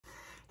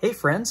Hey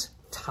friends,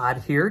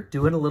 Todd here,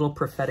 doing a little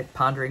prophetic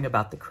pondering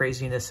about the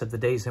craziness of the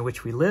days in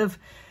which we live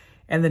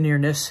and the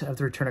nearness of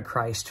the return of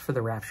Christ for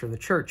the rapture of the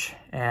church.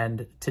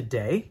 And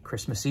today,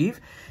 Christmas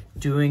Eve,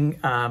 doing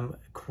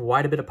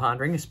quite a bit of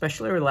pondering,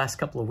 especially over the last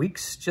couple of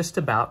weeks, just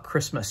about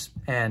Christmas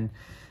and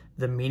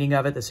the meaning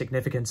of it, the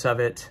significance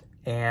of it.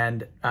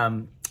 And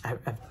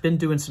I've been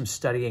doing some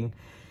studying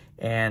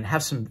and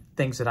have some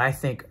things that I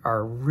think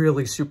are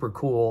really super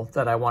cool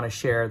that I want to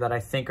share that I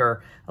think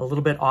are a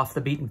little bit off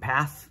the beaten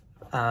path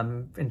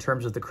in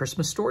terms of the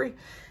Christmas story.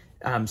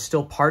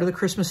 Still part of the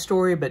Christmas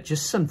story, but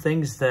just some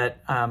things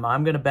that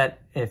I'm going to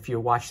bet if you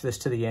watch this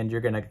to the end,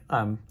 you're going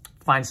to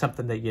find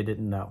something that you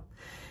didn't know.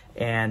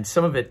 And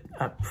some of it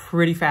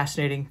pretty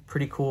fascinating,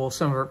 pretty cool.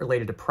 Some of it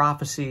related to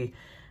prophecy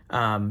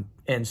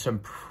in some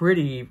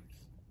pretty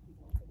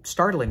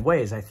startling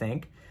ways, I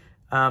think.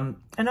 And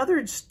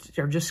others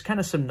are just kind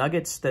of some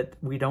nuggets that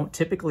we don't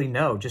typically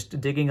know, just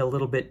digging a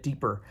little bit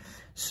deeper.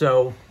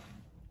 So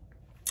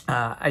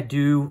I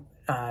do...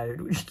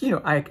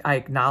 I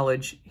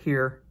acknowledge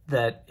here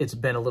that it's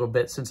been a little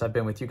bit since I've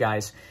been with you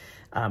guys.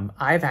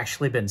 I've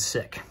actually been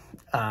sick.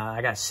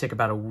 I got sick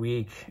about a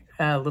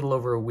little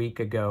over a week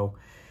ago,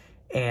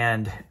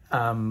 and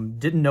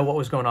didn't know what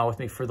was going on with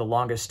me for the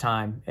longest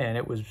time. And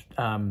it was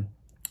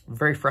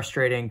very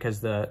frustrating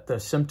because the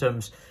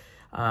symptoms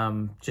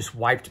just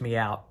wiped me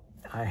out.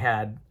 I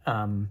had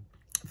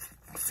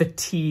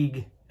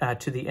fatigue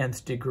to the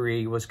nth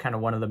degree was kind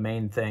of one of the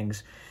main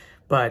things.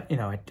 But, you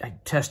know, I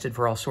tested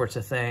for all sorts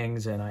of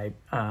things, and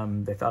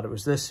they thought it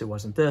was this, it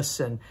wasn't this.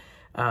 And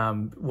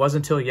it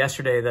wasn't until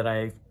yesterday that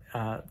I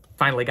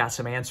finally got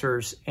some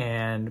answers.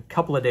 And a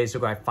couple of days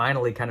ago, I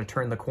finally kind of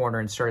turned the corner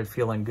and started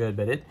feeling good.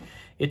 But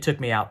it took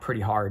me out pretty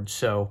hard.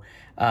 So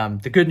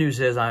the good news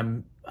is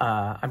I'm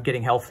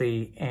getting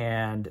healthy,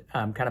 and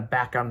I'm kind of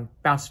back on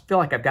bounce. Feel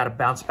like I've got a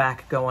bounce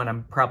back going.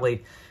 I'm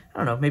probably, I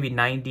don't know, maybe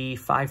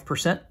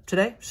 95%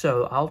 today.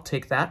 So I'll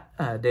take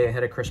that day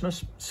ahead of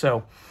Christmas.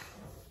 So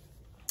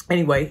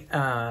anyway,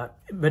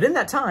 but in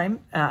that time,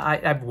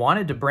 I've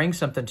wanted to bring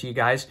something to you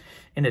guys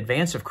in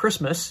advance of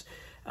Christmas,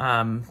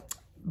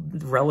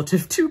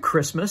 relative to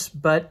Christmas,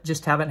 but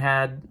just haven't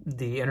had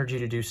the energy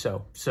to do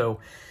so. So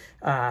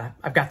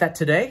I've got that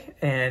today,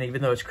 and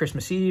even though it's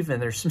Christmas Eve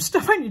and there's some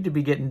stuff I need to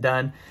be getting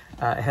done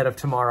ahead of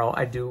tomorrow,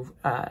 I do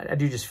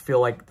just feel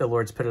like the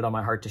Lord's put it on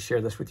my heart to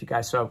share this with you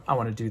guys, so I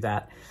want to do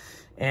that.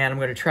 And I'm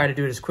going to try to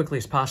do it as quickly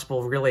as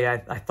possible. Really, I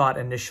thought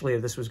initially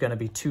this was going to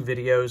be 2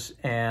 videos,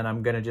 and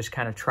I'm going to just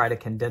kind of try to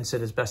condense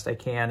it as best I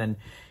can and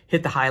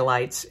hit the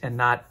highlights and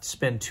not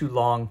spend too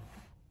long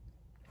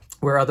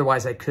where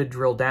otherwise I could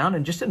drill down,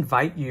 and just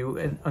invite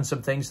you on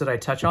some things that I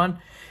touch on,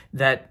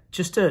 that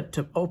just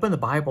to open the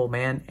Bible,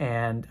 man,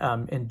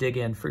 and dig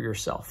in for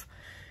yourself.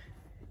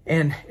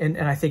 And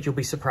I think you'll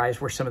be surprised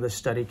where some of this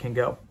study can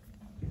go.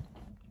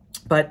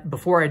 But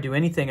before I do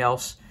anything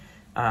else,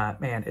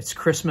 man, it's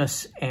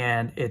Christmas,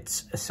 and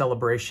it's a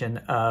celebration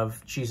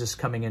of Jesus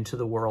coming into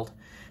the world.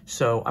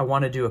 So I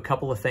want to do a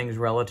couple of things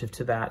relative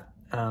to that.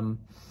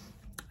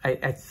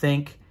 I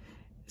think,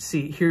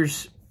 see,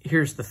 here's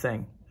the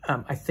thing.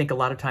 I think a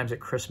lot of times at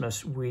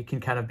Christmas, we can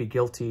kind of be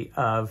guilty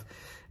of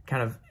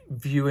kind of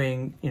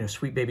viewing,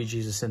 sweet baby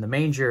Jesus in the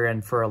manger.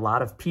 And for a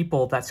lot of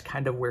people, that's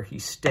kind of where he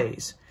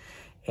stays.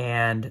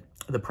 And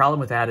the problem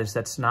with that is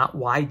that's not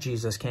why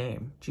Jesus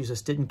came.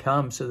 Jesus didn't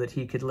come so that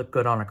he could look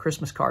good on a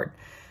Christmas card.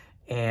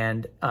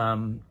 And,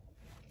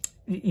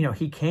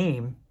 he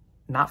came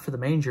not for the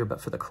manger, but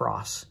for the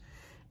cross.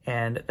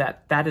 And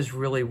that is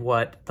really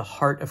what the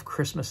heart of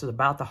Christmas is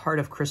about. The heart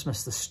of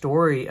Christmas, the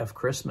story of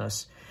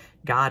Christmas,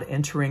 God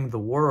entering the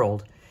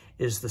world,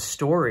 is the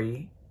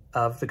story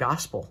of the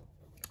gospel.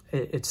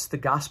 It's the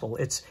gospel.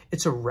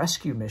 It's a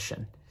rescue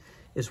mission,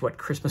 is what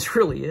Christmas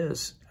really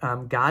is.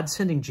 God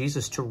sending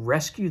Jesus to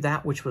rescue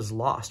that which was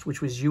lost, which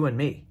was you and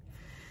me.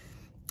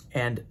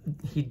 And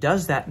he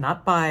does that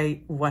not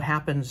by what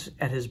happens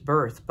at his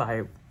birth,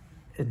 by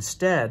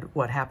instead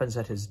what happens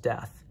at his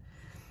death.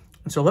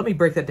 And so let me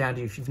break that down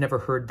to you if you've never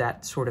heard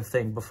that sort of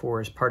thing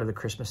before as part of the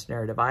Christmas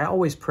narrative. I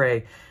always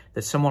pray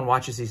that someone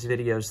watches these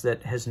videos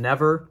that has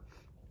never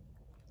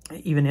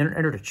even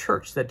entered a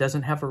church, that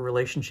doesn't have a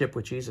relationship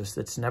with Jesus,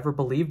 that's never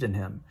believed in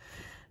him.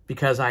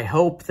 Because I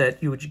hope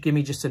that you would give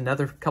me just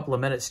another couple of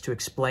minutes to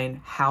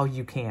explain how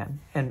you can,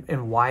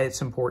 and why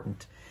it's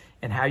important,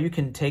 and how you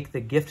can take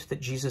the gift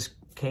that Jesus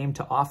came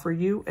to offer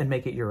you and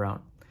make it your own.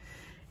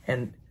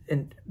 And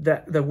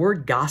the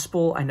word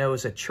gospel, I know,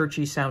 is a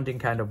churchy sounding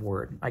kind of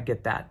word. I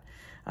get that.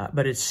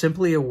 But it's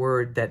simply a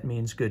word that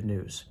means good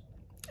news.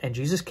 And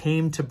Jesus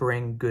came to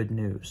bring good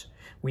news.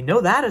 We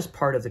know that as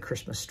part of the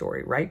Christmas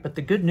story, right? But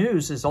the good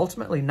news is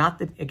ultimately not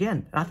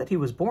that he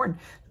was born,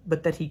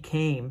 but that he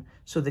came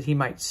so that he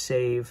might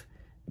save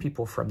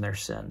people from their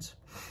sins.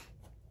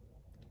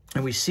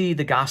 And we see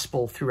the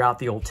gospel throughout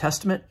the Old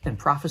Testament and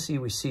prophecy.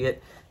 We see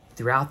it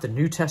throughout the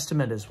New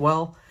Testament as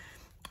well,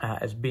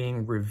 as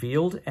being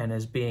revealed and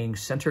as being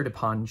centered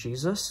upon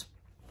Jesus.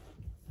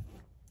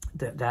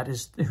 That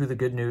is who the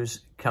good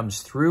news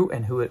comes through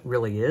and who it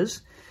really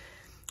is.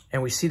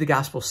 And we see the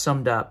gospel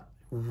summed up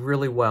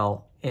really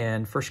well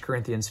in 1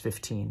 Corinthians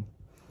 15.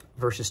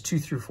 Verses 2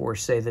 through 4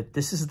 say that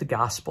this is the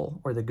gospel,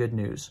 or the good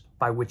news,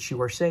 by which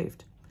you are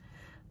saved.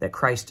 That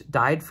Christ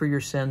died for your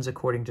sins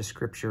according to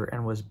Scripture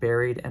and was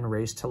buried and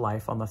raised to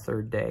life on the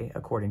third day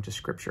according to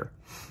Scripture.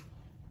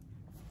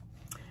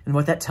 And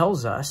what that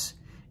tells us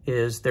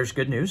is there's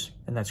good news,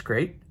 and that's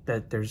great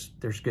that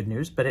there's good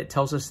news, but it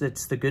tells us that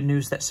it's the good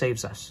news that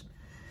saves us,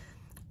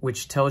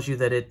 which tells you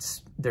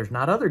that there's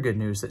not other good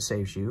news that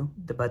saves you,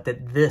 but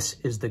that this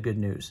is the good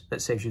news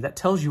that saves you. That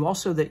tells you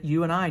also that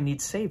you and I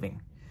need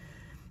saving.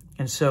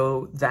 And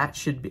so that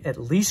should at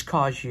least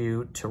cause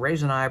you to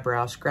raise an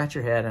eyebrow, scratch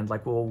your head, and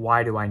like, well,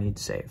 why do I need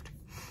saved?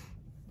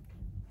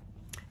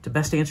 To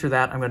best answer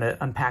that, I'm going to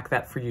unpack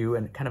that for you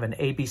in kind of an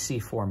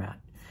ABC format,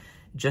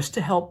 just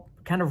to help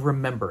kind of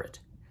remember it.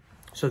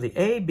 So the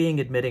A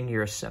being admitting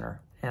you're a sinner.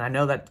 And I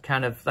know that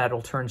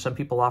that'll turn some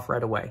people off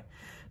right away.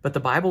 But the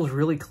Bible is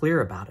really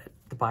clear about it.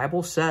 The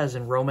Bible says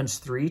in Romans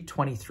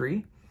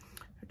 3:23,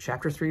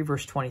 chapter 3,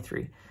 verse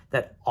 23,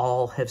 that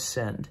all have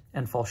sinned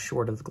and fall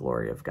short of the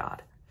glory of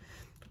God.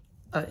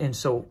 And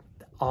so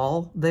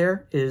all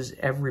there is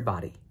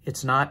everybody.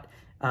 It's not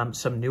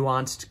some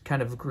nuanced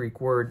kind of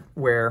Greek word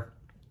where,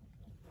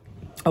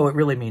 oh, it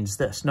really means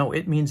this. No,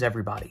 it means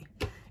everybody.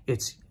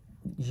 It's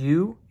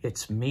you,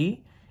 it's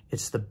me,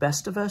 it's the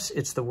best of us,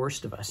 it's the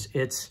worst of us.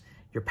 It's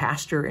your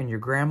pastor and your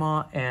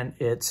grandma, and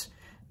it's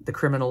the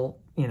criminal,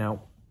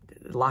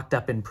 locked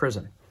up in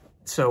prison.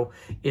 So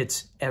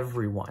it's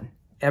everyone.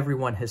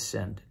 Everyone has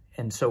sinned.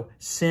 And so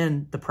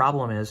sin, the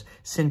problem is,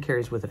 sin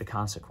carries with it a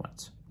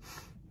consequence.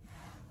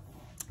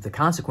 The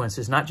consequence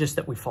is not just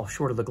that we fall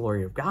short of the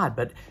glory of God,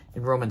 but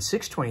in Romans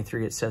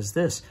 6:23, it says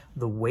this: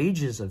 the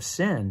wages of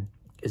sin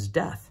is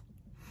death.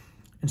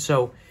 And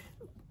so,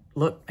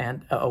 look,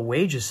 and a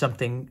wage is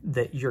something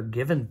that you're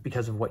given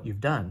because of what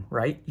you've done,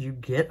 right? You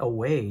get a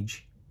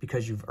wage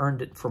because you've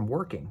earned it from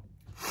working.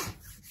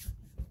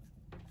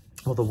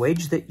 Well, the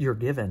wage that you're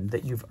given,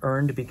 that you've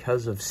earned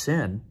because of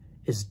sin,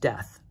 is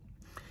death.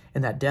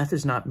 And that death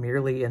is not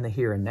merely in the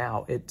here and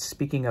now. It's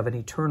speaking of an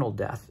eternal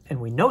death. And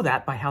we know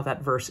that by how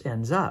that verse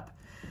ends up.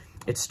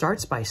 It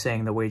starts by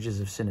saying the wages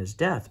of sin is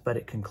death, but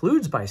it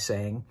concludes by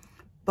saying,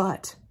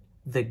 but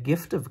the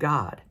gift of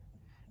God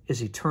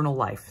is eternal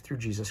life through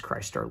Jesus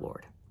Christ our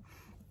Lord.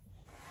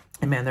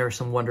 And man, there are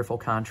some wonderful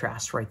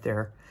contrasts right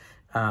there.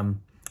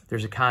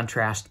 There's a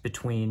contrast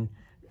between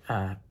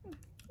a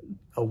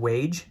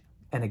wage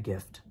and a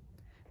gift,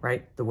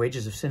 right? The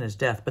wages of sin is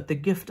death, but the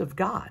gift of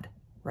God,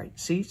 right?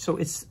 See, so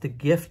it's the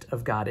gift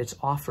of God. It's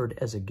offered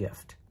as a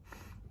gift.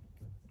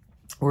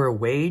 Where a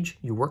wage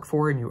you work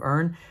for and you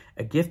earn,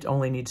 a gift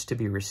only needs to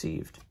be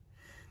received.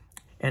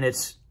 And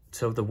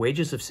so the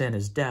wages of sin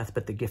is death,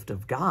 but the gift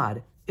of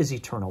God is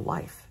eternal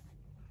life.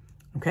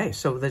 Okay,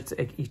 so that's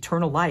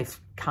eternal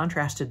life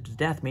contrasted to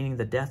death, meaning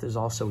the death is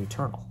also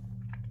eternal.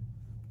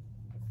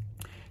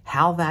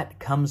 How that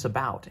comes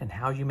about and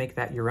how you make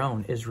that your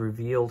own is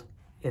revealed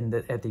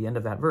at the end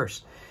of that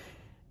verse.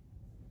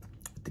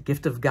 The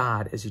gift of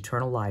God is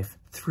eternal life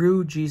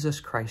through Jesus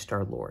Christ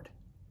our Lord.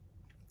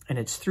 And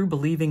it's through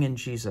believing in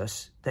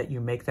Jesus that you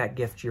make that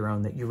gift your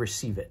own, that you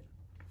receive it.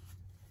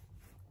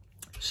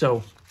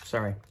 So,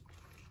 sorry.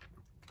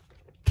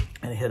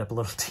 And I hit up a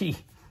little tea.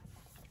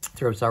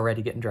 Throat's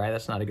already getting dry.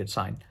 That's not a good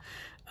sign.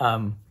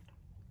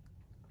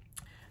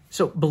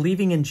 So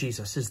believing in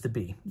Jesus is the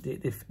B.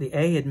 If the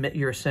A, admit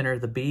you're a sinner,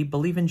 the B,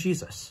 believe in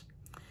Jesus.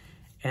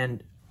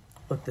 And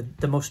look,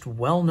 the most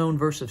well-known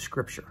verse of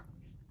Scripture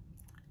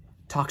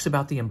talks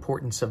about the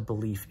importance of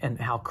belief and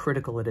how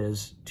critical it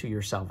is to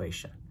your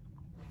salvation.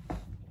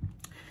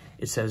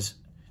 It says,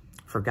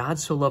 for God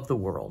so loved the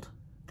world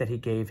that he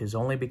gave his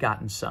only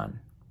begotten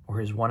Son, or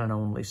his one and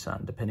only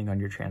Son, depending on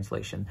your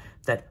translation,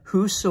 that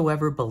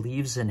whosoever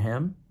believes in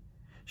him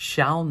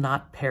shall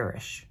not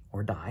perish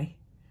or die,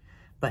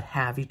 but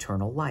have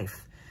eternal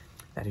life.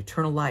 That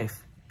eternal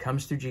life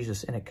comes through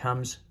Jesus, and it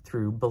comes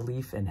through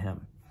belief in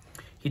him.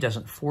 He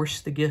doesn't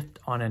force the gift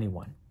on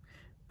anyone,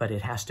 but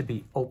it has to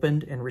be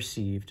opened and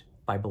received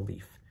by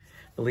belief.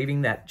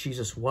 Believing that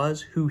Jesus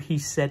was who he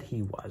said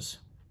he was.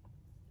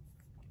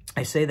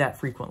 I say that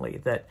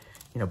frequently, that,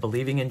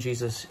 believing in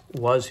Jesus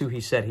was who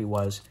he said he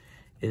was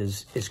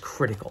is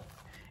critical.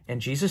 And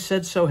Jesus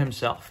said so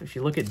himself. If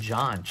you look at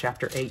John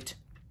chapter 8,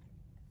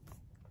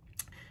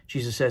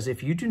 Jesus says,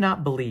 if you do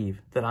not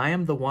believe that I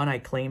am the one I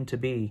claim to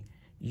be,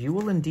 you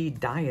will indeed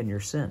die in your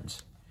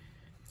sins.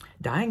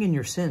 Dying in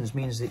your sins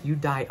means that you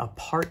die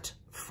apart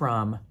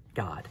from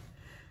God,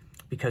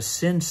 because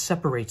sin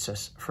separates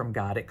us from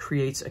God. It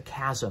creates a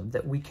chasm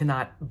that we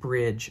cannot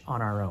bridge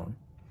on our own.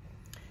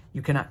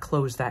 You cannot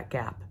close that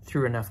gap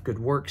through enough good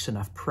works,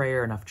 enough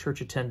prayer, enough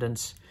church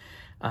attendance,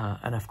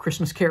 enough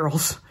Christmas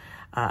carols,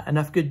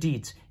 enough good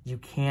deeds. You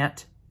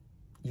can't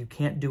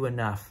do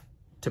enough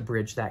to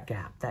bridge that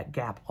gap. That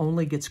gap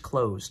only gets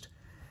closed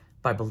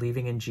by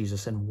believing in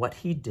Jesus and what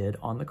he did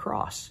on the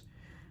cross.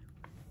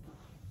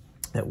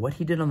 That what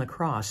he did on the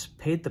cross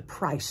paid the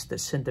price that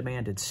sin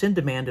demanded. Sin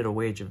demanded a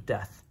wage of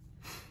death.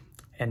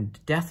 And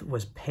death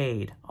was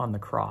paid on the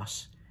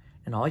cross.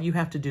 And all you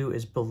have to do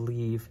is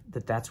believe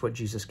that that's what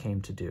Jesus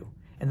came to do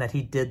and that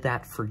he did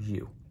that for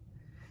you.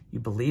 You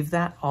believe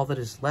that, all that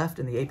is left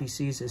in the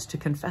ABCs is to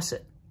confess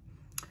it.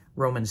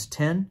 Romans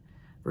 10,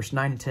 verse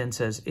 9 and 10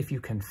 says, if you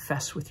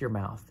confess with your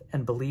mouth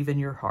and believe in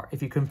your heart,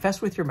 if you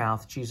confess with your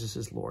mouth Jesus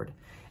is Lord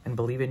and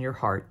believe in your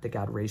heart that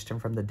God raised him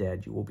from the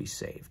dead, you will be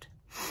saved.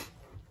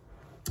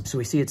 So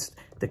we see it's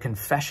the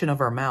confession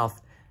of our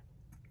mouth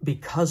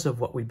because of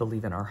what we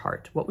believe in our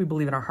heart. What we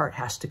believe in our heart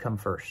has to come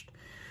first.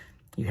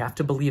 You have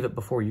to believe it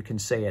before you can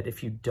say it.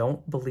 If you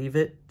don't believe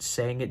it,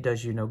 saying it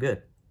does you no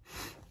good.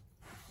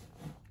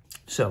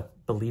 So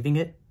believing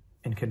it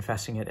and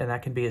confessing it, and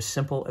that can be as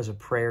simple as a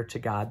prayer to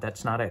God.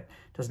 That's not it.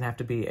 Doesn't have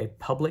to be a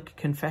public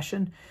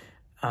confession.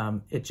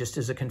 It just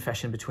is a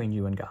confession between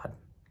you and God.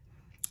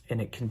 And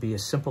it can be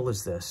as simple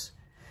as this.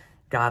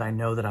 God, I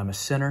know that I'm a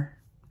sinner,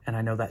 and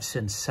I know that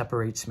sin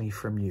separates me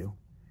from you.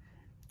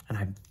 And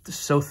I'm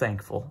so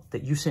thankful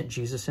that you sent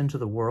Jesus into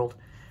the world,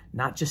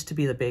 not just to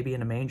be the baby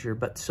in a manger,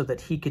 but so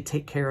that he could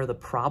take care of the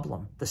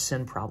problem, the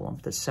sin problem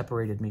that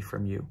separated me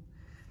from you.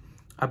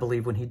 I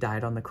believe when he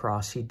died on the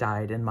cross, he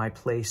died in my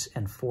place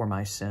and for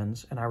my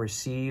sins, and I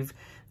receive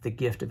the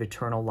gift of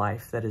eternal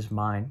life that is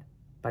mine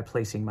by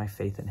placing my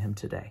faith in him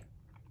today.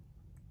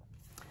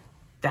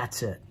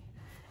 That's it.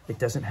 It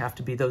doesn't have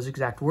to be those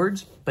exact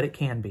words, but it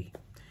can be.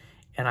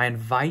 And I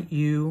invite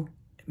you,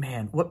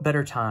 man, what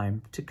better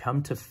time to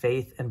come to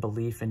faith and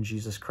belief in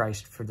Jesus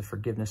Christ for the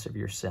forgiveness of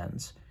your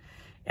sins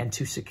and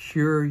to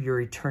secure your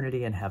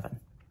eternity in heaven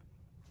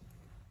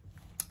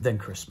than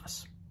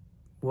Christmas.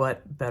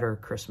 What better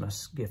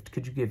Christmas gift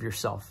could you give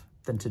yourself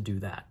than to do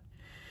that?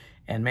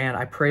 And man,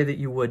 I pray that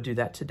you would do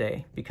that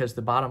today, because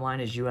the bottom line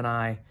is you and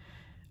I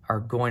are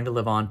going to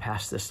live on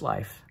past this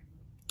life,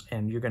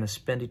 and you're going to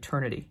spend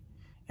eternity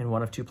in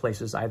one of two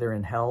places, either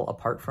in hell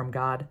apart from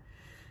God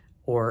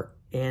or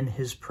in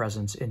his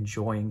presence,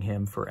 enjoying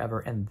him forever.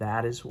 And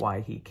that is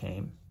why he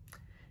came.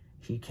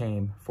 He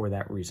came for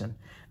that reason.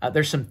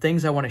 There's some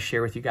things I want to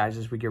share with you guys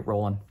as we get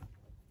rolling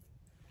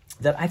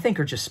that I think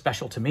are just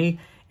special to me.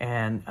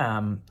 And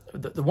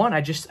the one,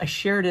 I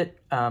shared it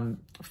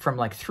from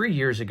like 3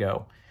 years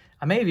ago.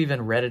 I may have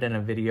even read it in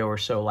a video or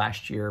so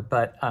last year,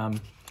 but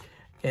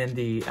in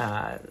the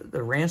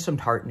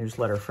Ransomed Heart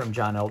newsletter from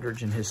John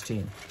Eldridge and his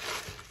team.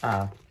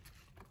 I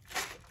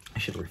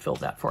should have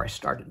refilled that before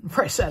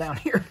I sat down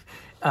here.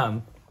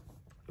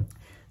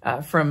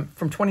 From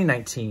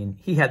 2019,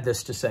 he had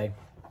this to say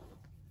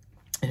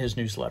in his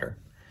newsletter.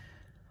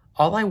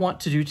 All I want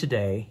to do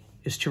today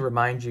is to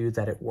remind you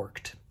that it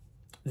worked.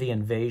 The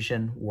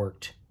invasion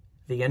worked.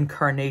 The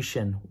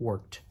incarnation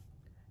worked.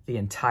 The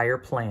entire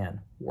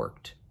plan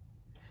worked.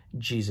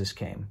 Jesus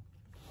came.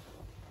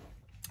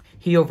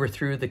 He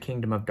overthrew the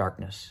kingdom of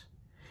darkness.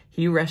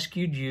 He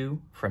rescued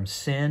you from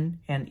sin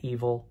and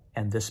evil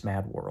and this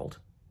mad world.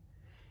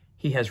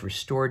 He has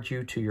restored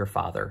you to your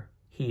Father.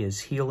 He is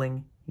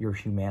healing your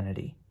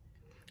humanity.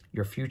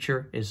 Your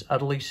future is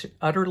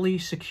utterly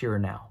secure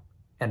now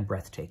and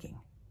breathtaking.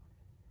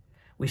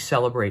 We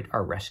celebrate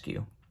our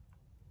rescue.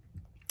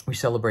 We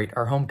celebrate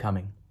our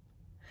homecoming.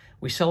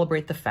 We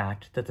celebrate the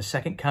fact that the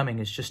second coming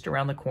is just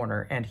around the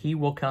corner, and he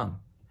will come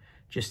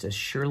just as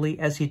surely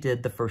as he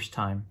did the first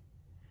time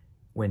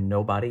when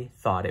nobody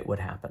thought it would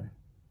happen.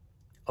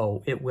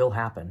 Oh, it will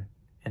happen,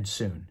 and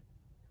soon.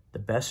 The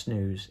best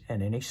news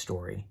in any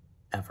story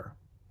ever.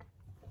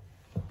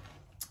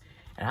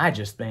 And I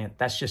just, man,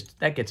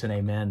 that gets an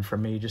amen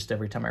from me just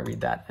every time I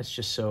read that. It's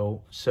just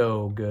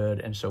so good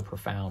and so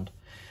profound.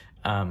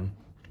 And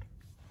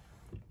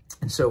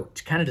so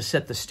to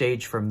set the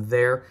stage from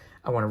there,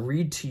 I want to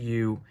read to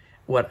you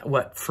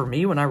what for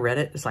me, when I read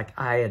it, it's like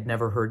I had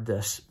never heard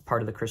this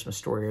part of the Christmas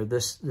story, or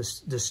this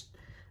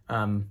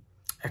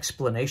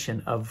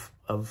explanation of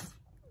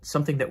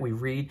something that we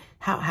read.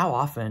 How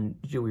often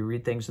do we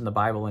read things in the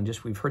Bible and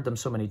we've heard them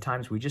so many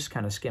times, we just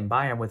kind of skim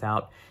by them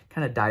without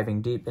kind of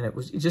diving deep. And it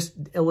just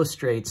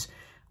illustrates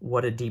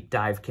what a deep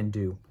dive can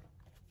do.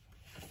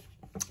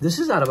 This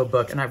is out of a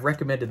book, and I've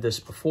recommended this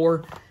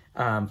before,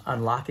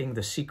 Unlocking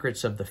the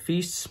Secrets of the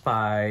Feasts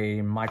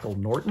by Michael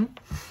Norton.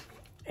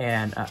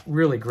 And a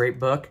really great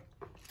book.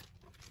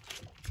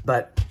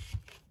 But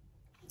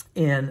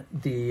in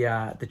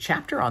the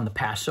chapter on the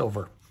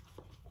Passover,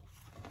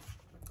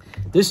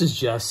 this is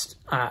just,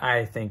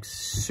 I think,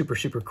 super,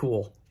 super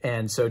cool.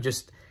 And so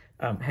just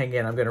hang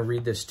in. I'm going to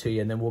read this to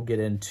you, and then we'll get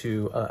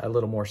into a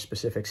little more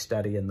specific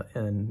study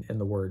in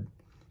the Word.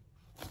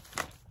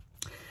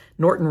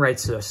 Norton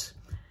writes this.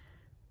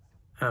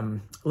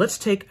 Let's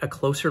take a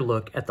closer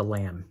look at the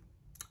Lamb.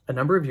 A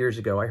number of years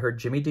ago, I heard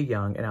Jimmy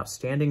DeYoung, an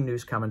outstanding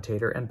news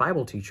commentator and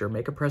Bible teacher,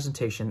 make a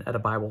presentation at a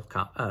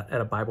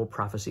Bible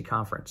prophecy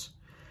conference.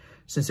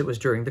 Since it was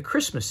during the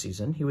Christmas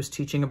season, he was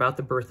teaching about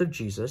the birth of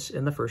Jesus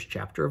in the first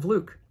chapter of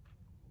Luke.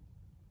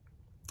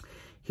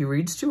 He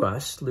reads to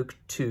us Luke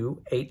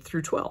 2, 8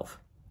 through 12,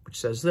 which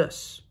says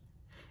this.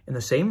 In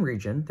the same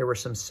region, there were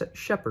some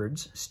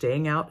shepherds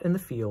staying out in the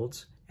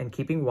fields and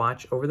keeping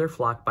watch over their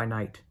flock by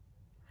night.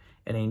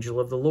 An angel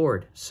of the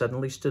Lord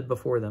suddenly stood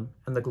before them,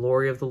 and the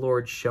glory of the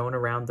Lord shone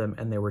around them,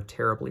 and they were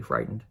terribly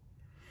frightened.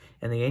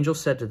 And the angel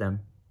said to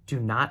them, "Do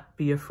not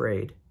be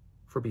afraid,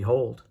 for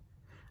behold,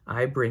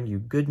 I bring you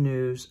good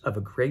news of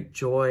a great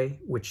joy,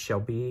 which shall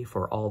be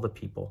for all the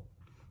people.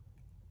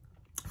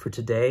 For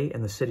today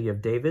in the city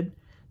of David,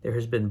 there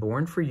has been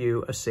born for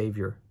you a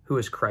Savior, who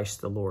is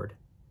Christ the Lord.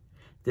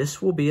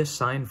 This will be a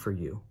sign for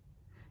you.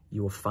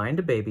 You will find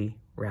a baby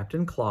wrapped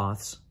in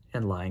cloths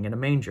and lying in a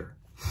manger."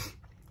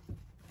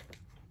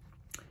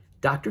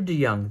 Dr.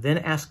 DeYoung then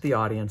asked the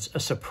audience a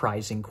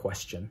surprising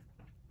question.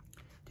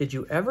 Did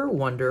you ever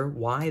wonder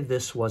why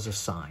this was a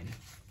sign?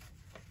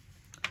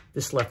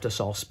 This left us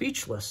all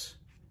speechless.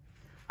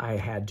 I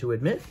had to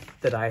admit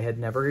that I had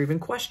never even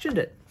questioned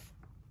it.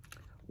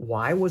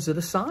 Why was it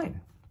a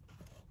sign?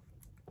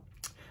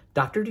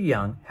 Dr.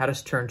 DeYoung had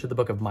us turn to the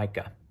book of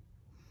Micah.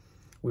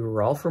 We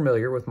were all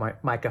familiar with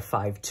Micah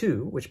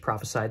 5:2, which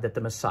prophesied that the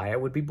Messiah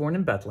would be born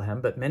in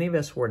Bethlehem, but many of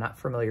us were not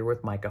familiar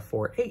with Micah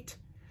 4:8,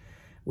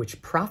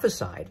 which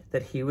prophesied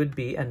that he would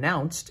be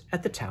announced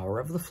at the Tower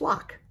of the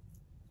Flock,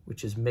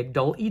 which is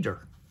Migdal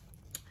Eder.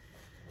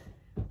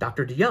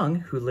 Dr.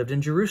 DeYoung, who lived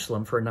in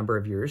Jerusalem for a number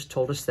of years,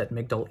 told us that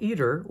Migdal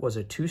Eder was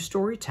a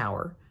 2-story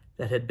tower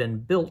that had been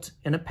built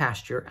in a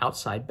pasture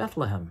outside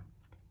Bethlehem.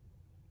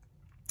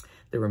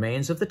 The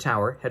remains of the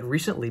tower had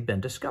recently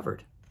been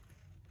discovered.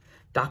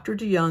 Dr.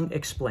 DeYoung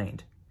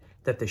explained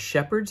that the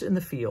shepherds in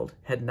the field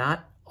had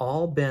not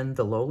all been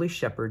the lowly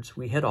shepherds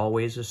we had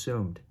always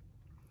assumed.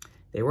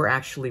 They were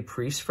actually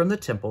priests from the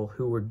temple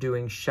who were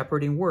doing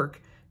shepherding work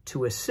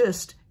to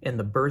assist in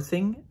the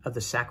birthing of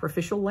the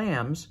sacrificial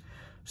lambs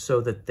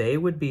so that they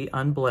would be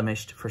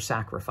unblemished for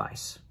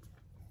sacrifice.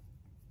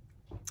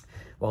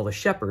 While the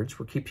shepherds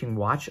were keeping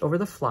watch over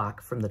the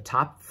flock from the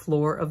top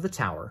floor of the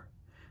tower,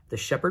 the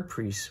shepherd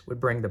priests would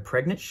bring the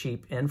pregnant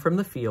sheep in from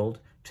the field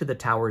to the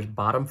tower's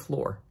bottom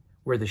floor,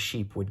 where the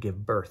sheep would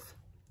give birth.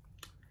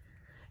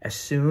 As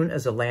soon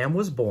as a lamb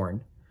was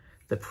born,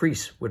 the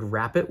priests would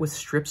wrap it with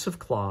strips of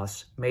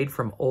cloths made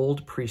from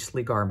old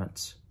priestly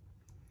garments,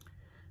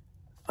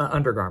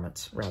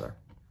 undergarments, rather.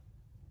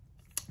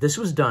 This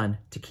was done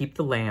to keep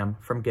the lamb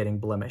from getting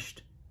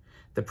blemished.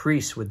 The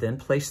priests would then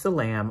place the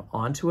lamb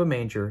onto a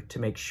manger to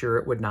make sure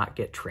it would not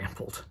get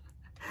trampled.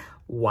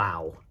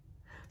 Wow.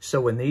 So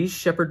when these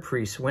shepherd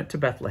priests went to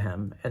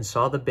Bethlehem and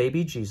saw the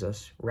baby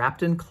Jesus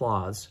wrapped in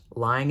cloths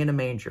lying in a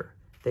manger,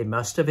 they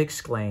must have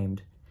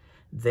exclaimed,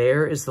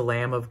 "There is the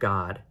Lamb of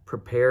God,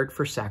 prepared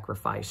for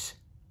sacrifice,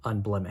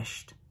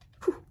 unblemished."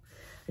 Whew.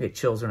 I get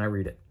chills when I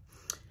read it.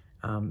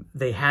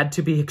 They had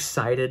to be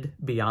excited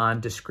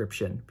beyond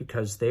description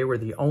because they were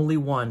the only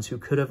ones who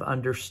could have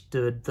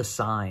understood the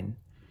sign.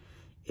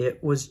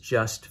 It was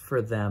just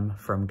for them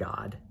from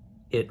God.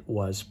 It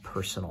was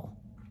personal.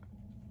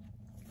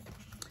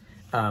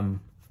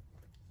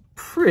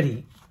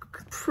 Pretty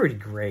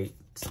great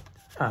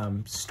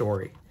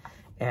story.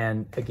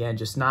 And again,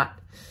 just not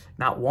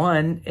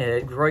one,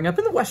 growing up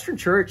in the Western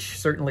church,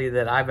 certainly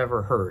that I've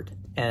ever heard.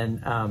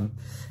 And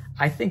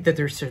I think that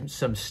there's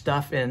some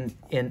stuff in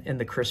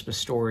the Christmas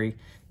story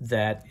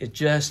that it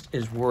just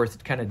is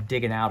worth kind of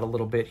digging out a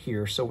little bit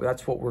here. So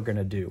that's what we're going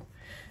to do.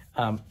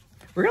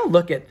 We're going to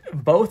look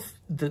at both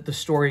the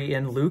story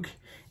in Luke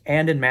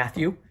and in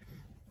Matthew.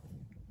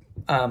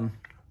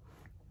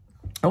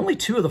 Only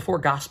 2 of the 4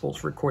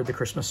 Gospels record the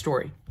Christmas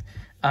story.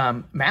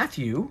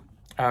 Matthew,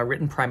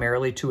 written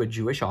primarily to a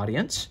Jewish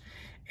audience,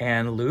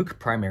 and Luke,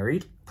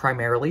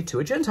 primarily to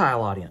a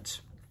Gentile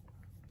audience.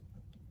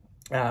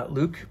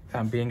 Luke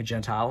being a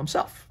Gentile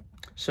himself.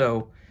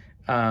 So,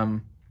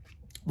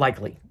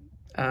 likely.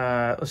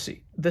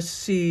 Let's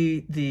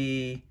see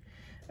the,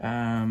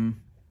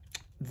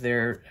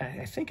 there,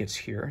 I think it's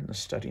here in the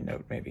study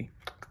note, maybe.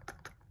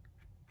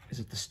 Is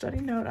it the study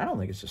note? I don't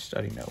think it's a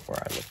study note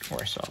where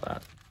I saw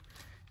that.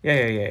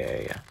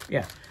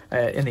 Yeah.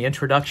 In the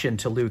introduction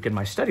to Luke in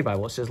my study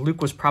Bible, it says,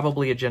 Luke was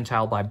probably a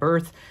Gentile by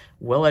birth,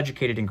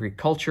 well-educated in Greek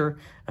culture,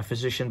 a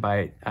physician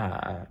by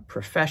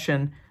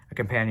profession, a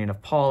companion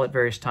of Paul at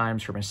various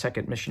times from his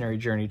second missionary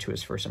journey to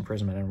his first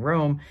imprisonment in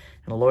Rome,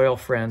 and a loyal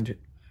friend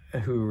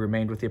who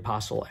remained with the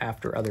apostle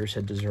after others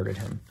had deserted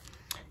him.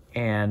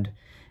 And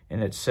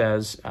it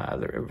says,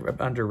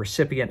 under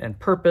recipient and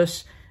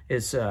purpose,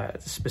 is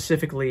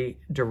specifically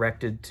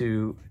directed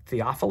to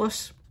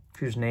Theophilus,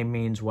 whose name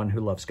means one who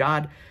loves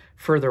God.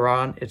 Further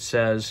on, it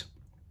says,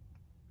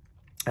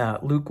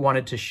 Luke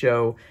wanted to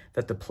show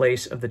that the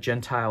place of the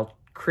Gentile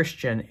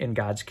Christian in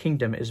God's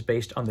kingdom is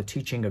based on the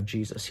teaching of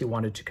Jesus. He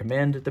wanted to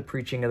commend the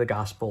preaching of the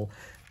gospel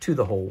to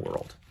the whole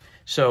world.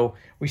 So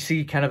we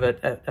see kind of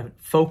a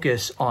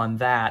focus on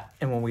that.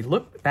 And when we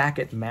look back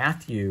at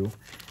Matthew,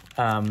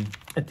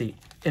 at the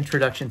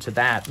introduction to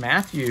that,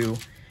 Matthew,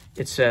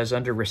 it says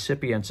under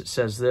recipients, it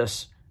says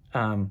this,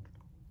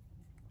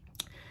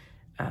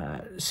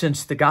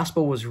 since his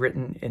gospel was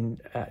written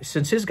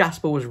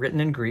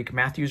in Greek,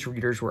 Matthew's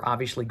readers were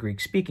obviously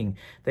Greek-speaking.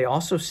 They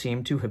also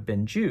seem to have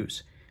been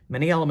Jews.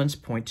 Many elements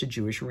point to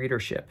Jewish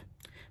readership.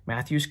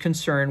 Matthew's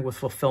concerned with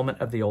fulfillment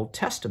of the Old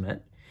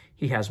Testament.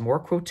 He has more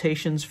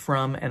quotations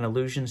from and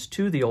allusions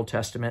to the Old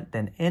Testament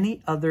than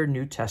any other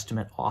New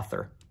Testament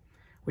author,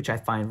 which I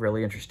find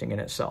really interesting in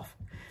itself.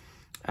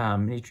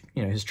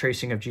 His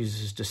tracing of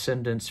Jesus'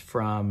 descendants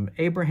from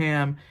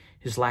Abraham,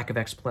 his lack of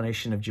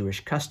explanation of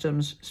Jewish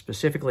customs,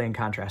 specifically in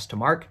contrast to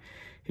Mark,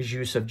 his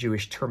use of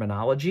Jewish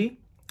terminology,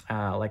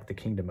 like the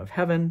kingdom of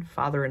heaven,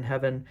 Father in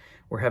heaven,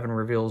 where heaven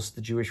reveals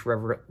the Jewish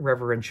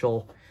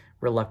reverential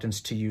reluctance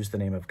to use the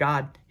name of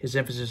God, his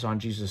emphasis on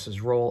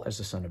Jesus' role as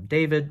the son of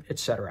David,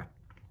 etc.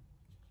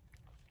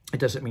 It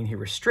doesn't mean he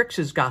restricts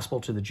his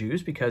gospel to the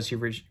Jews, because he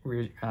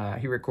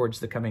records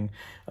the coming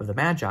of the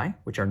Magi,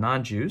 which are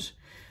non-Jews,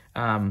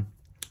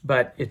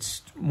 but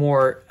it's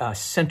more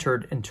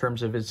centered in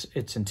terms of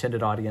its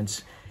intended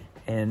audience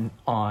and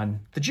on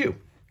the Jew.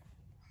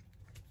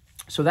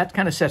 So that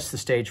kind of sets the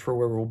stage for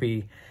where we'll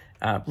be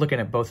looking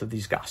at both of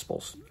these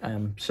gospels.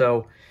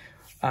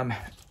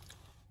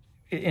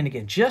 And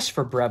again, just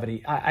for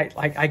brevity,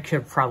 I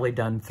could have probably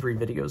done 3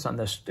 videos on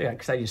this,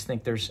 because I just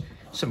think there's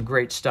some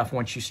great stuff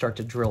once you start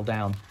to drill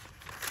down.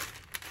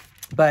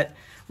 But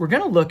we're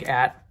going to look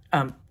at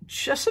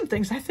just some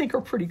things I think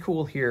are pretty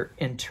cool here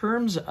in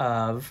terms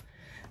of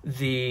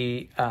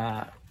the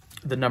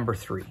number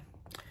 3.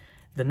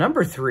 The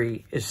number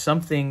 3 is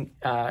something,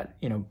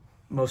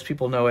 most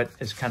people know it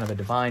as kind of a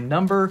divine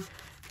number.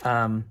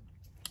 I'm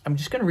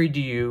just going to read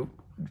to you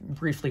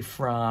briefly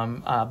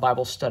from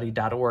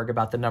BibleStudy.org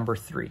about the number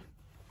 3.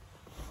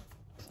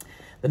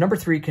 The number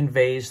 3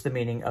 conveys the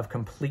meaning of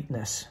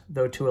completeness,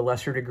 though to a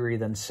lesser degree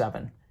than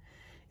 7.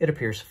 It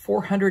appears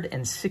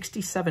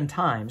 467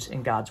 times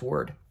in God's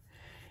Word.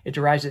 It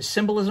derives its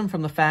symbolism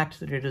from the fact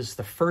that it is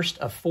the first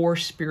of 4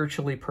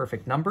 spiritually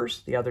perfect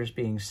numbers, the others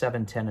being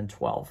 7, 10, and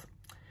 12.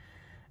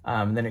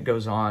 Then it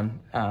goes on,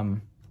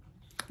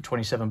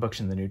 27 books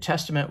in the New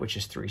Testament, which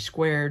is 3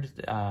 squared,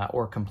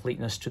 or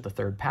completeness to the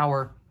 3rd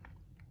power.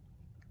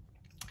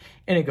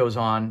 And it goes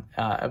on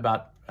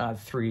about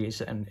 3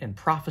 is in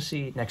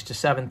prophecy. Next to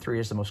 7, 3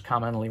 is the most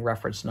commonly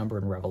referenced number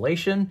in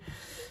Revelation.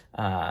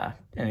 And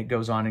it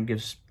goes on and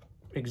gives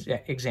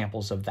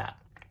examples of that.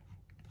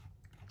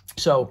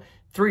 So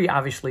 3,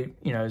 obviously,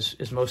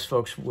 as most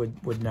folks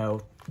would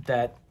know,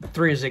 that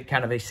 3 is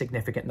kind of a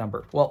significant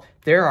number. Well,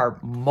 there are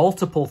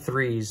multiple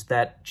 3s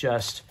that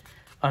just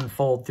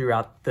unfold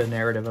throughout the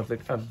narrative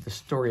of the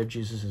story of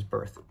Jesus'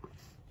 birth.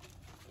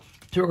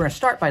 So we're going to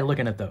start by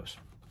looking at those.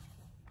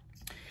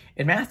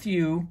 In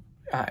Matthew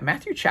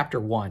chapter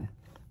 1,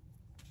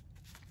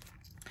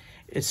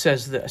 it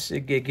says this.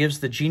 It gives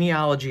the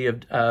genealogy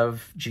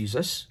of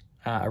Jesus,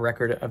 a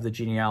record of the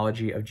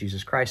genealogy of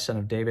Jesus Christ, son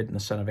of David and the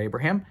son of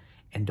Abraham.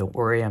 And don't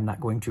worry, I'm not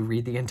going to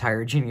read the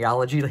entire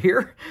genealogy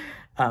here,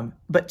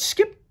 but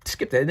skip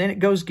that. And then it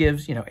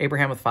gives,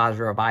 Abraham the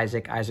father of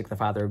Isaac, Isaac the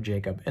father of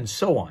Jacob, and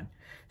so on.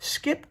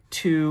 Skip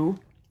to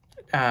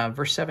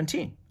verse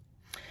 17.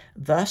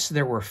 Thus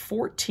there were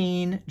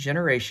 14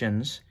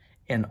 generations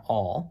in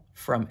all,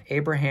 from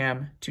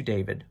Abraham to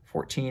David,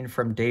 14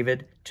 from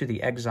David to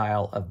the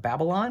exile of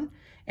Babylon,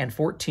 and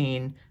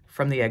 14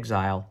 from the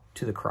exile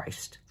to the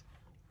Christ.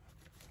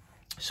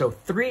 So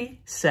 3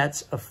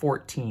 sets of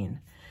 14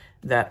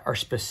 that are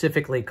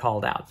specifically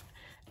called out.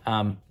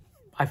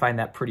 I find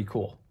that pretty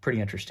cool,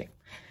 pretty interesting.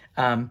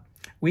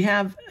 We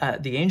have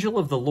the angel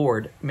of the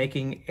Lord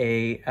making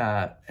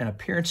an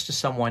appearance to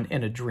someone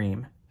in a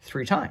dream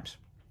 3 times.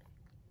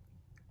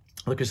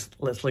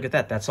 Let's look at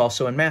that. That's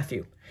also in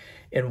Matthew.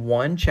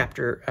 In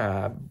chapter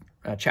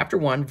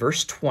 1,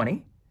 verse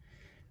 20,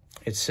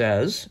 it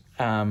says,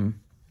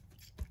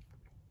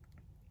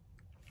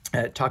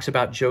 it talks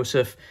about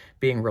Joseph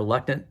being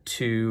reluctant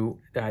to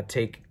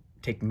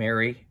take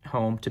Mary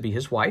home to be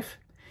his wife.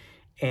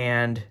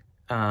 And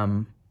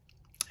then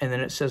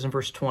it says in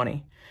verse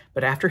 20,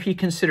 but after he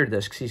considered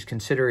this, because he's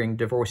considering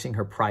divorcing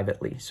her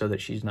privately so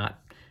that she's not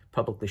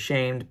publicly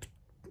shamed,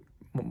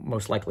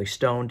 most likely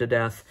stoned to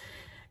death,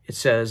 it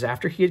says,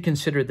 after he had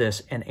considered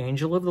this, an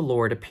angel of the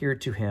Lord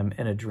appeared to him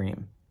in a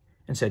dream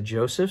and said,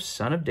 Joseph,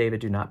 son of David,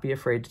 do not be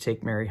afraid to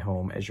take Mary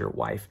home as your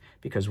wife,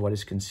 because what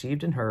is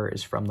conceived in her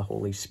is from the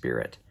Holy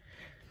Spirit.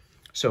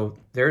 So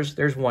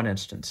there's one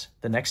instance.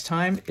 The next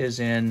time is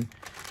in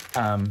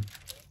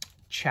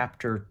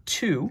chapter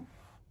 2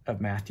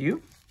 of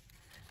Matthew,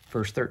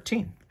 verse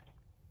 13.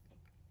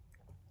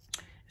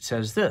 It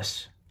says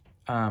this,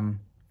 when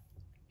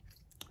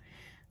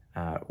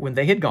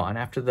they had gone,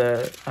 after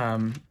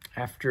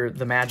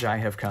the Magi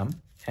have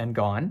come and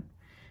gone,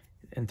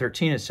 in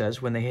 13 it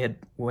says, when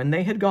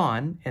they had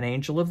gone, an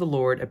angel of the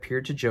Lord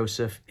appeared to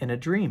Joseph in a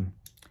dream.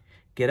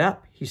 Get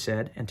up, he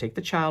said, and take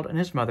the child and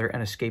his mother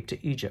and escape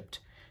to Egypt.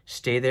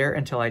 Stay there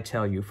until I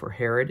tell you, for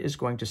Herod is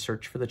going to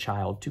search for the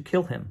child to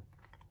kill him.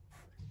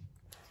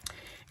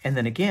 And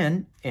then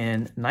again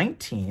in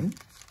 19,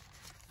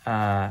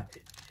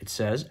 it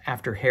says,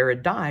 after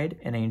Herod died,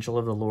 an angel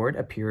of the Lord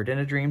appeared in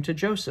a dream to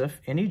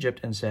Joseph in Egypt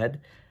and said,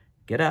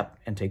 get up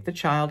and take the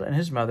child and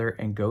his mother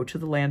and go to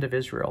the land of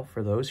Israel,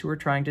 for those who are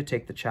trying to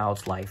take the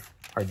child's life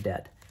are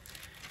dead.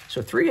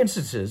 So 3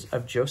 instances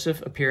of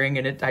Joseph appearing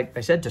in it.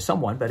 I said to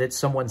someone, but it's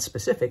someone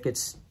specific.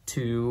 It's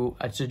to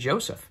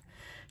Joseph.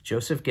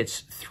 Joseph gets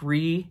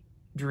 3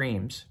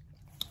 dreams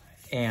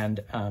and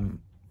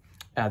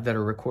that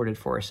are recorded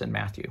for us in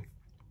Matthew.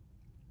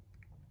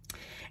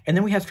 And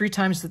then we have 3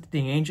 times that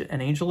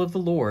an angel of the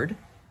Lord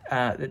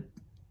that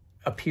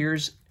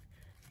appears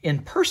in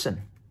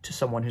person to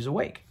someone who's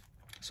awake.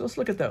 So let's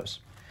look at those.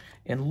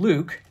 In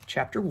Luke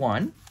chapter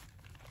 1,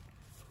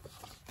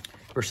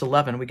 verse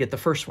 11, we get the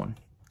first one.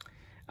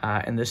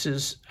 And this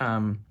is,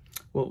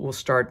 we'll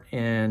start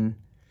in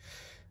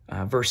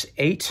verse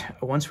 8.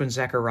 Once when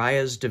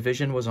Zechariah's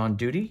division was on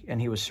duty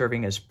and he was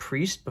serving as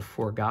priest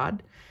before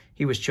God,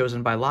 he was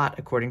chosen by lot,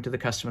 according to the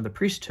custom of the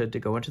priesthood, to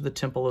go into the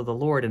temple of the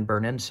Lord and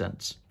burn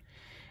incense.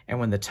 And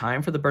when the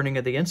time for the burning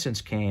of the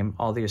incense came,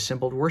 all the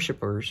assembled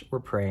worshipers were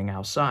praying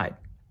outside.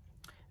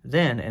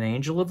 Then an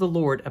angel of the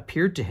Lord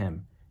appeared to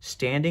him,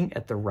 standing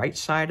at the right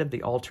side of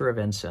the altar of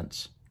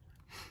incense.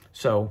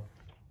 So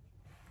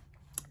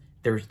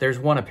there's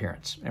one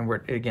appearance, and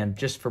we're, again,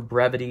 just for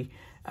brevity,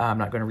 I'm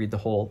not going to read the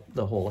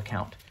whole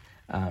account,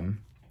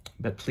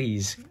 but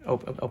please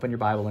open your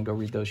Bible and go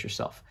read those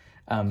yourself.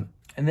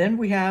 And then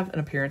we have an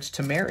appearance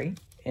to Mary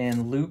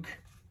in Luke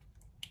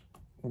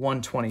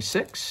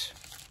 1:26.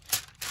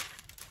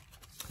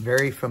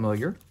 Very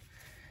familiar.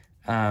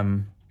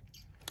 In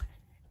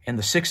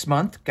the 6th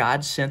month,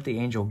 God sent the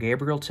angel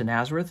Gabriel to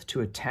Nazareth,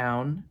 to a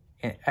town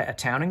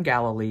in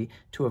Galilee,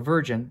 to a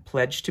virgin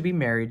pledged to be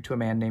married to a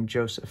man named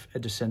Joseph, a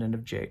descendant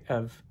of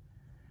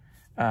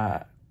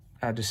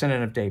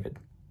David.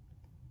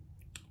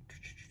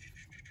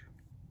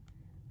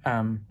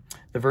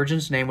 The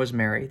virgin's name was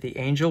Mary. The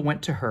angel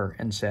went to her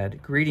and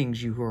said,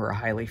 "Greetings, you who are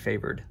highly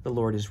favored. The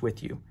Lord is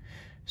with you."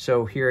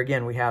 So here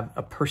again, we have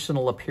a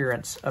personal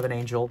appearance of an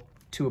angel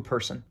to a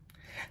person.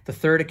 The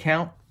third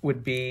account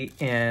would be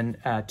in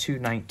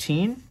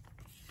 2:19.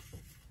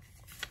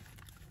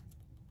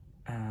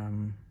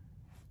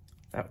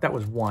 That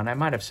was 1. I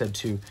might have said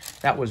 2.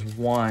 That was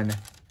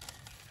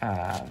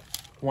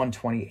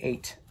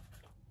 128,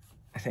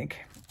 I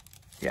think.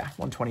 Yeah,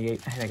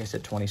 128. I think I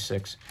said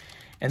 26.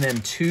 And then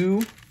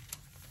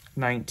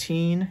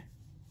 2:19,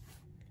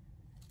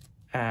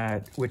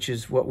 which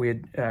is what we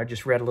had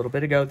just read a little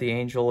bit ago, the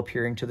angel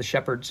appearing to the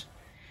shepherds.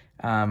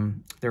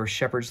 There were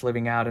shepherds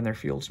living out in their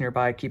fields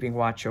nearby, keeping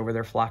watch over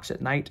their flocks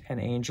at night. An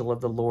angel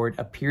of the Lord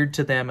appeared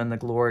to them, and the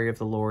glory of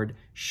the Lord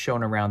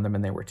shone around them,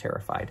 and they were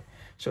terrified.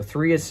 So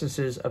 3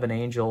 instances of an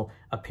angel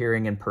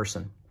appearing in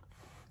person.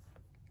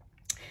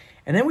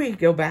 And then we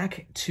go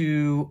back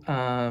to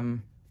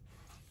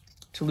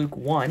Luke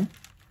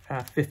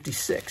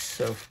 1:56.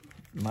 So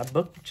my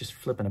book, just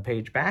flipping a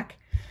page back.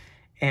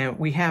 And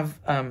we have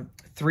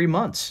 3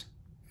 months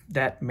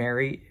that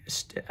Mary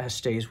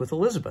stays with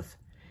Elizabeth.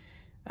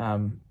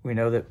 We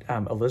know that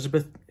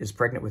Elizabeth is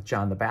pregnant with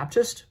John the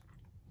Baptist.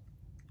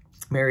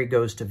 Mary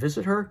goes to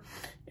visit her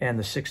in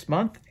the 6th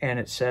month, and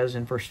it says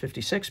in verse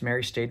 56,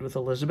 Mary stayed with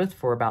Elizabeth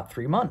for about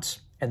 3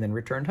 months and then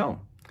returned home.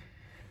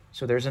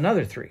 So there's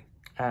another 3.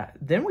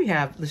 Then we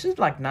have, this is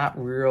like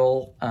not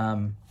real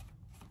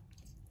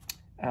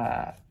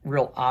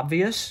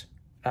obvious.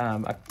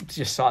 I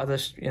just saw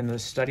this in the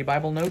study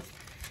Bible note.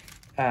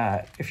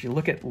 If you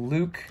look at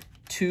Luke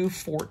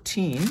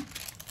 2:14,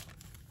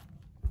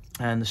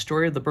 and the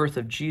story of the birth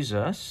of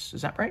Jesus,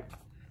 is that right?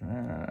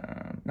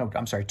 No,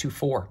 I'm sorry,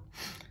 2:4.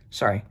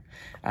 Sorry.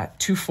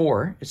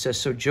 2:4, it says,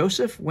 So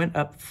Joseph went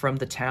up from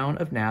the town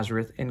of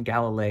Nazareth in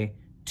Galilee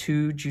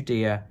to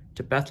Judea,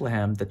 to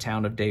Bethlehem, the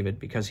town of David,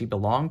 because he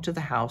belonged to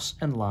the house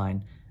and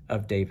line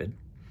of David.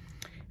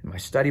 In my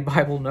study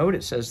Bible note,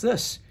 it says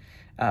this,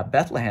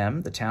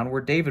 Bethlehem, the town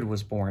where David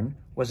was born,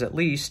 was at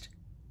least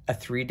a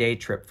 3-day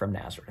trip from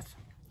Nazareth.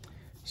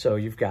 So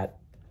you've got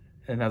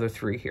another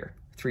 3 here,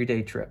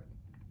 3-day trip.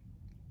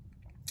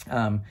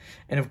 And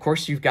of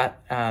course, you've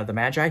got the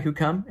Magi who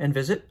come and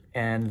visit,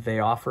 and they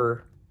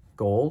offer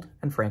gold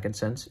and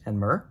frankincense and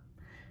myrrh.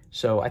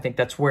 So I think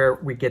that's where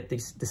we get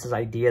this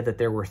idea that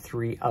there were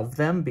 3 of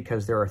them,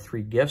 because there are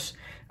 3 gifts.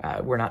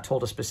 We're not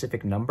told a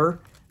specific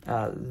number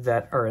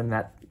that are in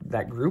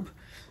that group,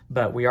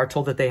 but we are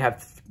told that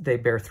they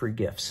bear 3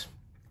 gifts.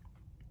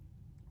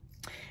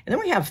 And then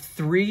we have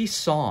 3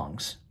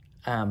 songs,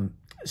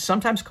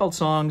 sometimes called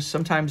songs.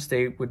 Sometimes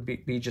they would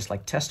be just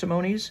like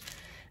testimonies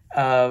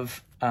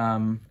of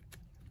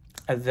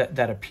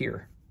that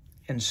appear.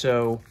 And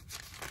so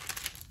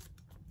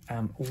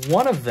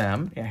one of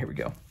them, yeah, here we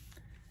go.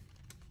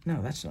 No,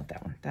 that's not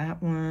that one.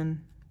 That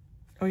one,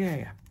 oh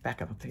yeah.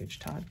 Back up a page,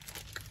 Todd.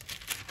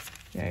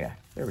 Yeah,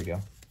 there we go.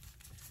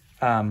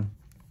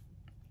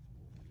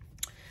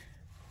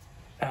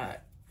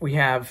 We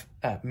have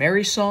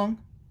Mary's song,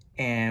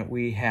 and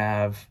we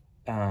have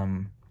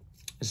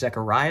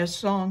Zechariah's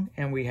song,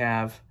 and we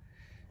have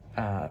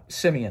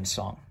Simeon's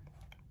song.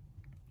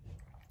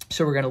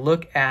 So we're going to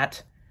look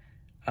at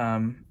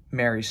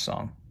Mary's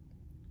song.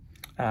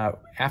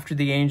 After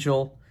the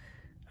angel,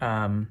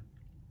 or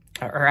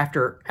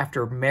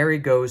after Mary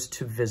goes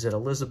to visit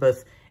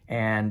Elizabeth,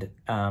 and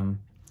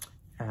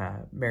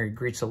Mary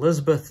greets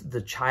Elizabeth,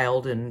 the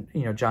child in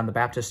John the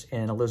Baptist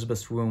in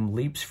Elizabeth's womb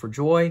leaps for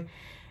joy,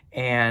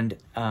 and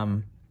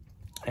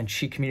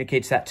she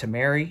communicates that to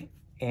Mary,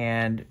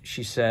 and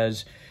she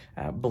says,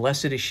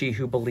 "Blessed is she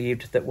who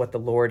believed that what the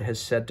Lord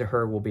has said to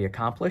her will be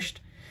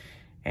accomplished."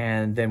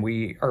 And then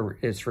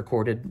it's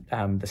recorded,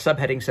 the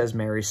subheading says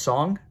Mary's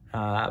song,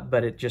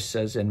 but it just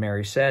says, and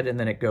Mary said, and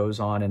then it goes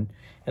on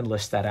and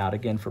lists that out.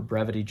 Again, for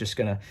brevity, just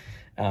going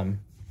to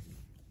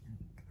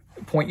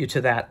point you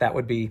to that. That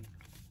would be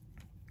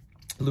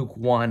Luke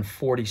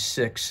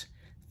 1:46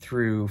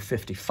 through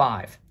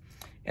 55.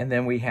 And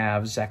then we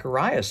have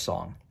Zechariah's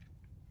song.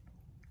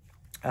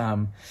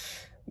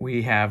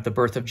 We have the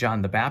birth of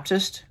John the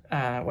Baptist,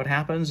 what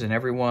happens, and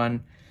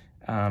everyone,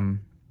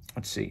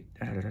 let's see.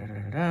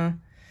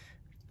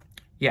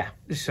 Yeah,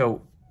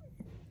 so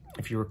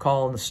if you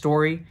recall in the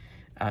story,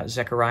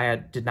 Zechariah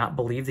did not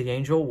believe the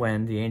angel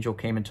when the angel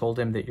came and told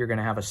him that you're going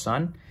to have a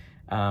son.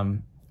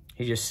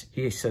 He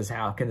says,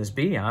 how can this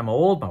be? I'm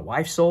old, my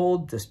wife's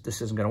old,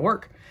 this isn't going to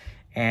work.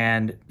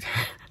 And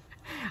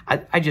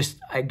I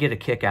get a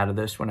kick out of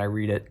this when I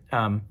read it.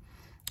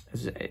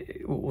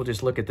 We'll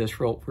just look at this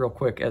real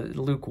quick.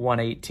 Luke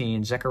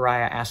 1:18,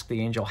 Zechariah asked the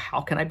angel,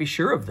 how can I be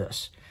sure of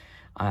this?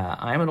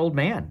 I am an old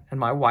man, and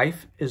my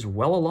wife is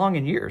well along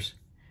in years.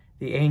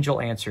 The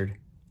angel answered,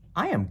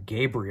 I am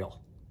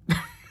Gabriel.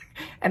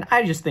 And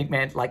I just think,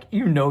 man, like,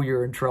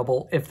 you're in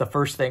trouble if the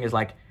first thing is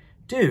like,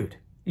 dude,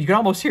 you can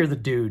almost hear the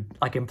dude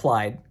like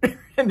implied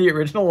in the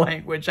original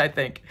language, I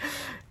think.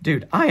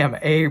 Dude, I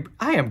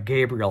am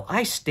Gabriel.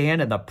 I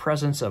stand in the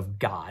presence of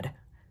God.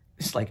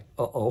 It's like,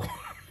 uh-oh.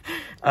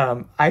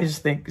 I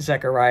just think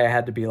Zechariah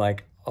had to be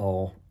like,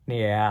 oh,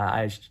 yeah,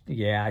 I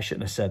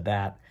shouldn't have said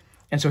that.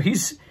 And so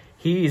he's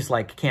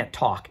like, can't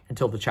talk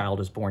until the child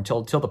is born,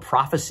 till the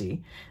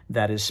prophecy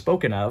that is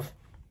spoken of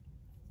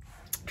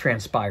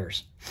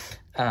transpires.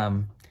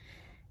 And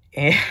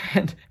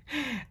again,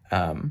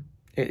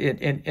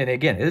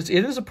 it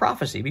is a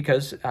prophecy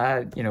because,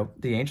 the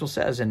angel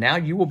says, and now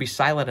you will be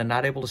silent and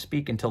not able to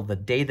speak until the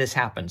day this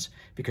happens,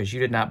 because you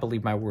did not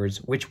believe my words,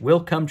 which will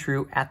come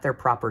true at their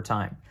proper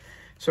time.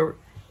 So,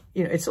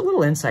 it's a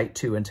little insight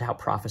too into how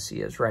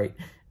prophecy is, right?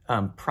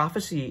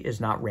 Prophecy is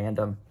not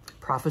random.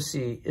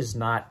 Prophecy is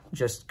not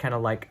just kind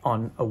of like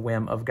on a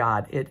whim of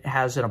God. It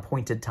has an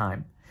appointed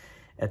time,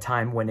 a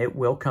time when it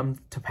will come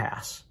to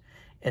pass.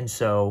 And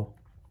so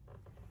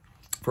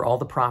for all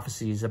the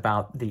prophecies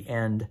about the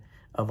end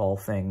of all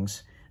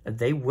things,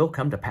 they will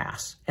come to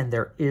pass, and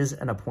there is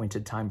an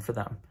appointed time for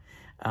them.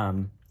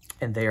 And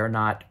they are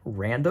not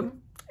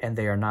random, and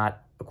they are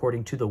not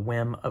according to the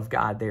whim of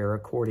God. They are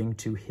according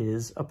to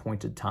his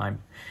appointed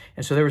time.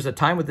 And so there was a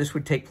time when this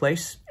would take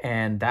place,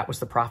 and that was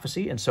the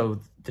prophecy. And so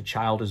the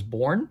child is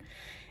born,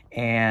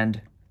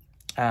 and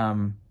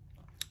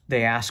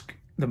they ask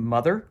the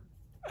mother,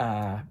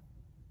 that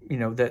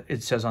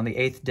it says on the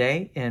 8th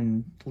day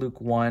in Luke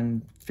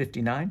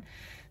 1:59,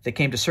 they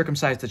came to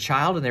circumcise the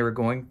child, and they were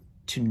going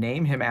to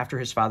name him after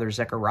his father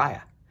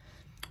Zechariah.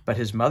 But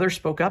his mother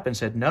spoke up and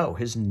said, no,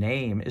 his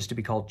name is to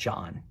be called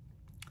John.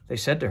 They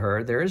said to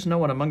her, there is no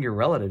one among your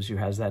relatives who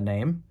has that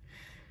name.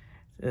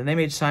 And they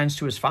made signs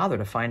to his father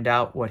to find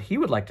out what he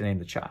would like to name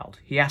the child.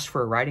 He asked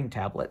for a writing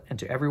tablet, and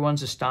to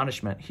everyone's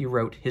astonishment, he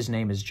wrote, his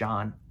name is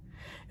John.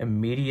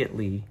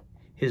 Immediately,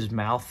 his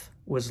mouth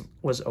was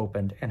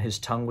opened, and his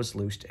tongue was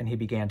loosed, and he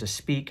began to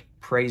speak,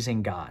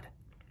 praising God.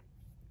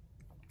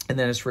 And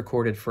then it's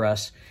recorded for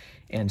us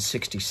in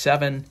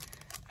 67.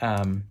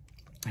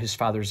 His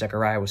father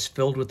Zechariah was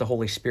filled with the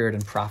Holy Spirit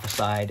and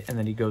prophesied. And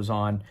then he goes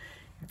on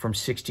from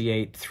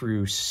 68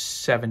 through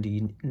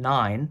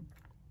 79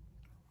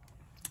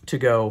 to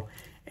go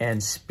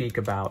and speak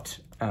about,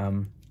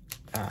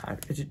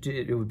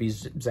 it would be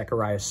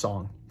Zechariah's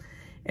song.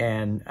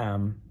 And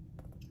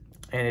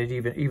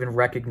it even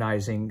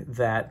recognizing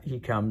that he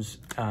comes,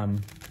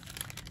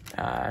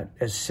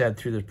 as said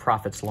through the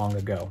prophets long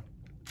ago.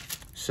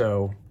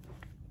 So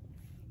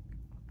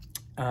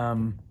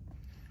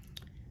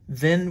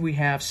then we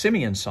have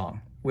Simeon's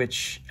song,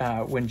 which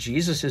when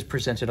Jesus is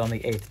presented on the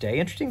 8th day.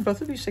 Interesting,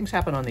 both of these things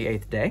happen on the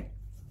 8th day.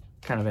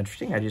 Kind of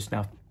interesting. I just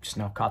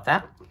now caught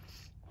that.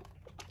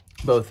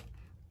 Both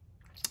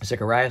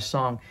Zechariah's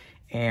song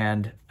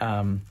and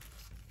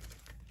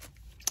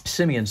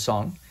Simeon's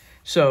song.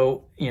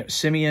 So,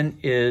 Simeon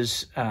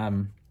is,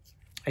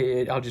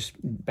 I'll just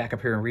back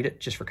up here and read it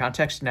just for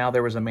context. Now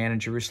there was a man in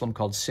Jerusalem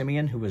called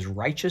Simeon who was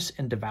righteous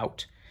and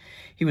devout.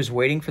 He was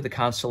waiting for the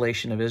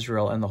consolation of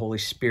Israel, and the Holy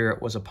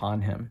Spirit was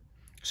upon him.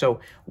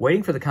 So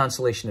waiting for the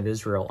consolation of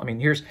Israel. I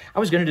mean, I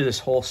was going to do this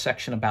whole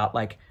section about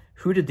like,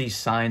 who did these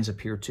signs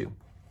appear to?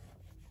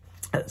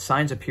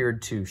 Signs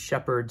appeared to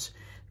shepherds.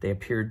 They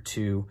appeared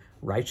to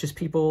righteous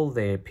people.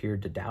 They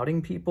appeared to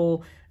doubting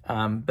people.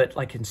 But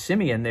like in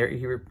Simeon,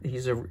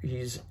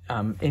 he's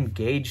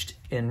engaged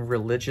in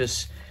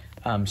religious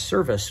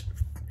service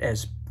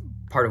as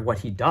part of what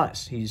he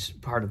does. He's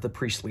part of the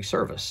priestly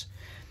service.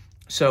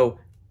 So,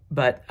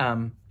 but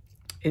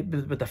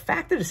the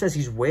fact that it says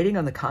he's waiting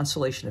on the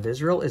consolation of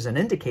Israel is an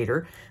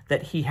indicator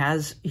that he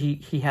has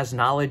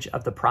knowledge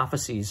of the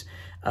prophecies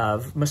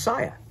of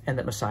Messiah, and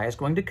that Messiah is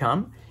going to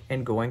come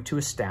and going to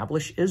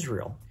establish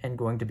Israel and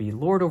going to be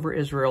Lord over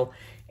Israel,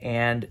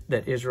 and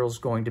that Israel's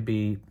going to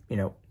be,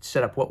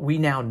 set up. What we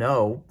now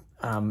know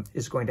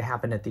is going to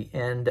happen at the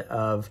end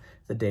of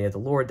the day of the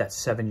Lord, that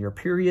 7-year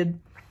period.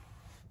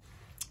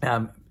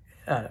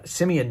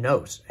 Simeon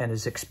knows and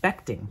is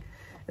expecting.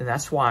 And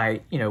that's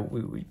why,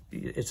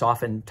 it's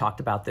often talked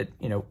about that,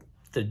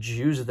 the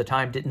Jews at the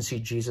time didn't see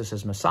Jesus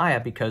as Messiah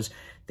because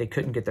they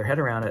couldn't get their head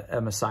around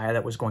a Messiah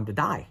that was going to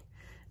die.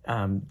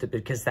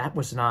 Because that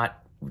was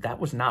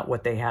not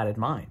what they had in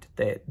mind.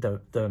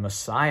 The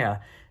Messiah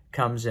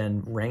comes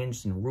and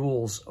reigns and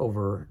rules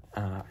over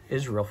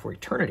Israel for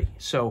eternity.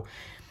 So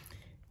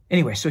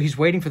anyway, so he's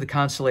waiting for the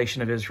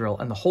consolation of Israel,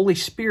 and the Holy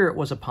Spirit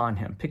was upon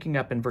him. Picking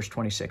up in verse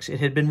 26, it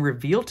had been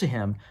revealed to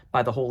him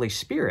by the Holy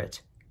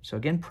Spirit. So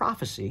again,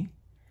 prophecy.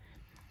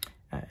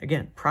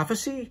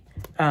 Prophecy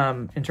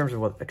in terms of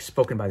what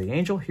spoken by the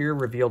angel, here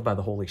revealed by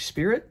the Holy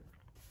Spirit,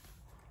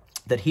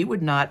 that he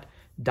would not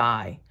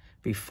die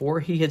before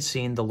he had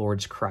seen the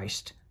Lord's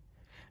Christ.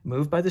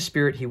 Moved by the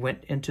Spirit, he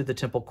went into the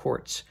temple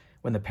courts.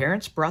 When the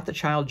parents brought the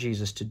child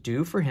Jesus to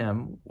do for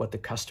him what the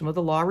custom of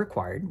the law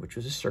required, which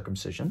was his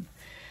circumcision,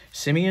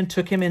 Simeon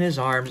took him in his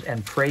arms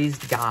and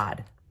praised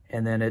God.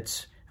 And then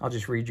I'll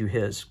just read you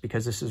his,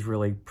 because this is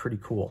really pretty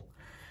cool.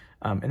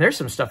 And there's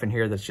some stuff in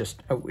here that's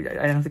just, I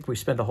don't think we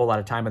spend a whole lot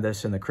of time on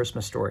this in the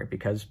Christmas story,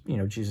 because,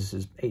 Jesus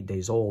is 8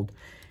 days old.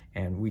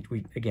 And we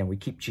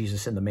keep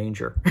Jesus in the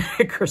manger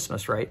at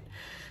Christmas, right?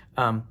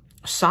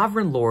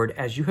 Sovereign Lord,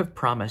 as you have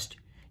promised,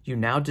 you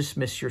now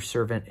dismiss your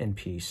servant in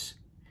peace.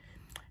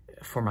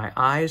 For my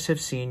eyes have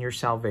seen your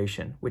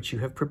salvation, which you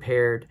have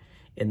prepared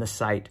in the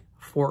sight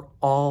of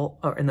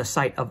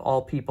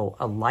all people,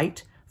 a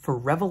light for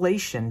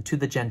revelation to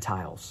the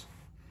Gentiles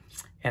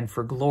and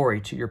for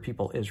glory to your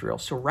people Israel.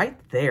 So right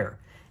there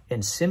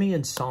in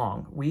Simeon's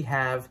song, we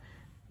have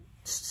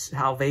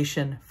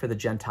salvation for the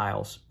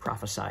Gentiles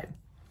prophesied.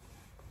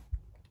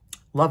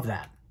 Love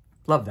that.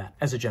 Love that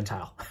as a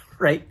Gentile,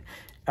 right?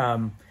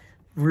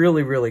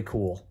 Really, really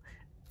cool.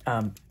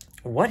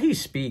 What he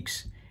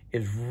speaks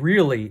is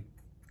really,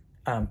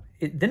 then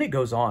it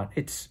goes on.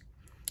 It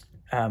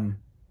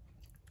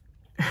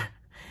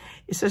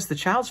says, the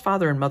child's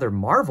father and mother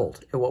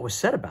marveled at what was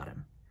said about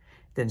him.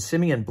 Then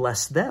Simeon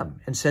blessed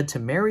them and said to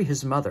Mary,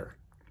 his mother,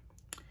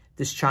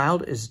 this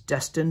child is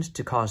destined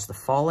to cause the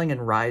falling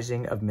and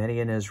rising of many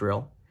in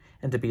Israel,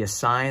 and to be a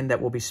sign that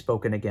will be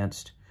spoken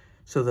against,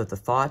 so that the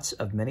thoughts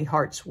of many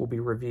hearts will be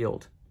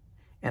revealed,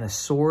 and a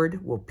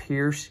sword will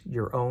pierce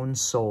your own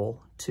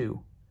soul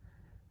too.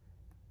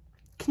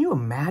 Can you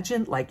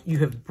imagine, like, you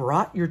have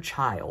brought your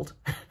child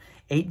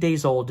 8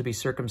 days old to be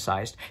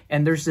circumcised,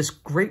 and there's this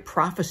great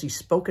prophecy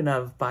spoken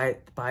of by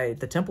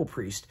the temple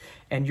priest,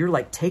 and you're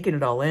like taking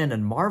it all in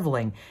and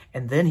marveling,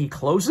 and then he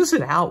closes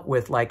it out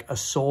with like, a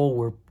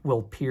soul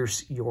will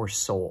pierce your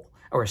soul,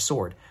 or a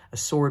sword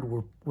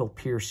will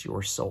pierce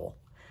your soul.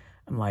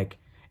 I'm like,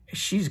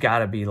 she's got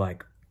to be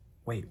like,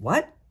 wait,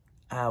 what?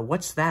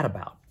 What's that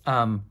about?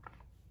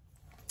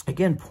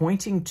 Again,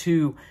 pointing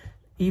to,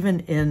 even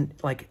in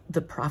like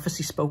the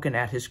prophecy spoken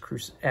at his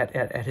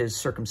at his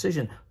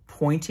circumcision,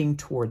 pointing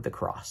toward the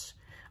cross.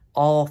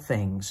 All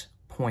things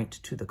point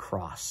to the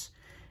cross.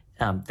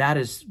 That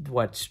is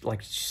what's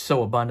like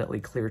so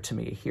abundantly clear to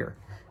me here.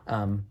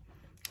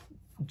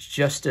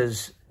 Just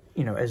as,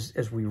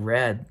 as we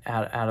read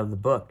out of the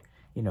book,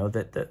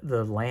 that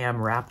the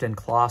lamb wrapped in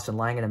cloths and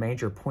lying in a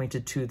manger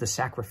pointed to the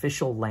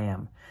sacrificial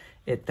lamb.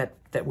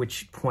 That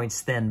which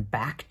points then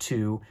back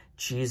to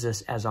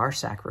Jesus as our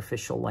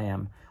sacrificial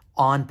lamb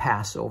on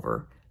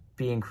Passover,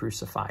 being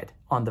crucified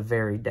on the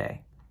very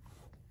day.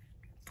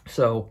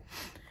 So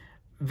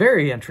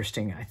very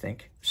interesting, I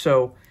think.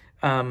 So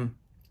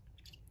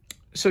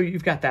so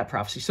you've got that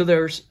prophecy. So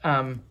there's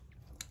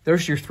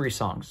your three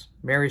songs: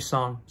 Mary's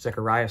song,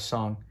 Zechariah's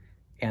song,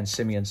 and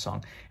Simeon's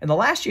song. And the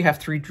last, you have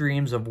three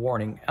dreams of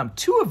warning.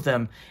 Two of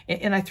them,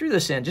 and I threw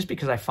this in just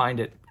because I find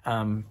it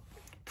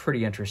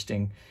pretty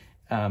interesting.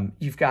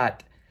 You've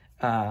got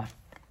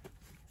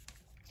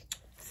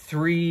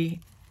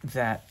three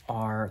that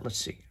are,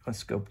 let's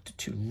go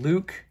to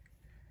Luke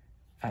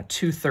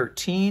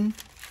 2:13,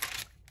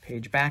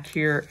 page back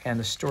here, and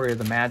the story of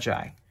the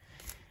Magi.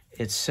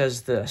 It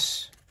says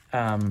this,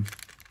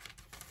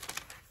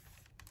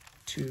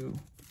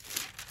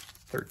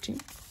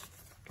 2:13,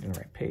 getting the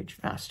right page.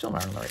 Still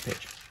not on the right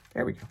page.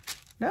 There we go.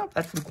 No,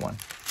 that's Luke 1.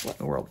 What in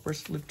the world?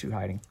 Where's Luke 2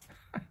 hiding?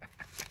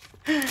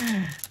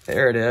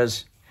 There it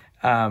is.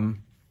 Did I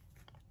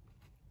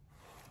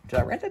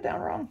write that down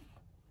wrong?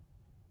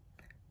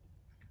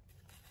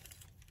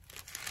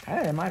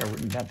 I might have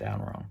written that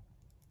down wrong.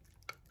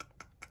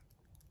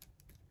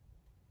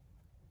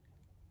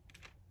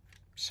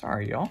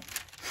 Sorry, y'all.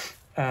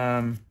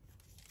 Because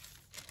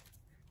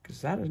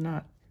that is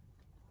not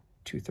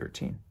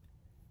 2:13.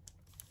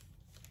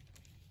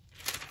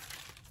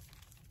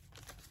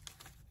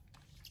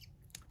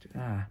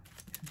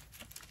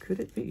 Could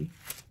it be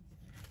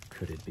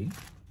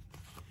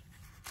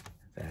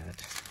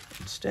that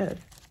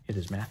instead it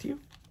is Matthew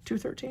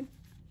 2:13?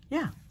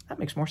 Yeah, that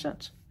makes more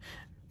sense.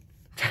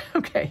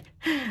 Okay,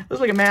 let's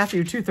look at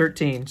Matthew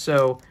 2:13.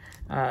 So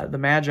the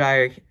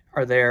Magi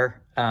are there,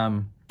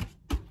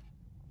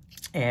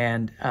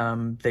 and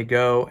they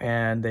go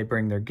and they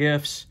bring their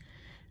gifts.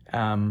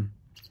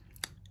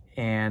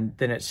 And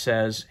then it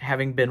says,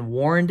 having been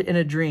warned in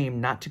a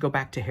dream not to go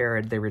back to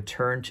Herod, they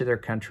returned to their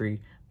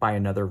country by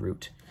another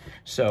route.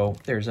 So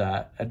there's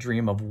a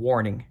dream of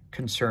warning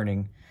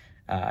concerning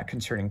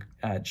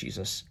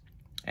Jesus.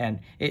 And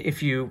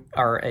if you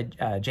are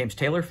a James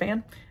Taylor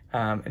fan,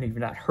 and you've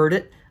not heard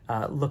it,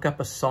 look up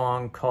a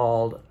song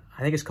called,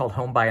 I think it's called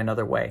Home by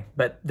Another Way.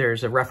 But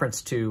there's a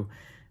reference to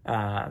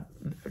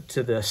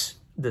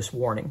this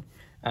warning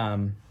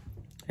in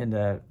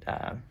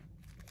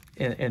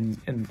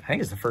I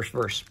think it's the first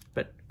verse.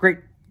 But great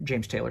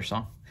James Taylor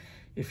song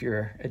if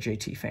you're a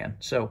JT fan.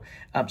 So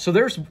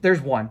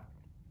there's one.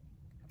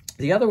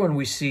 The other one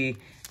we see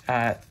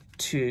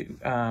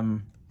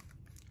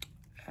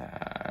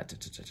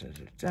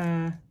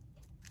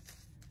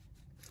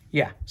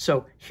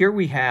so here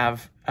we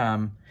have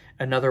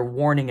another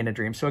warning in a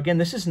dream. So again,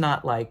 this is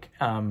not like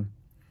the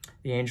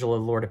angel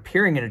of the Lord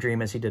appearing in a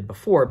dream as he did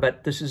before,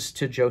 but this is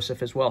to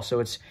Joseph as well. So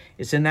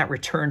it's in that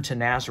return to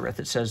Nazareth.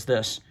 It says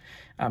this,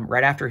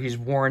 right after he's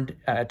warned,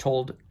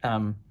 told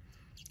the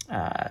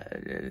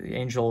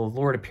angel of the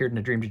Lord appeared in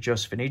a dream to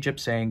Joseph in Egypt,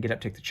 saying, get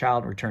up, take the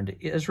child, and return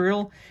to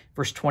Israel.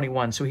 Verse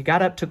 21, so he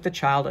got up, took the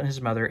child and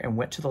his mother, and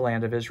went to the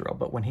land of Israel.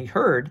 But when he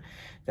heard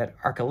that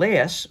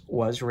Archelaus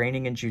was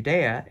reigning in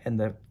Judea in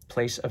the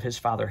place of his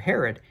father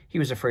Herod, he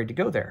was afraid to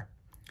go there.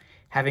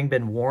 Having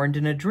been warned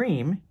in a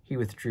dream, he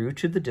withdrew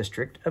to the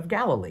district of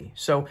Galilee.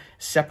 So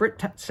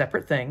separate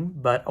thing,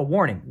 but a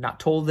warning. Not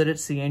told that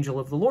it's the angel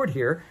of the Lord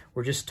here.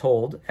 We're just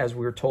told, as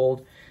we were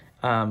told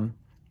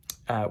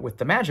with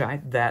the Magi,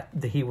 that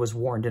he was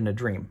warned in a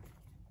dream.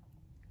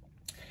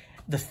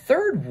 The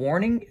third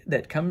warning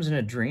that comes in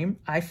a dream,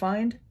 I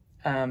find,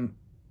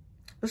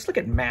 let's look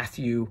at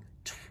Matthew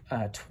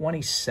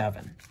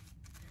 27.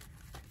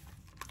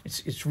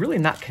 It's really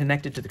not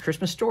connected to the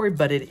Christmas story,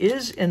 but it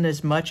is in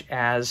as much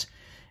as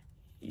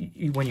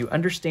when you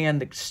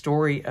understand the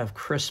story of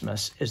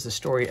Christmas is the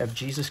story of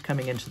Jesus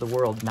coming into the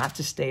world, not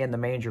to stay in the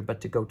manger,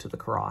 but to go to the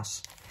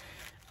cross.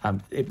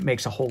 It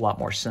makes a whole lot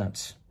more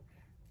sense.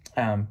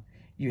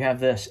 You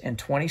have this in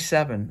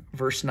 27,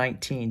 verse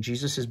 19,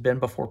 Jesus has been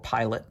before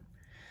Pilate.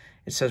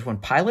 It says, when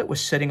Pilate was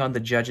sitting on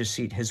the judge's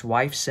seat, his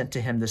wife sent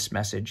to him this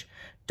message,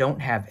 don't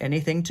have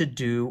anything to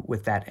do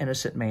with that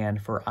innocent man,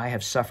 for I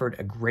have suffered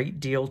a great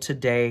deal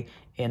today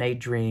in a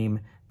dream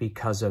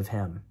because of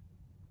him.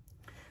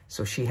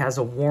 So she has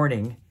a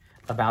warning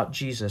about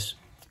Jesus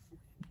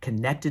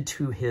connected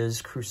to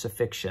his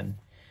crucifixion,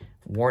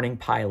 warning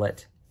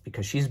Pilate,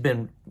 because she's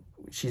been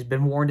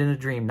warned in a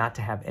dream not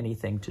to have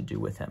anything to do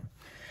with him.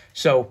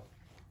 So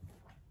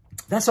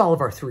that's all of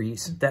our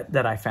threes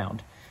that I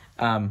found.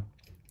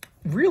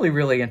 Really,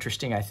 really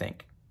interesting, I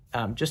think.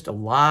 Just a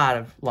lot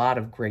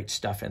of great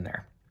stuff in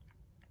there.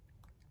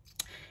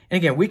 And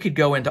again, we could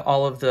go into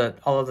all of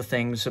the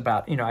things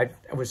about, I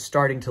was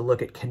starting to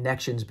look at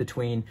connections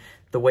between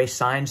the way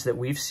signs that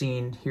we've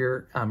seen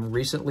here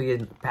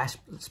recently,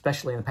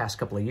 especially in the past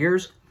couple of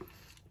years,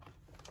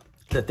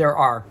 that there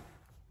are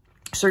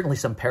certainly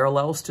some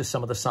parallels to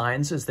some of the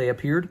signs as they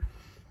appeared.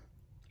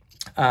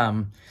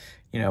 And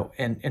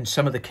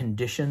some of the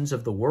conditions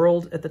of the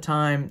world at the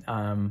time.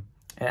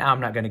 And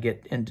I'm not going to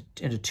get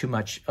into too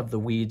much of the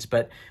weeds,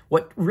 but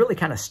what really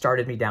kind of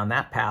started me down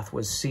that path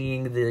was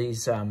seeing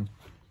these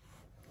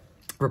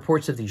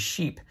reports of these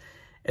sheep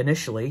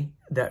initially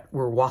that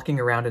were walking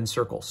around in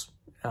circles,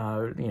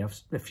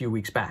 a few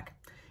weeks back.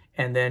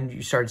 And then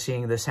you started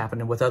seeing this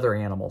happening with other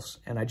animals.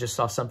 And I just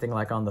saw something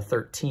like on the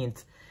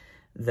 13th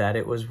that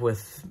it was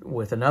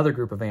with another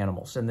group of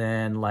animals. And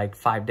then like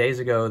 5 days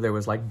ago, there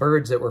was like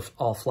birds that were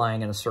all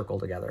flying in a circle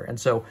together. And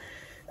so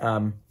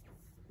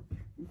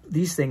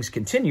these things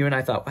continue. And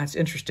I thought, that's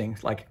interesting.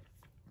 Like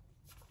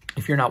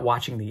if you're not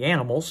watching the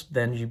animals,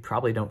 then you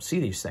probably don't see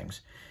these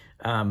things.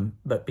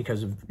 But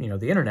because of,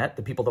 the internet,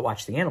 the people that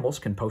watch the animals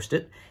can post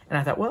it. And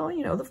I thought, well,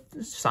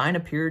 the sign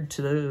appeared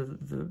to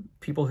the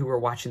people who were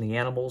watching the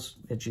animals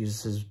at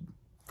Jesus'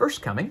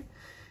 first coming.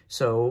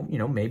 So,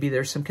 maybe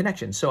there's some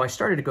connection. So I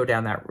started to go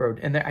down that road.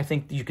 And I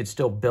think you could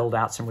still build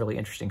out some really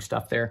interesting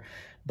stuff there.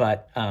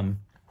 But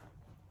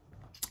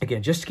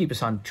again, just to keep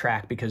us on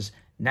track, because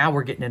now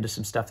we're getting into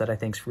some stuff that I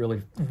think is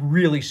really,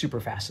 really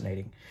super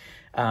fascinating.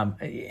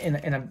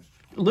 And I'm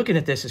looking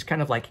at this as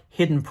kind of like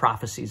hidden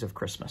prophecies of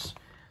Christmas.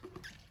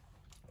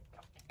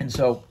 And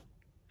so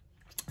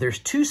there's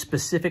two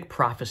specific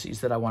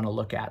prophecies that I want to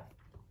look at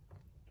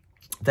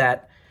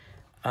that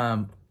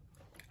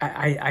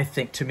I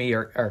think to me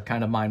are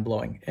kind of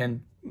mind-blowing.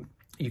 And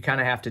you kind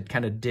of have to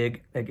kind of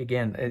dig,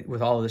 again,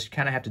 with all of this, you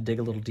kind of have to dig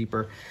a little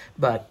deeper.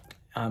 But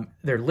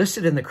they're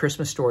listed in the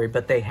Christmas story,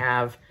 but they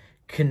have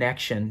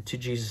connection to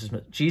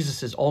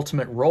Jesus's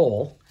ultimate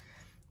role,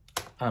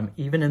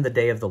 even in the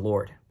day of the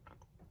Lord,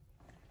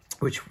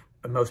 which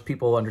most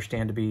people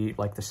understand to be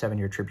like the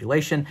 7-year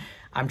tribulation.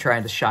 I'm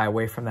trying to shy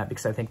away from that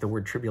because I think the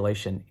word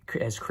tribulation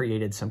has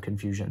created some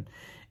confusion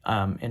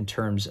in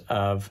terms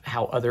of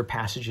how other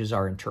passages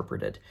are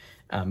interpreted.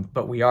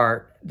 But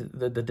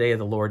the day of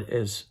the Lord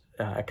is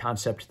a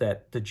concept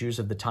that the Jews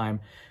of the time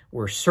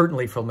were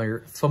certainly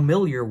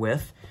familiar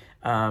with.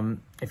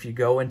 If you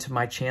go into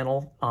my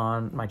channel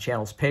on my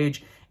channel's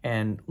page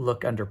and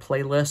look under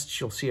playlists,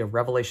 you'll see a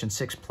Revelation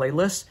 6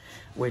 playlist,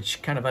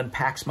 which kind of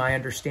unpacks my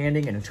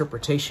understanding and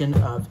interpretation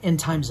of end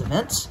times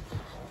events.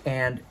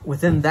 And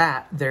within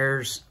that,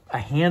 there's a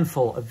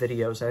handful of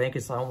videos. I think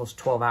it's almost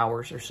 12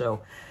 hours or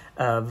so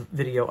of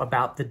video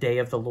about the day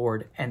of the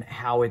Lord and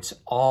how it's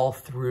all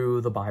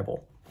through the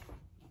Bible.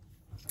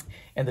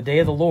 And the day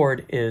of the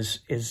Lord is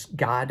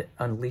God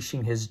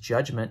unleashing his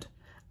judgment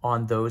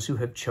on those who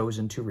have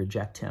chosen to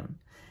reject him.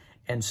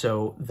 And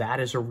so that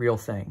is a real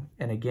thing.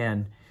 And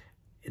again,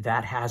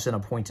 that has an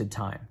appointed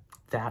time.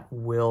 That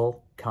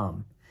will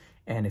come.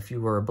 And if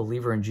you are a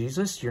believer in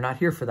Jesus, you're not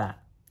here for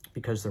that,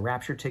 because the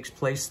rapture takes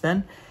place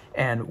then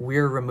and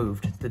we're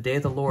removed. The day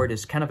of the Lord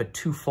is kind of a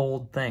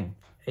twofold thing.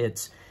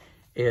 It's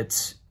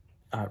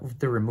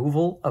the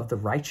removal of the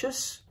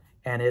righteous,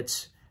 and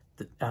it's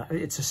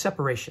a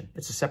separation.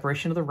 It's a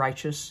separation of the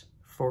righteous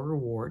for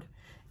reward,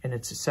 and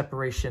it's a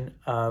separation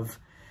of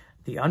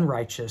the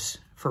unrighteous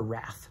for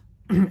wrath.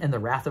 And the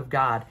wrath of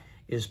God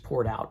is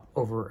poured out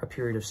over a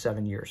period of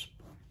 7 years.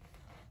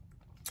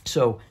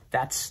 So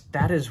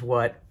that is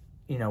what,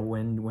 you know,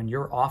 when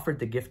you're offered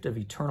the gift of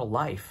eternal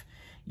life,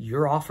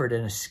 you're offered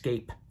an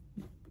escape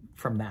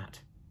from that.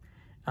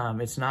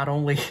 It's not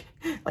only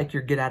like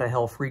your get out of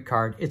hell free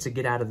card, it's a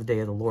get out of the day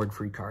of the Lord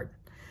free card.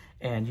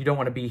 And you don't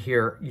want to be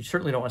here. You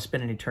certainly don't want to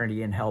spend an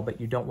eternity in hell, but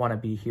you don't want to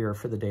be here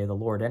for the day of the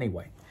Lord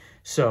anyway.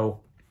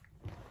 So,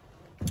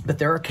 but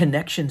there are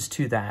connections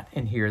to that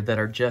in here that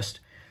are just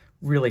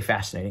really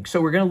fascinating.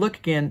 So we're going to look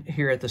again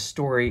here at the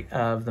story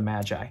of the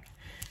Magi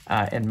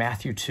in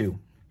Matthew 2.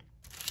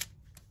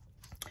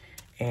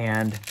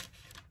 And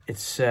it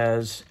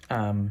says,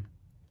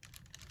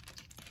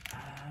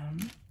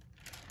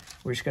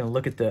 we're just going to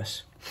look at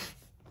this.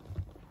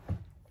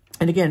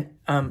 And again,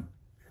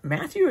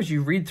 Matthew, as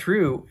you read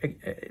through,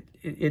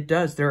 it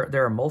does,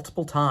 there are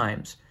multiple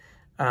times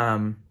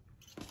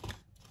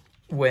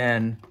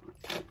when,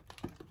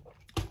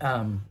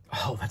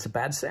 oh, that's a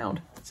bad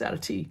sound. It's out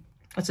of T.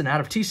 That's an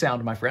out of T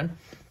sound, my friend.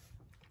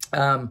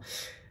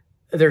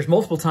 There's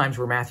multiple times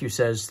where Matthew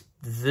says,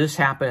 this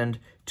happened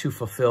to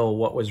fulfill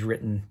what was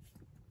written,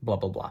 blah,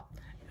 blah,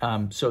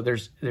 blah. So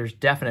there's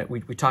definite,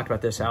 we talked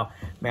about this, how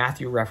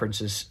Matthew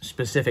references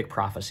specific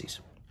prophecies.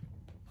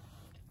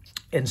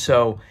 And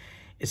so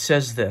it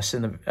says this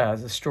in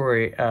the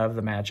story of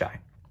the Magi.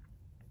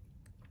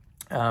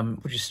 We'll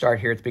just start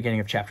here at the beginning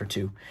of chapter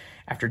 2.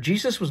 After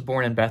Jesus was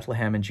born in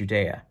Bethlehem in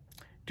Judea,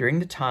 during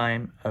the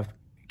time of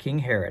King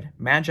Herod,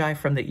 Magi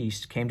from the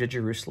east came to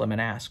Jerusalem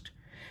and asked,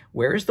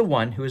 "Where is the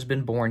one who has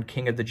been born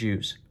King of the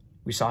Jews?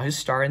 We saw his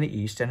star in the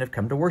east and have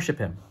come to worship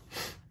him."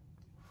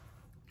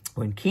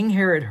 When King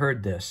Herod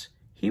heard this,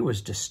 he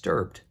was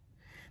disturbed,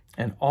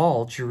 and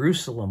all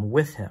Jerusalem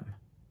with him.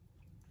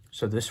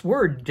 So this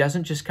word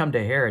doesn't just come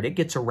to Herod, it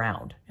gets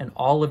around, and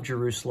all of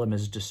Jerusalem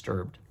is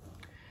disturbed.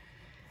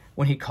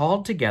 When he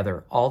called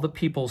together all the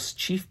people's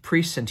chief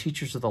priests and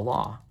teachers of the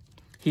law,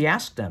 he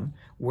asked them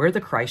where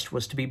the Christ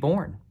was to be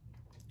born.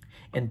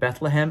 "In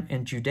Bethlehem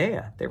in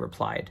Judea," they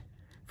replied,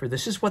 "for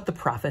this is what the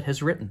prophet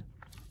has written.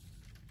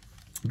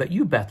 But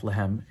you,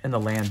 Bethlehem, in the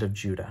land of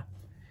Judah,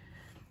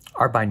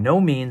 are by no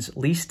means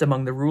least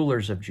among the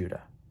rulers of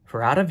Judah,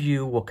 for out of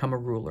you will come a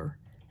ruler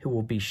who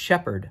will be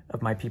shepherd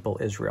of my people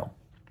Israel."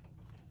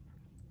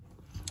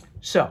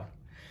 So,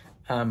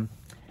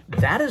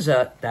 that is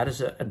a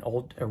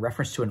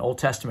reference to an Old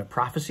Testament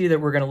prophecy that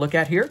we're going to look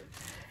at here,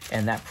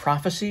 and that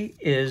prophecy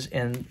is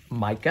in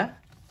Micah,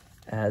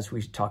 as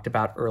we talked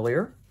about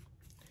earlier.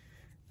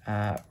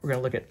 We're going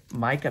to look at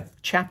Micah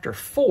chapter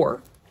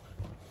 4,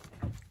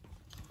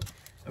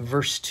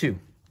 verse 2,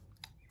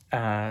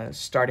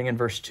 starting in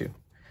verse 2.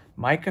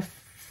 Micah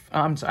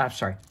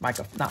 4,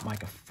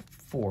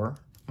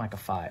 Micah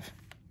 5.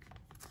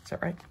 Is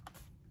that right?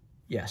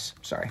 Yes,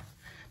 sorry.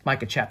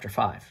 Micah chapter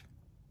 5.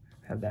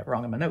 I had that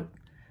wrong in my note.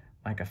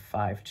 Micah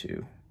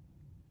 5:2.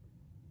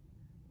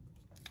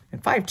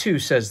 And 5:2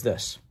 says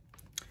this,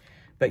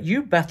 "But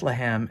you,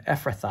 Bethlehem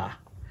Ephrathah,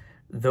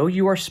 though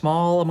you are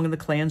small among the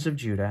clans of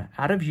Judah,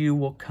 out of you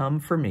will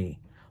come for me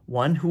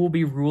one who will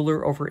be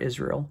ruler over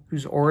Israel,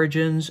 whose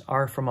origins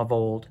are from of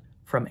old,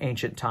 from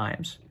ancient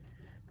times."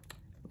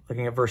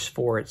 Looking at verse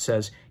 4, it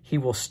says, "He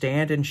will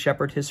stand and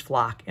shepherd his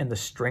flock in the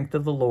strength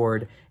of the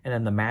Lord and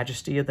in the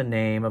majesty of the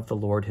name of the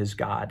Lord his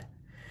God.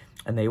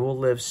 And they will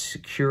live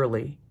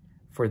securely,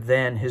 for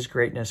then his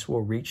greatness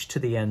will reach to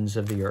the ends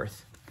of the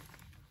earth."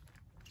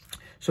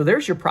 So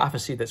there's your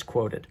prophecy that's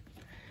quoted.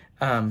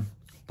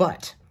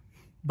 But,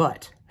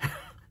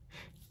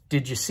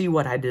 did you see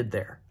what I did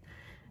there?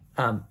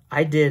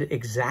 I did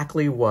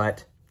exactly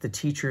what the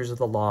teachers of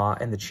the law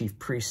and the chief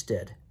priests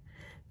did.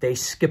 They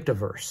skipped a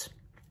verse.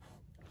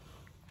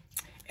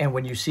 And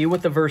when you see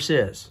what the verse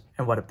is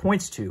and what it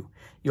points to,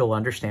 you'll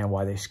understand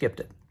why they skipped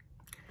it.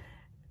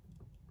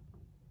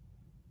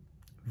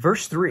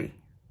 Verse 3.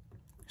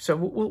 So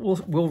we'll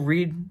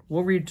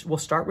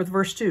start with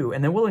verse 2,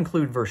 and then we'll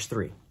include verse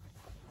 3.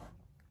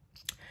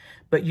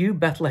 "But you,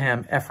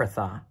 Bethlehem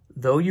Ephrathah,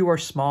 though you are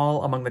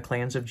small among the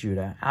clans of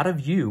Judah, out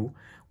of you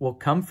will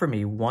come for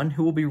me, one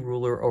who will be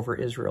ruler over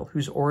Israel,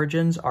 whose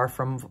origins are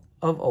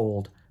of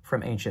old,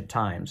 from ancient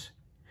times.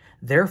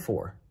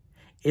 Therefore,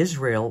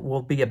 Israel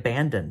will be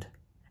abandoned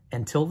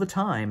until the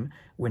time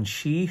when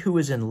she who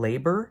is in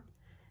labor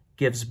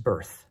gives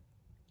birth,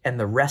 and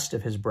the rest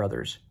of his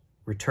brothers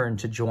return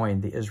to join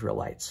the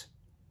Israelites.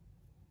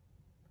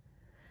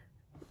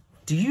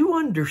 Do you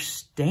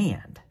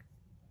understand?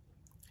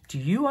 Do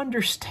you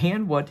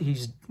understand what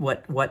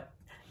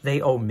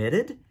they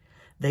omitted?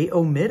 They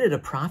omitted a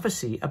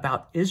prophecy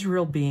about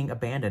Israel being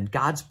abandoned,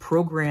 God's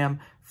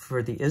program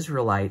for the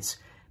Israelites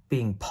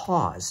being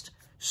paused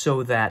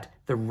so that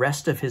the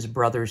rest of his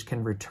brothers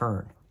can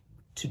return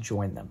to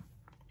join them.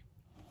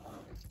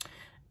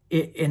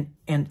 You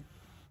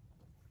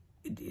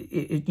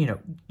know,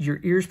 your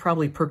ears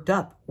probably perked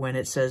up when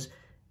it says,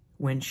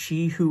 when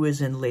she who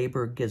is in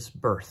labor gives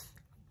birth,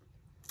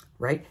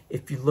 right?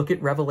 If you look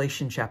at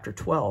Revelation chapter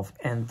 12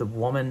 and the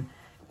woman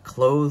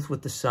clothed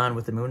with the sun,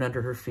 with the moon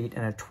under her feet,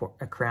 and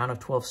a crown of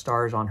 12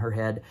 stars on her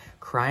head,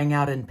 crying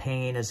out in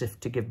pain as if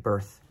to give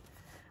birth,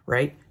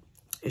 right?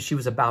 She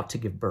was about to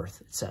give birth,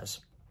 it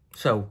says.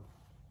 So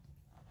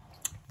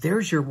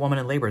there's your woman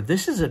in labor.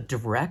 This is a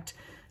direct,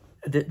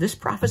 this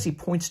prophecy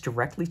points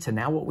directly to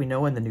now what we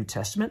know in the New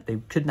Testament.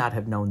 They could not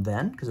have known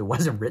then because it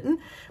wasn't written,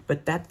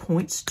 but that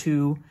points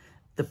to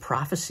the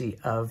prophecy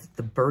of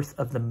the birth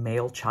of the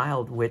male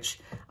child, which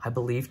I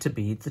believe to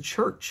be the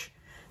church.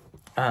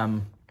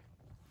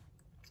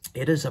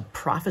 It is a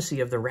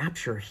prophecy of the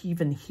rapture,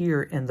 even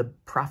here in the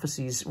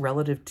prophecies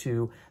relative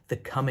to the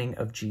coming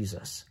of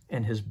Jesus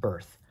and his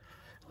birth.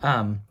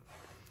 And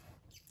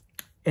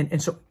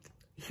so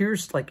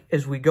here's, like,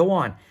 as we go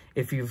on,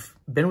 if you've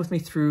been with me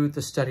through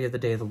the study of the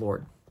day of the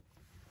Lord,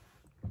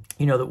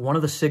 you know that one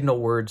of the signal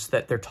words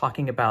that they're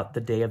talking about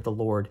the day of the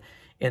Lord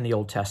in the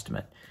Old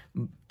Testament,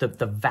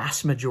 the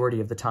vast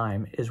majority of the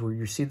time, is where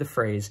you see the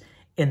phrase,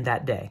 in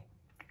that day.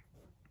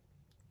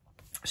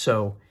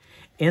 So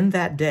in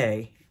that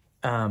day,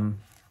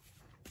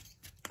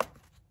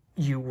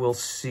 you will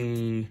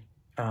see,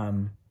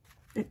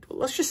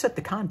 let's just set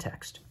the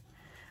context,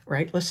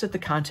 right? Let's set the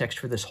context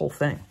for this whole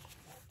thing.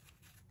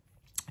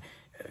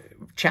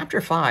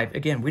 Chapter 5,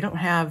 again, we don't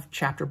have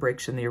chapter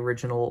breaks in the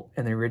original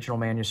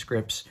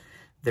manuscripts.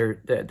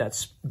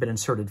 That's been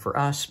inserted for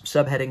us.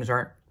 Subheadings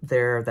aren't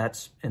there.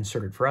 That's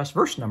inserted for us.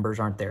 Verse numbers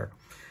aren't there.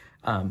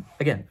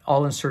 Again,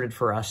 all inserted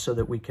for us so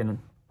that we can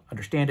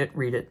understand it,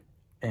 read it,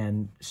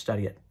 and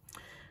study it.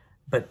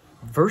 But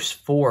verse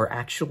 4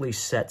 actually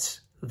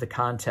sets the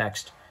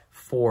context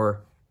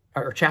for,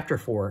 or chapter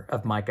 4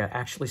 of Micah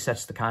actually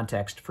sets the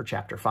context for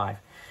chapter 5.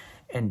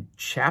 And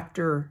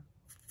chapter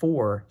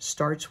 4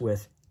 starts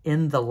with,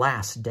 in the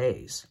last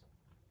days.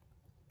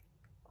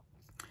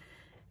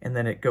 And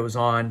then it goes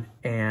on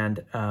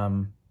and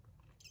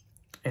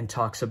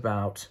talks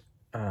about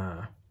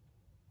the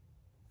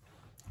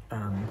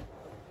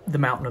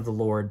mountain of the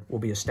Lord will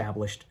be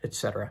established,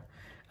 etc.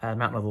 The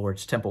mountain of the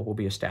Lord's temple will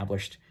be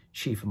established,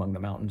 chief among the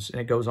mountains. And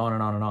it goes on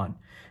and on and on.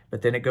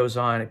 But then it goes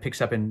on, it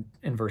picks up in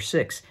verse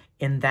 6,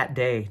 in that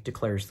day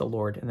declares the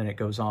Lord. And then it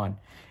goes on.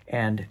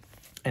 And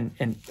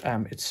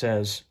it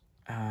says,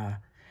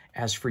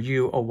 as for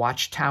you, O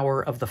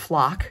watchtower of the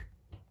flock,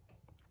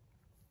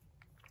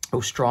 O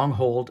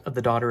stronghold of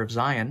the daughter of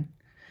Zion,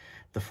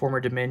 the former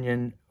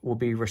dominion will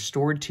be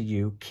restored to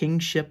you.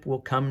 Kingship will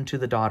come to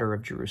the daughter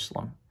of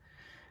Jerusalem.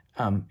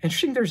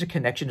 Interesting, there's a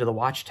connection to the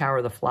watchtower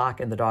of the flock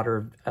and the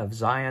daughter of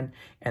Zion,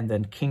 and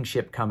then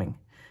kingship coming.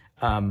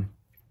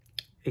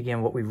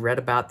 Again, what we read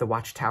about the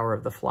watchtower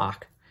of the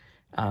flock,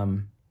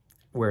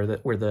 where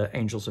the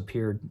angels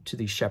appeared to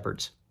these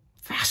shepherds.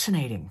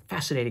 Fascinating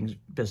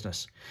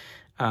business.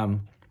 Why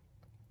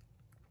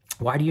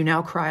do you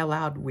now cry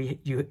aloud?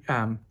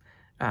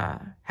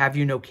 Have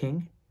you no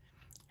king?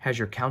 Has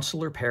your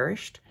counselor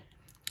perished?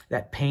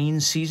 That pain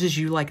seizes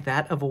you like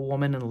that of a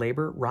woman in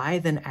labor.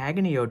 Writhe in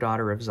agony, O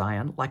daughter of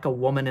Zion, like a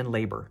woman in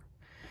labor.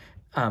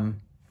 So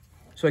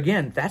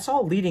again, that's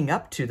all leading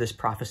up to this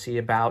prophecy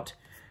about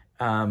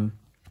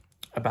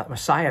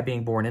Messiah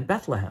being born in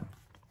Bethlehem.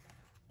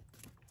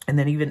 And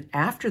then even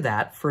after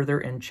that, further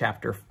in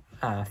chapter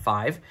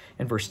 5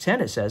 and verse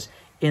 10, it says,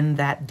 in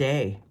that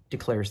day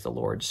declares the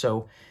Lord.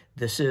 So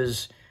this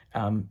is,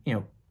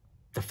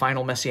 the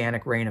final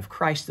messianic reign of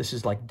Christ. This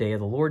is like day of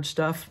the Lord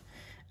stuff.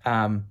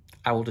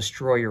 I will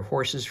destroy your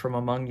horses from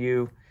among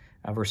you.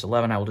 Verse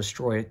 11, I will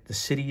destroy the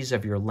cities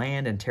of your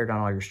land and tear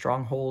down all your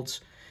strongholds.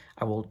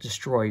 I will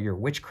destroy your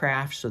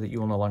witchcraft so that you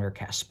will no longer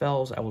cast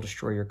spells. I will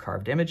destroy your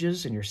carved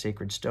images and your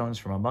sacred stones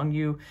from among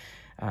you.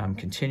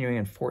 Continuing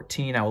in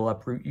 14, I will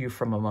uproot you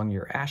from among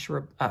your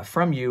Asherah, I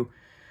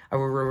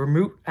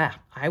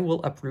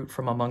will uproot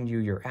from among you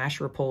your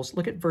Asherah poles.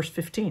 Look at verse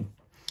 15.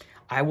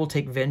 I will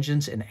take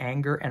vengeance in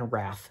anger and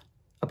wrath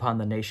upon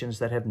the nations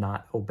that have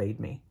not obeyed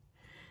me.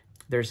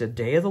 There's a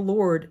day of the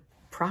Lord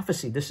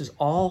prophecy. This is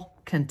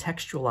all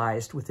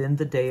contextualized within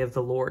the day of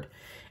the Lord.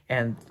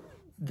 And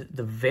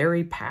the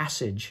very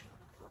passage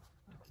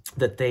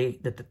that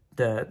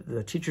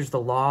the teachers of the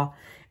law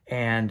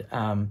and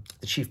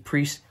the chief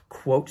priests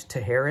quote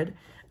to Herod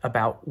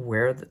about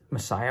where the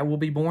Messiah will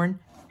be born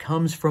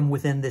comes from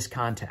within this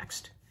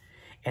context.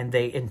 And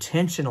they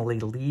intentionally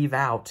leave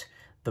out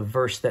the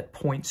verse that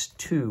points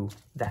to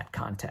that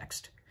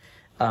context.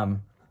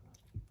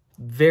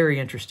 Very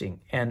interesting,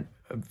 and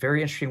a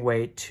very interesting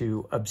way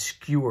to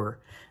obscure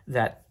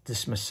that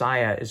this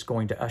Messiah is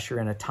going to usher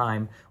in a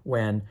time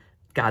when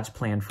God's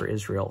plan for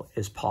Israel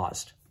is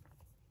paused.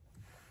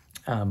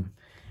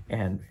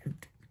 And,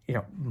 you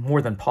know,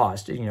 more than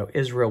paused, you know,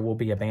 Israel will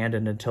be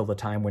abandoned until the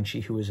time when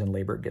she who is in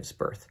labor gives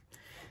birth.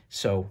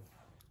 So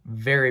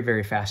very,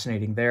 very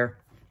fascinating there.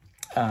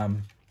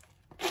 And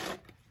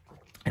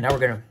now we're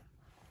going to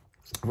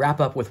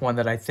wrap up with one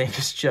that I think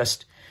is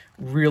just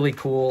really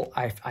cool.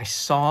 I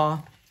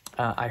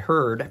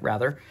heard, it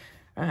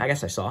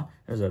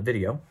was a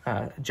video,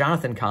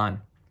 Jonathan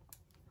Cahn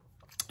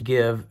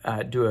do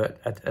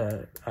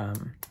a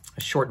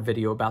short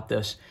video about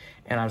this.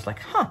 And I was like,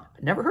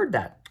 never heard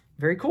that.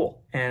 Very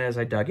cool. And as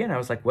I dug in, I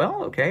was like,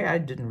 well, okay, I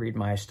didn't read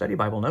my study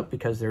Bible note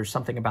because there's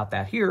something about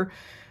that here.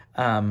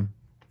 We're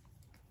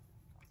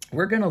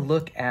going to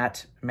look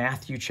at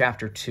Matthew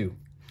chapter 2.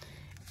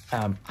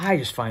 I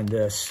just find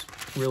this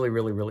really,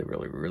 really, really,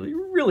 really, really,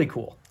 really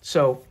cool.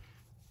 So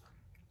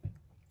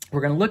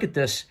we're going to look at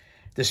this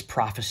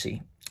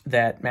prophecy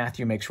that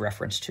Matthew makes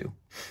reference to,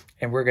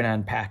 and we're going to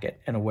unpack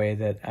it in a way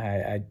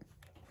that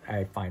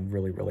I find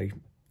really, really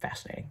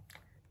fascinating.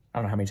 I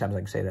don't know how many times I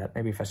can say that.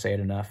 Maybe if I say it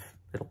enough,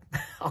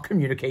 I'll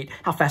communicate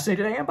how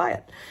fascinated I am by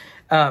it.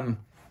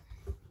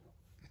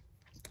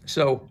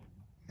 So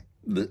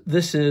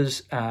this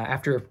is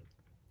after,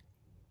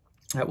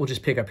 we'll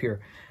just pick up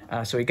here.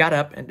 So he got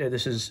up, and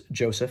this is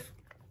Joseph,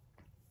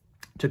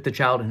 took the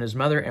child and his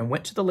mother and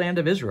went to the land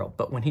of Israel.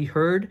 But when he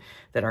heard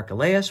that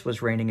Archelaus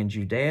was reigning in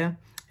Judea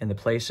in the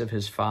place of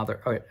his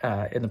father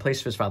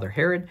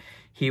Herod,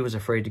 he was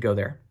afraid to go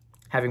there.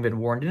 Having been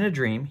warned in a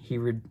dream,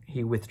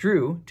 he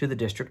withdrew to the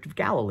district of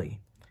Galilee,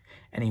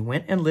 and he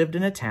went and lived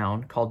in a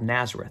town called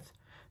Nazareth.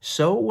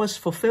 So was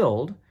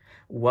fulfilled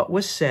what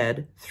was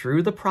said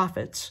through the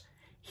prophets,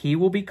 he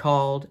will be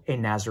called a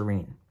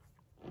Nazarene.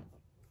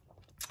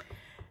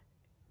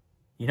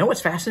 You know what's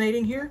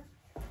fascinating here?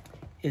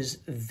 Is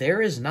there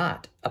is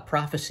not a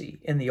prophecy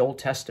in the Old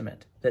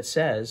Testament that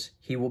says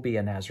he will be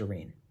a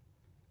Nazarene.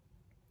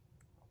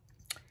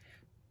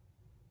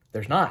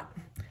 There's not.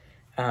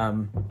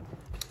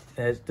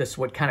 That's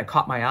what kind of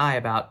caught my eye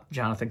about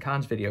Jonathan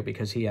Cahn's video,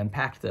 because he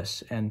unpacked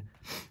this. And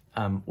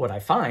what I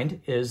find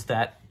is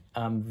that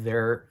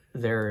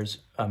there's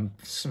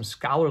some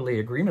scholarly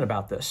agreement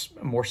about this,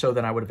 more so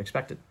than I would have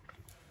expected.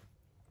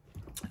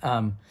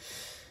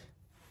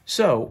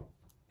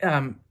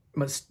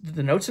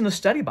 The notes in the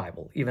study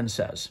Bible even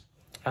says,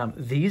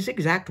 these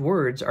exact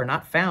words are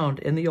not found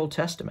in the Old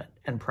Testament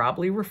and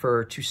probably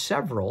refer to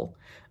several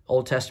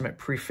Old Testament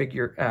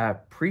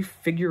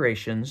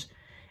prefigurations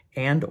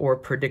and or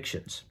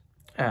predictions.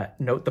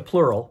 Note the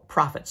plural,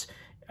 prophets.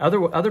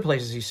 Other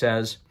places he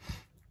says,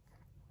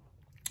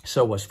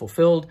 so was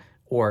fulfilled,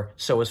 or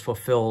so was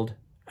fulfilled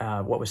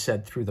what was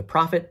said through the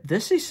prophet.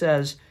 This he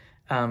says,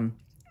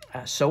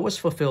 so was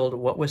fulfilled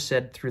what was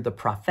said through the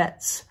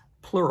prophets,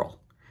 plural.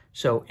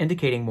 So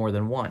indicating more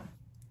than one.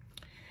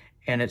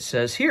 And it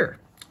says here,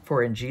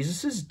 for in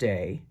Jesus'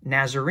 day,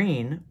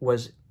 Nazarene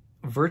was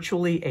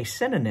virtually a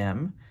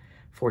synonym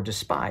for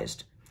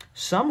despised.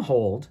 Some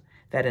hold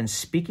that in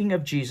speaking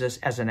of Jesus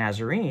as a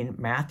Nazarene,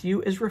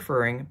 Matthew is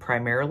referring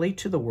primarily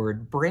to the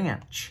word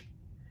branch.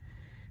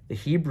 The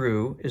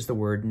Hebrew is the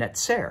word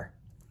netzer,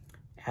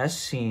 as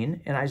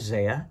seen in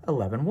Isaiah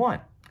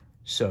 11:1.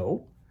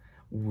 So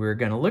we're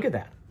going to look at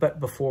that. But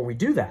before we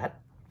do that,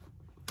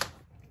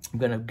 I'm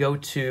going to go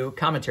to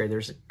commentary.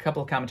 There's a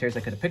couple of commentaries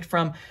I could have picked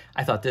from.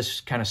 I thought this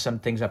kind of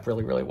summed things up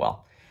really, really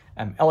well.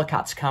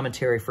 Ellicott's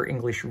commentary for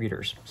English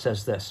readers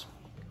says this: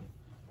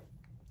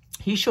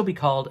 he shall be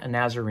called a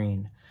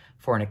Nazarene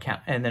for an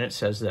account. And then it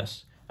says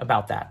this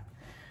about that.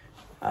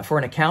 For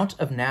an account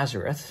of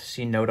Nazareth,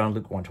 see note on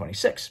Luke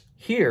 1:26.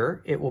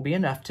 Here, it will be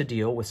enough to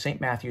deal with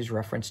St. Matthew's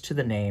reference to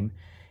the name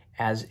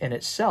as in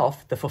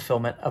itself the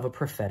fulfillment of a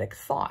prophetic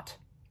thought.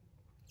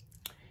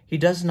 He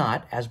does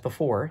not, as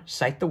before,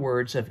 cite the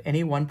words of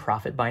any one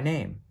prophet by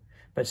name,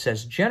 but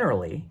says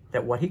generally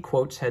that what he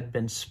quotes had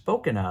been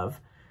spoken of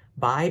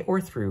by or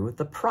through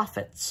the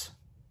prophets.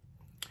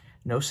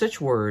 No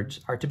such words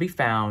are to be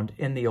found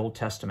in the Old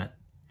Testament.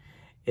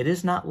 It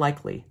is not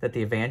likely that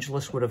the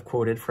evangelist would have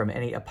quoted from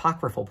any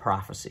apocryphal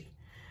prophecy,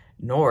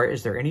 nor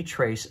is there any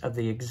trace of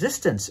the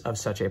existence of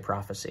such a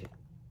prophecy.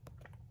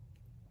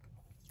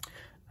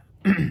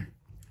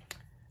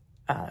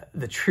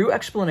 The true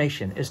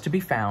explanation is to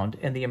be found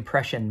in the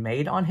impression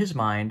made on his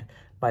mind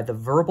by the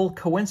verbal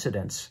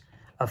coincidence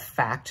of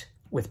fact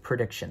with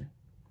prediction.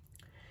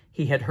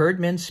 He had heard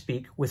men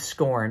speak with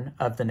scorn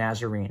of the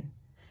Nazarene,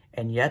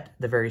 and yet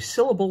the very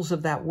syllables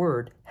of that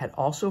word had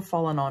also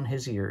fallen on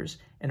his ears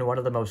in one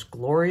of the most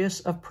glorious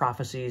of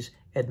prophecies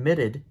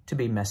admitted to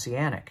be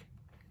messianic.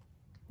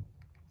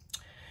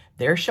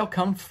 There shall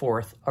come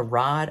forth a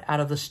rod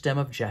out of the stem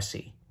of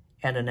Jesse,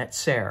 and a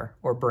netzer,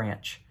 or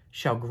branch,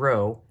 shall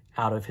grow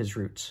out of his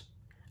roots.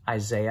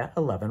 Isaiah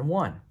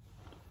 11:1.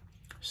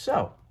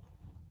 So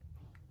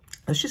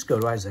let's just go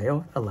to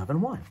Isaiah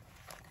 11:1,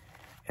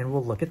 and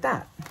we'll look at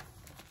that.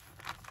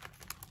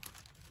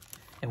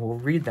 And we'll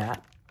read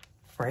that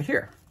right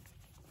here.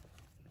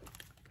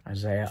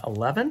 Isaiah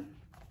 11.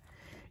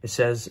 It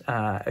says,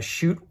 a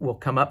shoot will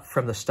come up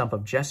from the stump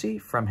of Jesse.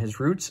 From his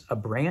roots, a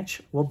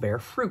branch will bear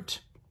fruit.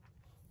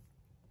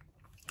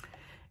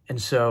 And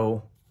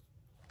so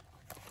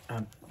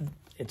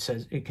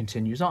it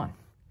continues on.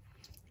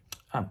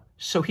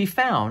 So he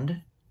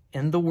found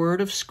in the word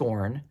of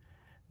scorn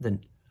the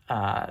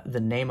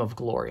name of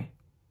glory.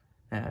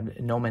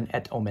 Nomen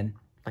et omen,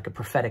 like a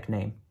prophetic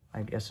name,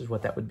 I guess is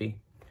what that would be.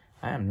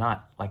 I am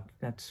not like,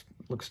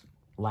 looks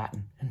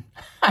Latin.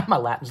 My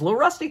Latin's a little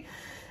rusty.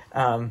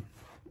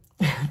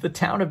 The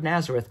town of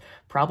Nazareth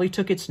probably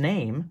took its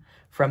name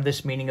from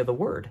this meaning of the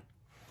word,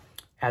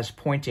 as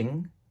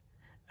pointing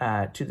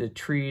to the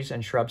trees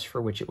and shrubs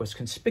for which it was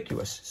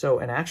conspicuous. So,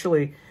 and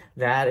actually,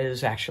 that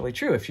is actually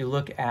true. If you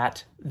look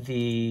at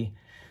the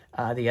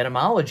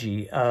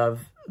etymology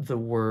of the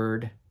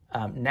word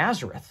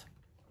Nazareth,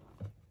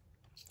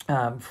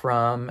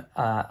 from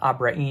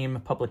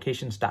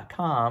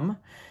AbrahimPublications.com,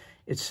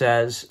 it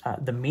says,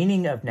 the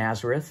meaning of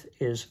Nazareth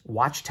is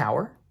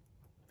watchtower.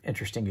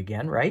 Interesting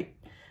again, right?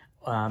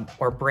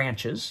 Or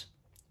branches,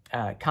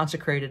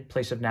 consecrated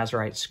place of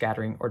Nazarite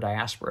scattering or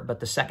diaspora. But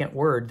the second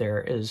word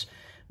there is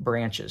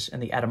branches.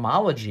 And the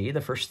etymology, the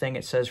first thing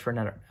it says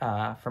from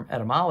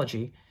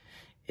etymology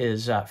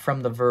is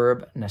from the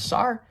verb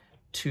nasar,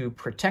 to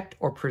protect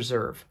or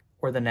preserve,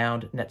 or the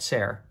noun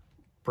netzer,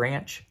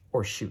 branch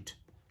or shoot.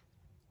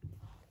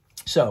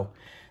 So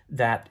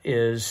that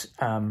is,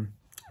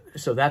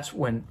 so that's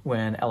when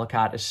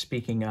Ellicott is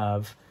speaking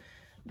of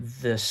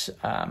this,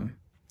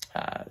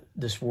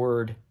 this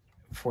word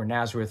for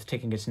Nazareth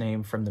taking its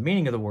name from the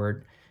meaning of the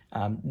word.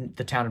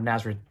 The town of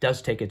Nazareth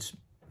does take its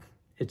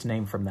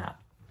name from that.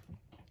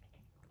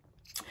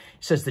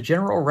 It says the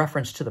general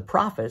reference to the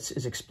prophets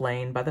is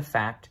explained by the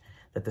fact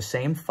that the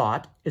same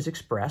thought is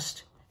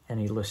expressed, and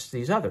he lists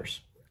these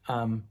others.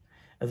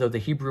 Although the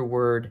Hebrew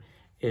word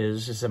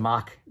is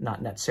zamach,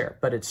 not netzer,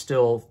 but it's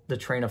still, the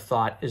train of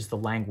thought is the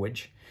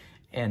language.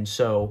 And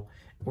so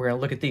we're going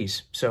to look at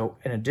these. So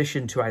in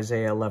addition to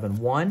Isaiah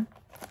 11:1,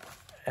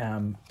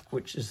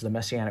 which is the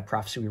messianic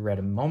prophecy we read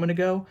a moment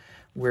ago,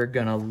 we're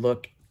going to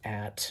look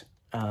at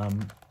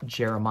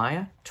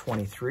Jeremiah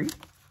 23.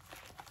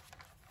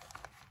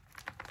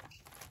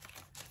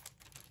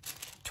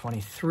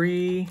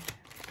 23,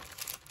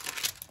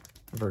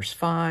 verse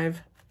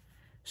 5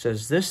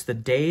 says this, the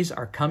days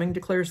are coming,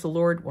 declares the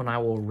Lord, when I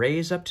will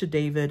raise up to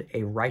David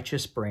a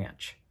righteous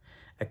branch,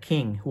 a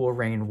king who will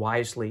reign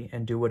wisely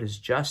and do what is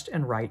just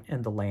and right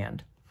in the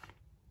land.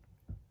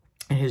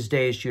 In his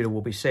days, Judah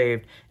will be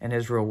saved, and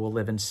Israel will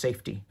live in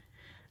safety.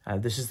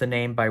 This is the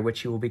name by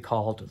which he will be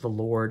called the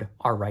Lord,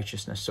 our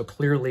righteousness. So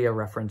clearly a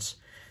reference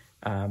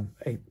to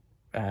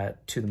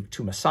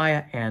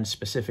Messiah and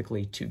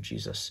specifically to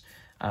Jesus.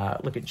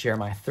 Look at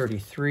Jeremiah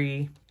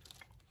 33.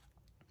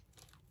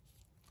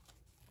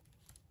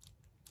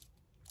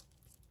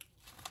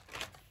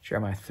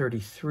 Jeremiah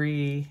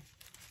 33,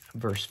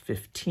 verse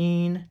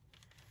 15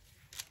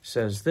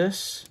 says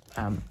this,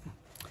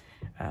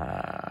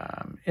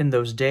 in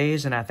those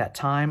days and at that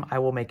time, I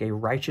will make a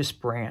righteous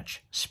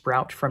branch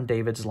sprout from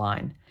David's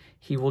line.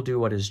 He will do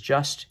what is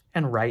just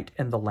and right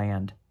in the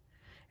land.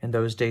 In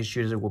those days,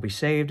 Judah will be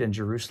saved and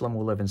Jerusalem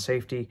will live in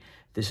safety.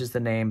 This is the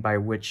name by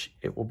which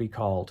it will be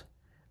called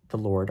the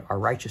Lord, our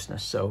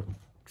righteousness. So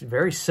it's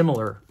very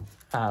similar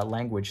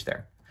language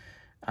there.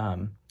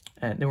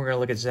 And then we're going to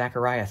look at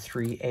Zechariah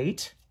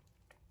 3:8.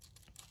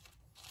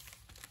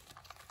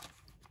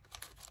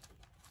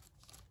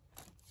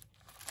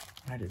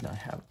 I did not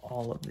have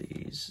all of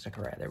these.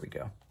 Zechariah, there we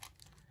go.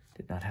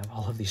 Did not have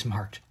all of these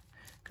marked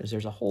because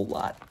there's a whole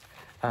lot.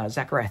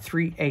 Zechariah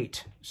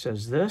 3:8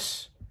 says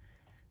this.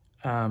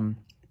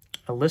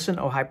 Listen,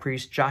 O high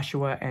priest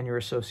Joshua and your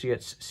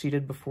associates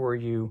seated before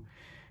you,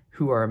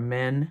 who are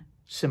men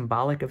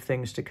symbolic of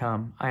things to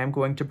come. I am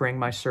going to bring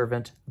my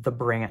servant, the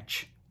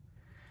branch.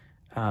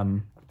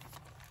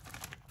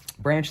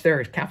 Branch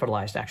there is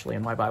capitalized, actually,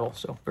 in my Bible,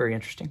 so very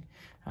interesting,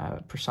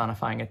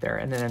 personifying it there.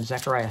 And then in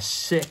Zechariah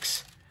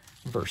 6,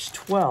 verse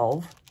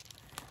 12,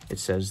 it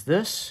says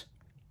this.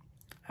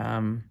 I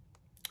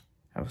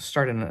will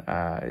start in,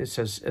 it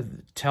says,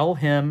 tell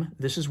him,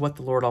 this is what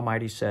the Lord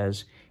Almighty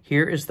says,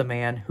 here is the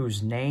man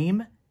whose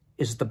name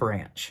is the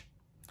branch,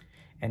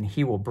 and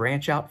he will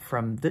branch out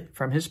from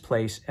his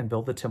place and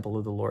build the temple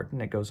of the Lord.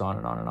 And it goes on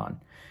and on and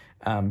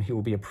on. He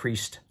will be a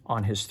priest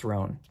on his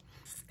throne.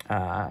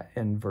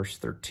 In verse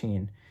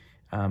 13.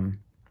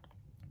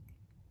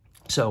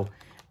 So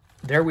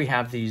there we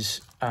have these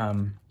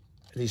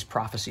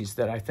prophecies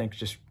that I think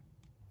just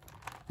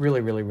really,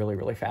 really, really,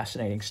 really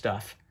fascinating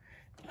stuff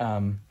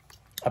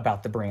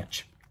about the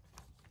branch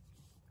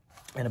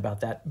and about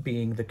that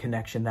being the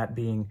connection, that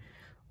being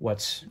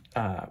what's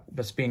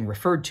being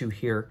referred to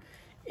here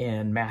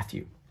in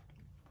Matthew.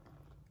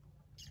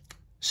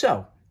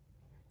 So,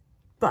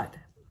 but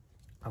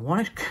I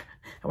want to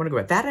I want to go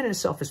back. That in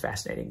itself is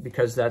fascinating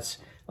because that's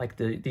like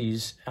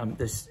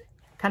this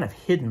kind of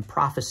hidden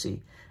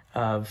prophecy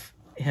of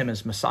him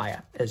as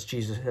Messiah, as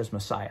Jesus as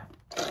Messiah,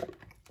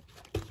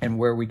 and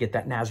where we get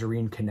that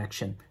Nazarene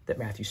connection that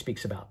Matthew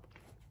speaks about.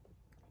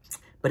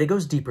 But it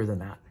goes deeper than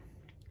that.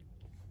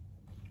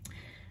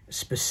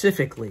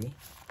 Specifically,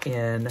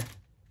 in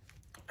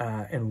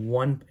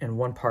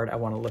one part I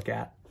want to look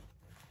at.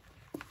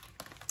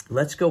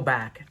 Let's go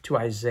back to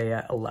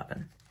Isaiah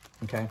 11,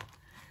 okay?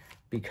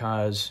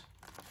 Because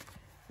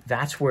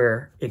that's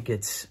where it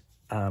gets,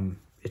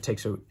 it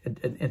takes an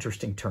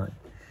interesting turn.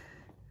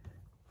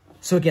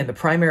 So again, the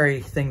primary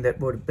thing that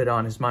would have been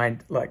on his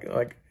mind,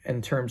 like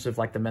in terms of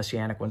like the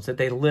messianic ones, that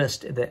they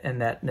list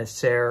and that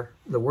Netzer,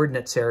 the word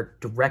Netzer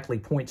directly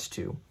points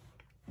to,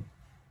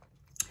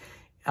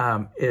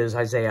 is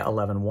Isaiah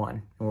 11:1.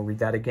 And we'll read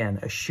that again.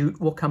 A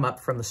shoot will come up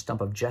from the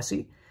stump of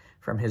Jesse.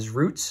 From his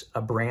roots,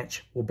 a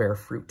branch will bear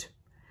fruit.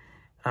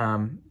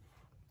 And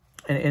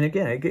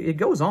again, it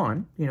goes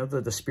on. You know,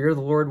 the Spirit of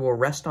the Lord will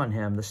rest on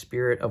him, the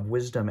Spirit of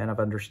wisdom and of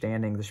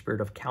understanding, the Spirit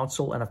of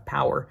counsel and of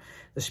power,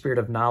 the Spirit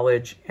of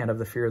knowledge and of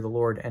the fear of the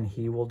Lord, and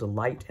he will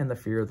delight in the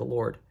fear of the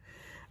Lord.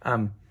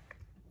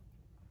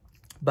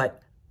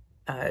 But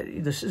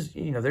this is,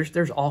 you know,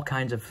 there's all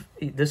kinds of,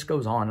 this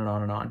goes on and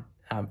on and on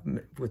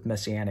with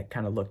messianic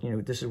kind of look. You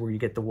know, this is where you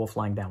get the wolf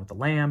lying down with the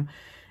lamb,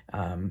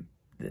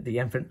 the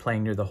infant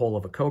playing near the hole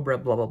of a cobra,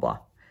 blah, blah, blah.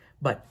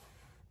 But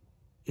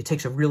it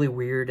takes a really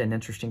weird and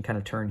interesting kind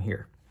of turn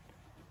here.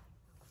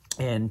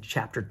 In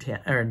chapter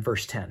 10, or in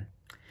verse 10,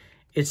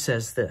 it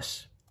says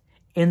this,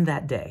 in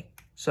that day.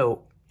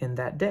 So in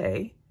that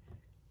day,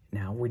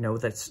 now we know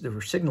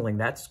we're signaling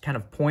that's kind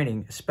of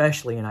pointing,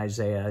 especially in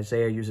Isaiah.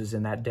 Isaiah uses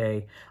in that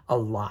day a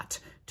lot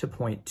to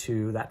point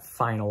to that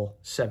final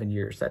 7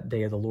 years, that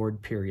day of the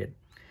Lord period.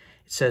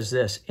 It says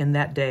this, in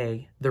that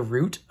day, the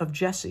root of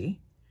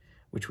Jesse,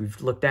 which we've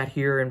looked at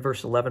here in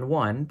verse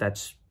 11:1,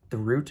 that's the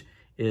root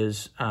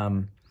is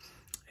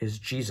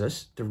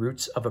Jesus. The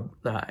roots of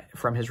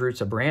from his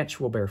roots a branch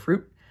will bear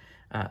fruit.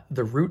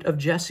 The root of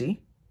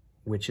Jesse,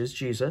 which is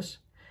Jesus,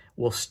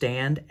 will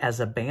stand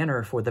as a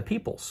banner for the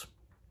peoples.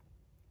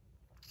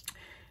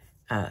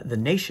 The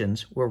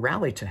nations will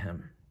rally to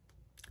him,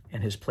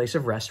 and his place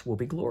of rest will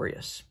be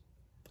glorious.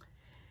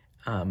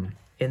 In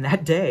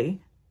that day,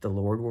 the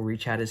Lord will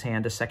reach out his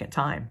hand a second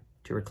time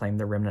to reclaim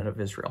the remnant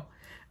of Israel.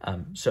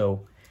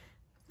 So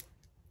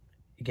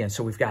again,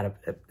 so we've got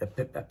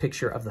a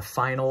picture of the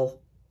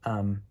final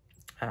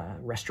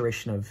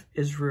restoration of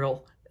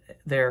Israel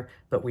there,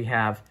 but we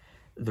have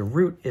the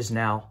root is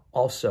now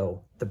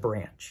also the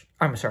branch.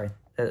 I'm sorry,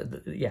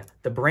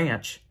 the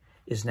branch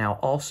is now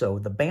also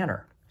the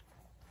banner.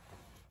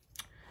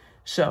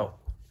 So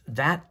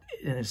that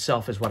in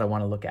itself is what I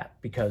want to look at,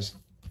 because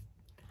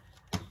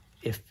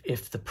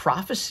if the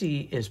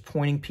prophecy is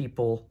pointing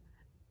people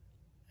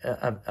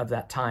of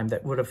that time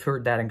that would have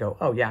heard that and go,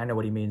 oh yeah, I know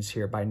what he means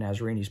here by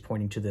Nazarene. He's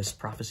pointing to this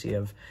prophecy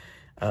of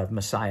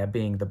Messiah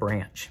being the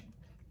branch.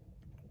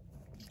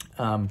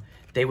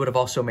 They would have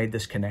also made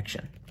this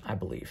connection, I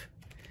believe.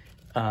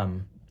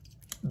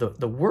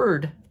 The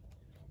word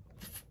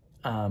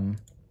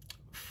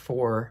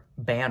for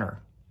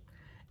banner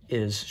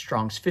is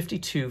Strong's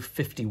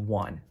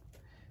 5251.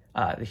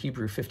 The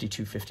Hebrew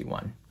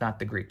 5251, not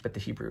the Greek, but the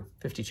Hebrew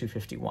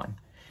 5251.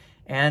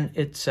 And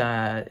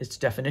its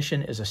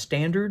definition is a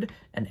standard,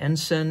 an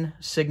ensign,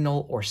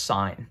 signal, or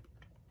sign.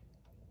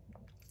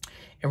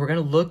 And we're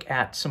going to look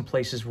at some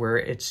places where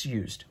it's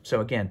used.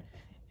 So again,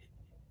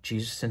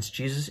 since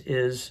Jesus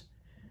is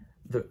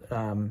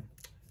the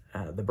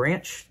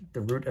branch,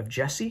 the root of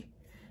Jesse,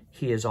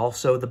 he is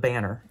also the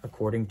banner,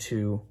 according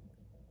to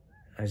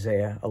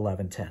Isaiah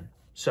 11:10.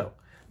 So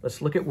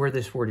let's look at where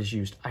this word is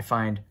used. I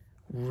find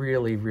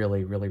really,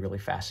 really, really, really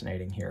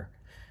fascinating here.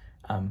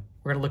 We're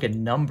going to look at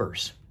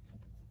Numbers.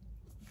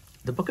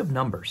 The book of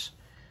Numbers.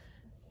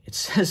 It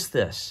says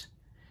this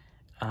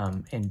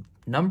in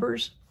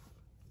Numbers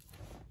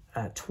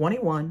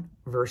 21,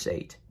 verse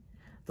 8.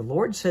 The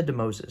Lord said to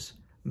Moses,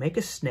 make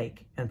a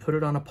snake and put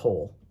it on a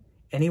pole.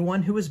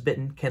 Anyone who is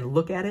bitten can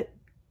look at it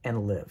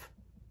and live.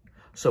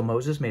 So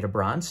Moses made a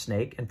bronze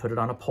snake and put it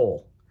on a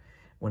pole.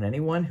 When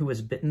anyone who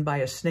was bitten by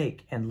a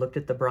snake and looked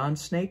at the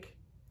bronze snake,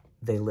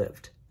 they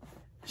lived.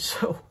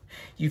 So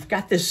you've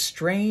got this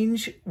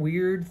strange,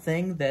 weird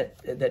thing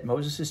that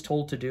Moses is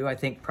told to do. I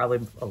think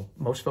probably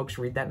most folks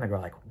read that and they go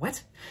like,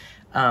 what?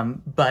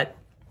 But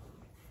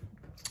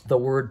the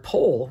word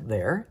pole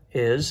there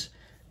is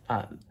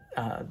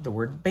the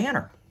word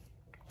banner.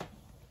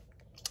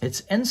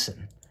 It's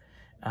ensign.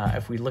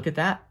 If we look at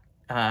that,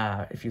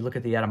 if you look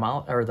at the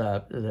etymology or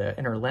the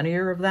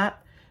interlinear of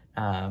that,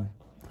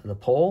 the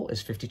pole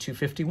is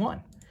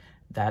 5251.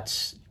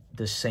 That's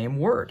the same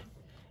word.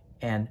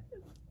 And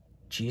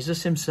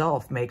Jesus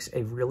himself makes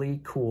a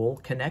really cool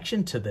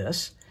connection to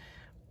this.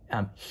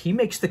 He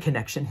makes the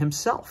connection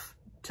himself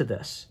to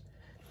this,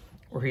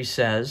 where he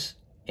says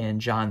in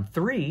John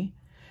 3,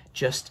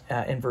 just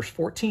in verse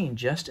 14,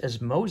 just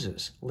as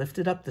Moses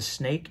lifted up the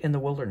snake in the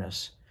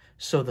wilderness,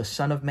 so the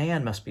Son of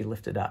Man must be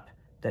lifted up,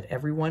 that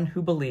everyone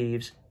who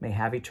believes may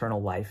have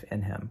eternal life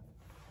in him.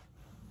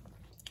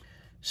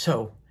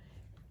 So,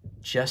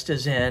 just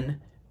as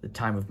in the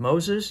time of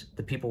Moses,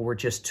 the people were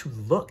just to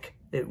look.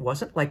 It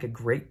wasn't like a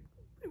great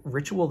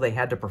ritual they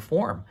had to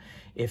perform.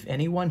 If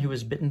anyone who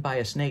was bitten by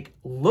a snake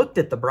looked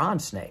at the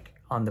bronze snake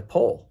on the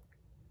pole,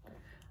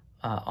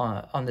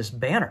 on this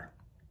banner,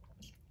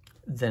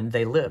 then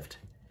they lived.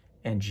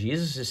 And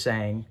Jesus is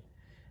saying,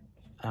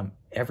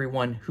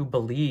 everyone who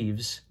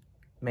believes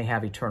may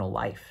have eternal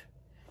life.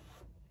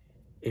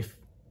 If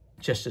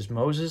just as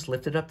Moses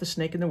lifted up the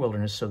snake in the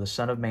wilderness, so the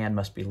Son of Man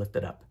must be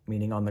lifted up,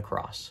 meaning on the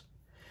cross,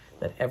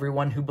 that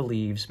everyone who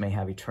believes may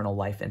have eternal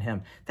life in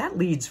him. That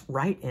leads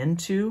right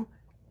into,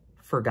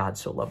 for God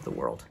so loved the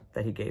world,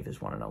 that he gave his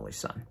one and only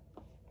Son.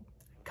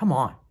 Come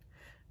on.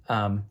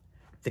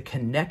 The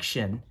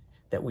connection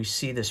that we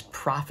see, this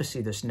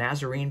prophecy, this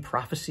Nazarene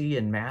prophecy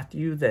in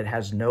Matthew that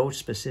has no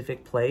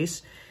specific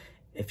place.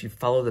 If you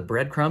follow the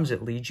breadcrumbs,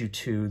 it leads you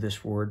to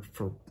this word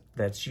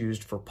that's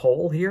used for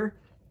pole here,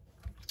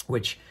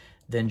 which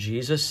then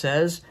Jesus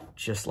says,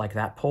 just like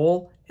that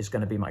pole is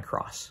going to be my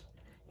cross.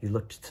 You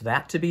looked to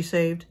that to be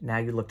saved. Now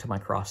you look to my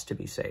cross to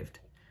be saved.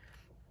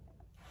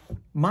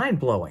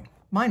 Mind-blowing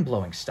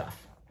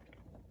stuff.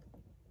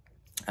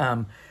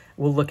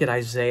 We'll look at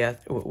Isaiah.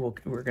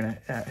 We're going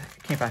to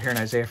camp out here in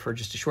Isaiah for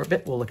just a short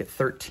bit. We'll look at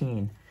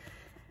 13,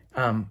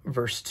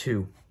 verse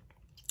 2,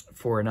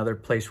 for another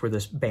place where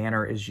this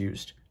banner is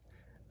used.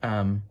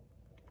 Isaiah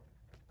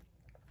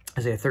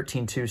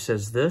 13:2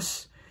 says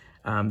this.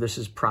 This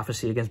is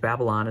prophecy against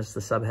Babylon as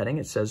the subheading.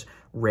 It says,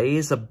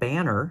 raise a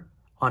banner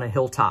on a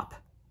hilltop.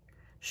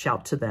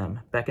 Shout to them,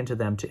 beckon to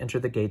them to enter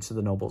the gates of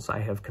the nobles. I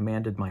have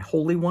commanded my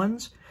holy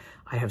ones.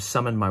 I have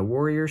summoned my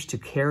warriors to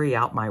carry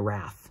out my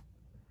wrath.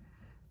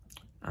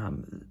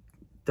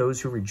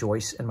 Those who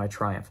rejoice in my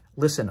triumph.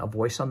 Listen, a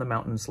voice on the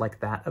mountains like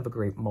that of a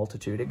great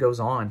multitude. It goes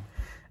on.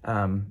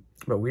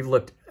 But we've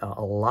looked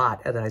a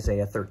lot at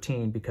Isaiah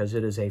 13 because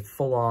it is a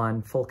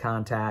full-on, full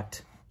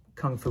contact,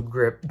 kung fu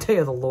grip, day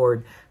of the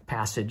Lord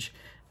passage.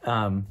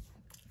 But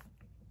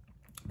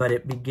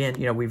it begins,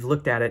 we've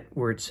looked at it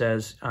where it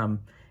says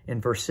in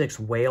verse 6,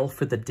 wail,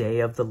 for the day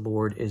of the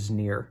Lord is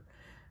near.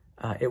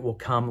 It will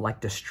come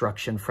like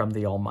destruction from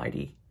the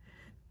Almighty.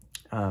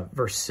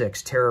 Verse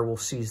 6, terror will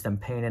seize them,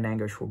 pain and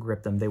anguish will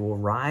grip them. They will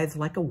writhe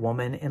like a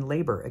woman in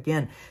labor.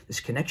 Again,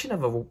 this connection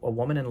of a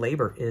woman in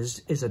labor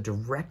is a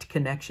direct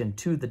connection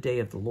to the day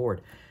of the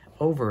Lord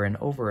over and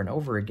over and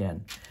over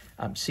again.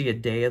 See, a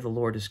day of the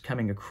Lord is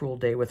coming, a cruel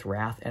day with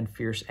wrath and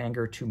fierce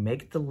anger to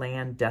make the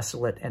land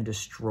desolate and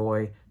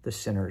destroy the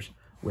sinners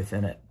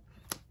within it.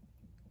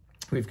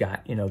 We've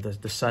got,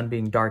 the sun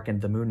being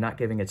darkened, the moon not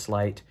giving its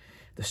light,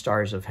 the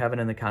stars of heaven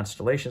and the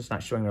constellations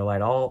not showing their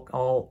light,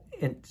 all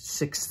in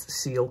sixth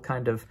seal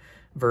kind of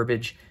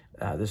verbiage.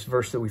 This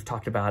verse that we've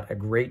talked about a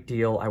great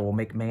deal, I will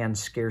make man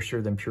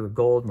scarcer than pure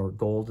gold, more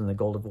gold than the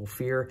gold of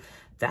Ophir.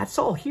 That's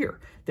all here.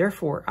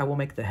 Therefore, I will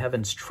make the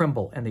heavens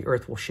tremble and the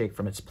earth will shake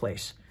from its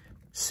place.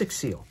 Sixth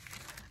seal.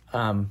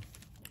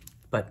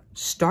 But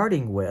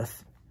starting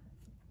with,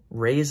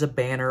 raise a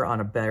banner on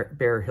a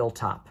bare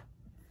hilltop.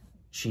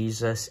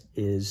 Jesus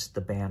is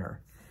the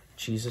banner.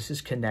 Jesus is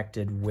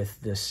connected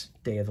with this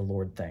day of the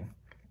Lord thing.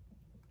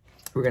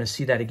 We're going to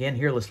see that again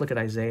here. Let's look at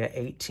Isaiah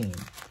 18.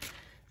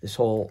 This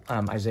whole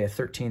Isaiah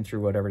 13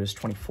 through whatever it is,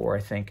 24, I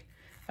think,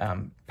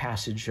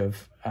 passage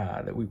of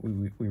that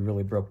we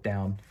really broke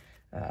down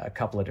a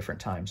couple of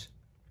different times.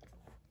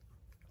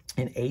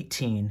 In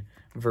 18,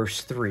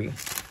 verse 3,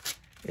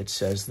 it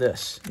says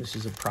this. This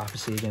is a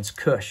prophecy against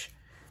Cush.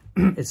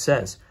 It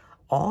says,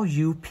 all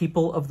you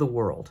people of the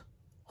world,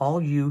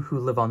 all you who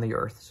live on the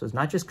earth. So it's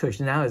not just Cush,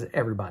 now it's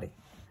everybody.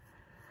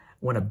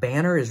 When a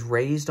banner is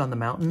raised on the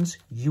mountains,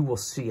 you will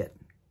see it.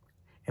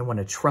 And when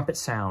a trumpet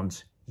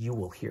sounds, you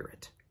will hear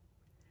it.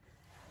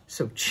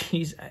 So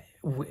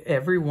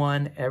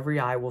everyone, every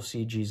eye will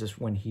see Jesus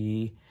when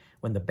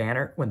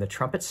the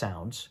trumpet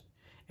sounds,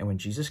 and when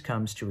Jesus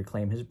comes to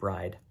reclaim his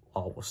bride,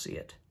 all will see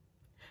it.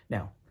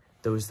 Now,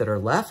 those that are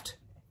left,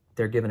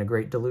 they're given a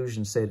great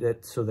delusion so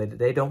that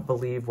they don't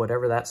believe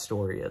whatever that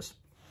story is.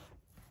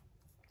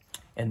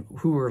 And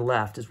who are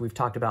left, as we've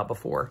talked about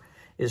before,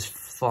 is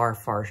far,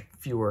 far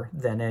fewer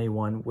than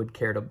anyone would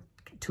care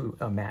to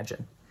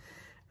imagine.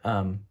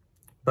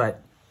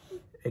 But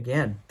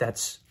again,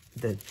 that's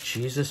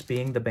Jesus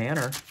being the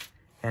banner,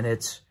 and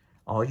it's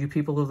all you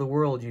people of the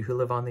world, you who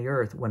live on the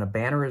earth. When a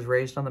banner is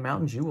raised on the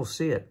mountains, you will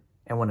see it.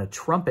 And when a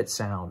trumpet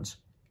sounds,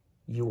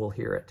 you will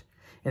hear it.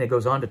 And it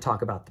goes on to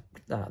talk about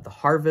the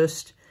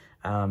harvest.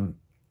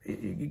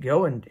 You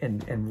go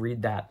and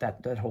read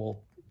that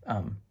whole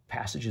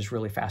passage is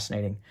really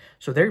fascinating.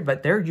 So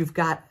there you've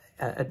got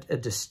a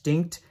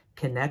distinct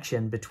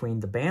connection between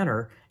the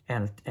banner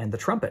and the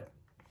trumpet,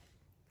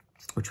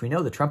 which we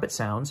know the trumpet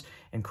sounds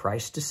and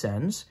Christ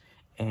descends,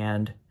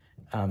 and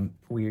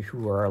we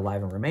who are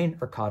alive and remain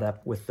are caught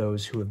up with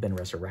those who have been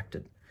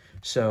resurrected.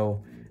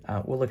 So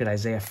we'll look at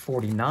Isaiah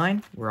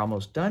 49. We're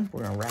almost done.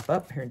 We're going to wrap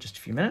up here in just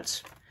a few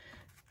minutes.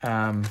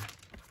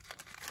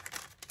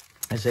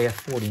 Isaiah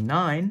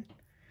 49,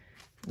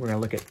 We're going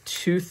to look at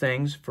two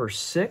things. Verse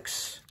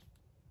 6.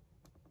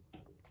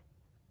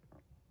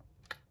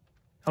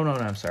 Oh, no,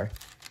 I'm sorry.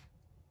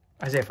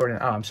 Isaiah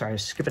 49. Oh, I'm sorry. I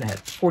was skipping ahead.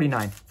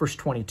 49, verse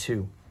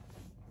 22.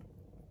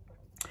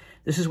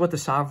 This is what the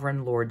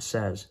sovereign Lord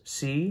says.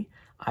 See,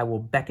 I will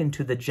beckon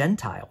to the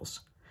Gentiles.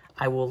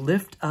 I will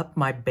lift up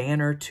my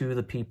banner to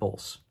the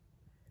peoples.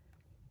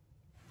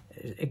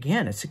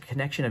 Again, it's a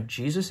connection of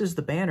Jesus as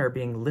the banner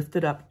being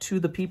lifted up to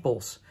the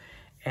peoples,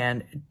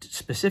 and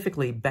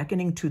specifically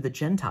beckoning to the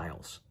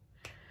Gentiles.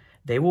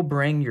 They will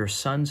bring your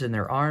sons in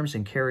their arms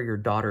and carry your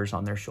daughters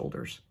on their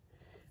shoulders.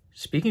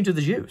 Speaking to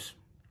the Jews,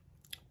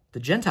 the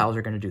Gentiles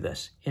are going to do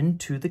this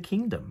into the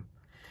kingdom.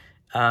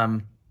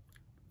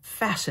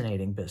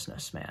 Fascinating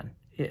business, man.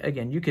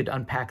 Again, you could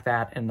unpack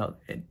that in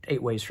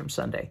 8 ways from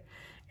Sunday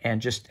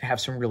and just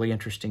have some really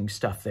interesting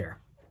stuff there.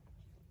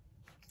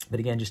 But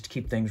again, just to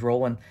keep things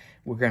rolling,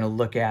 we're going to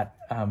look at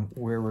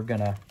where we're going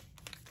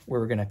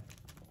to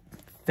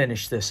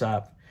finish this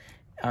up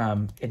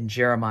in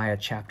Jeremiah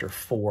chapter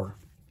 4.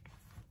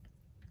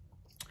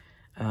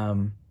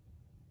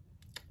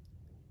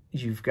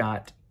 You've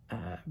got,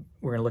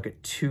 we're going to look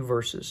at 2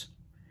 verses.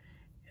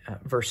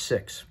 Verse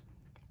 6.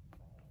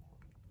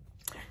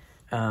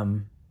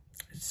 It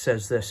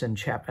says this in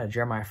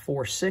Jeremiah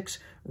 4:6,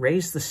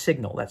 raise the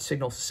signal. That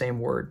signal's the same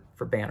word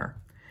for banner.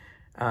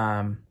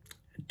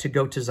 To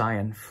go to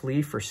Zion,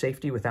 flee for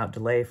safety without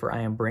delay, for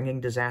I am bringing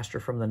disaster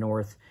from the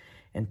north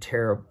and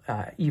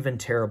even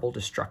terrible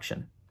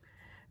destruction.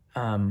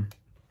 A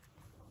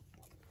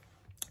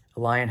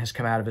lion has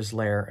come out of his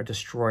lair, a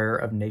destroyer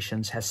of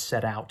nations has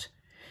set out.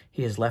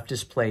 He has left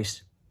his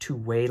place to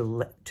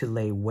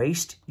lay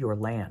waste your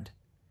land.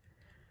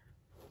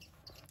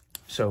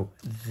 So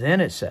then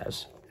it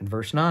says in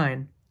verse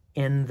 9,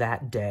 in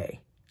that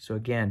day. So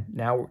again,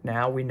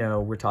 now we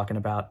know we're talking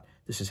about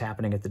this is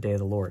happening at the day of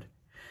the Lord.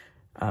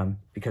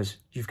 Because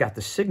you've got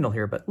the signal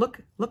here, but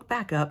look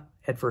back up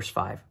at verse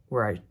 5,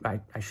 where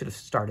I should have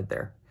started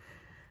there.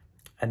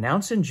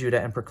 Announce in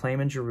Judah and proclaim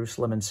in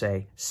Jerusalem and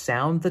say,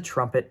 sound the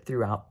trumpet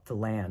throughout the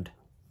land.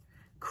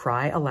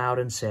 Cry aloud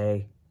and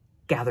say,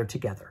 gather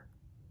together.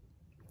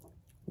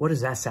 What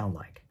does that sound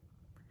like?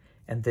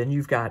 And then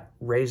you've got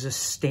raise a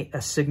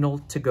signal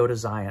to go to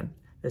Zion.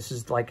 This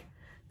is the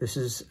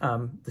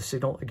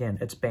signal, again,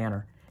 it's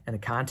banner. And the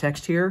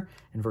context here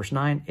in verse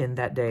 9, in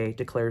that day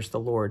declares the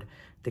Lord,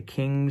 the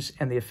kings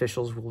and the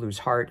officials will lose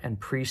heart, and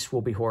priests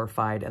will be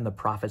horrified, and the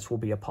prophets will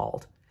be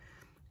appalled.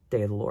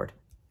 Day of the Lord.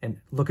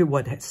 And look at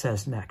what it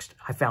says next.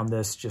 I found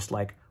this just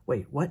like,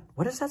 wait, what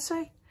does that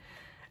say?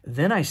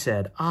 Then I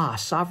said,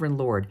 sovereign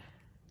Lord,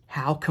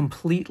 how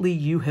completely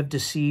you have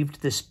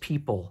deceived this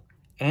people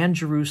and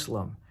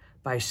Jerusalem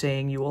by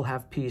saying you will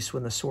have peace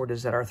when the sword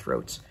is at our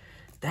throats.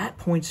 That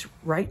points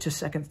right to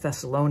 2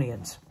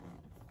 Thessalonians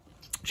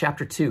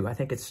chapter 2, I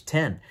think it's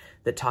 10,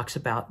 that talks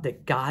about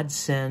that God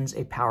sends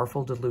a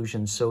powerful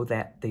delusion so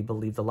that they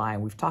believe the lie.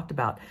 And we've talked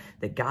about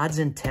that God's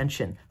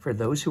intention for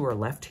those who are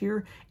left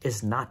here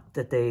is not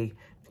that they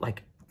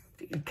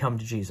come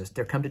to Jesus.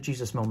 Their come to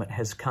Jesus moment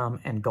has come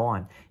and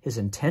gone. His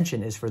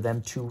intention is for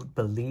them to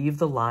believe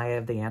the lie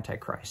of the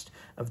Antichrist,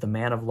 of the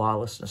man of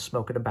lawlessness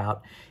spoken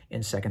about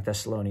in 2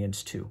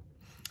 Thessalonians 2.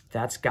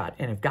 That's God.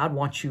 And if God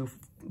wants you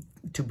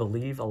to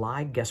believe a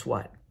lie, guess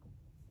what?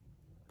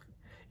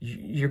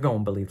 You're going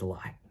to believe the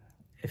lie.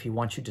 If he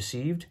wants you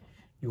deceived,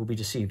 you will be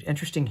deceived.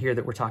 Interesting here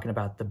that we're talking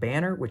about the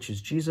banner, which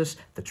is Jesus,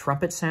 the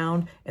trumpet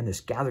sound, and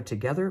this gathered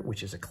together,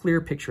 which is a clear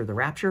picture of the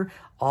rapture,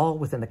 all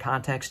within the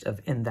context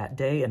of in that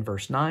day in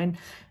verse 9.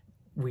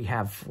 We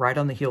have right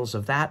on the heels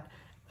of that,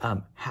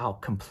 how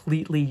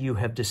completely you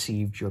have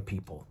deceived your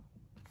people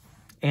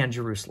and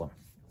Jerusalem.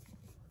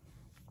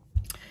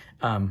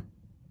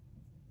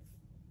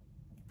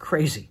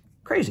 Crazy.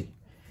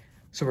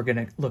 So we're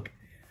going to look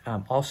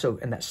also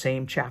in that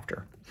same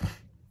chapter.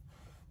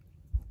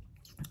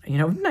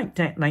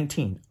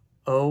 19.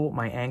 Oh,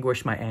 my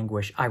anguish,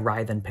 I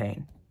writhe in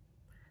pain.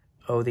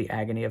 Oh, the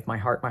agony of my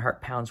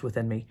heart pounds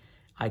within me.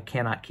 I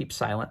cannot keep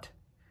silent.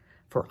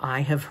 For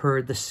I have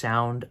heard the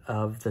sound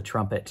of the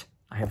trumpet.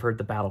 I have heard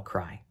the battle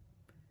cry.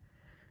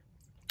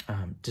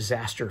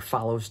 Disaster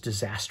follows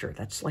disaster.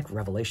 That's like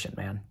Revelation,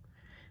 man.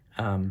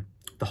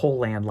 The whole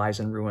land lies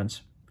in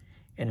ruins.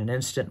 In an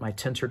instant, my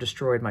tents are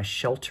destroyed, my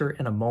shelter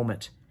in a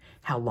moment.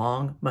 How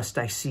long must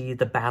I see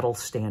the battle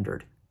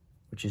standard,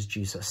 which is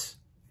Jesus,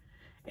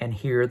 and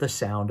hear the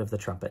sound of the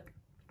trumpet?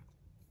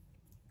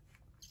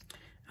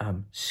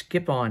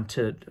 Skip on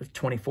to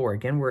 24.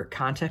 Again, we're at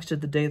context of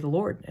the day of the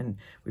Lord, and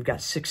we've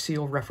got 6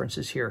 seal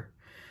references here.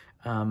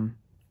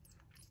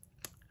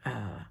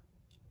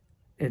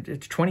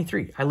 It's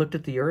 23. I looked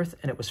at the earth,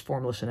 and it was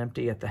formless and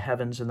empty, at the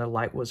heavens, and the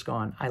light was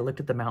gone. I looked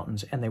at the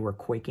mountains, and they were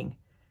quaking,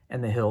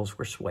 and the hills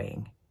were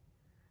swaying.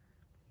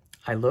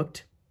 I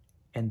looked,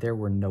 and there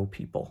were no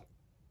people.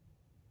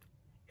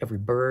 Every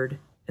bird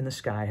in the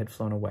sky had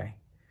flown away.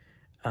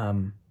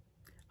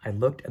 I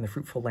looked, and the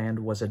fruitful land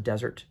was a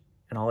desert,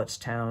 and all its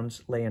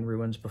towns lay in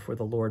ruins before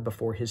the Lord,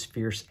 before his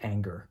fierce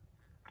anger.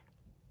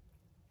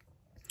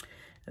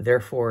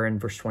 Therefore, in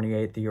verse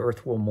 28, the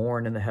earth will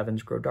mourn and the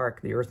heavens grow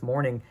dark. The earth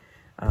mourning,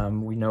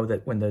 we know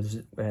that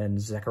when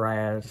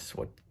Zechariah,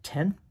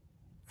 10,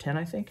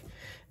 I think,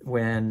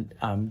 when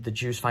the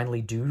Jews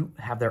finally do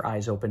have their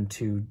eyes open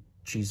to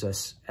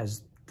Jesus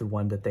as the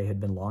one that they had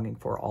been longing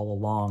for all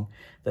along,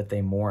 that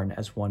they mourn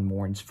as one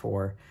mourns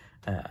for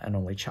an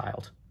only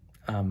child.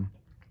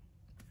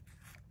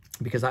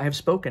 Because I have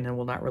spoken and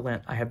will not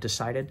relent. I have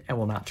decided and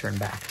will not turn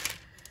back.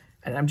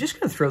 And I'm just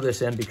going to throw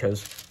this in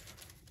because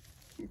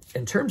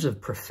in terms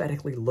of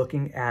prophetically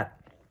looking at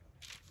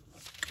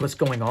what's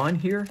going on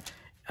here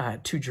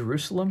to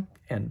Jerusalem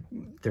and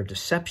their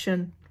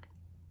deception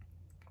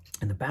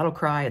and the battle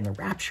cry and the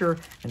rapture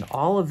and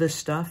all of this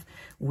stuff,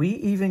 we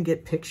even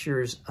get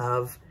pictures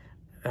of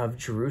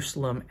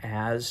Jerusalem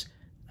as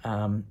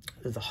the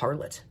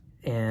harlot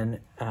in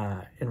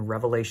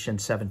Revelation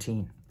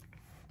 17.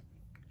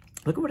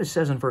 Look at what it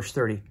says in verse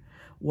 30.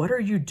 What are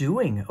you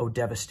doing, O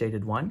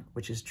devastated one,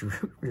 which is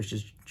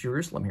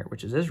Jerusalem here,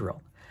 which is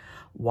Israel?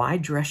 Why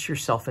dress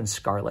yourself in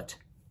scarlet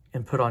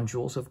and put on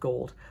jewels of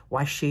gold?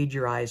 Why shade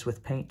your eyes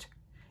with paint?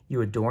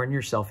 You adorn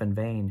yourself in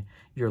vain.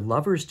 Your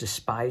lovers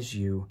despise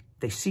you.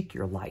 They seek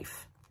your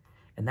life.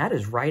 And that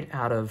is right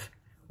out of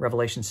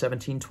Revelation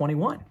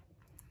 17:21.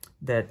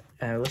 That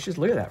let's just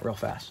look at that real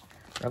fast.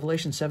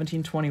 Revelation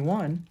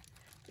 17:21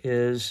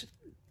 is,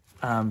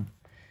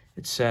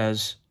 it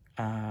says,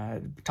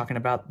 talking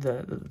about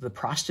the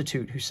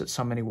prostitute who sits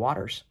so many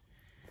waters.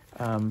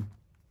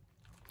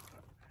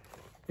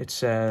 It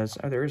says,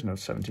 oh, there is no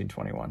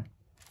 17:21.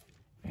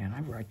 Man,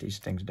 I write these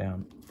things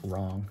down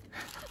wrong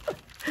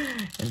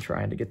in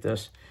trying to get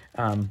this.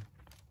 I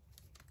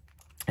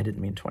didn't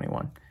mean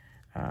 21.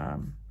 I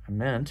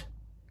meant,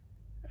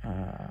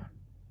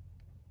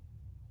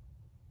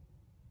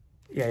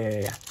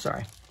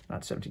 sorry,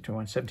 not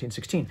 17:21,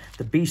 17:16.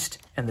 The beast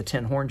and the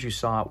 10 horns you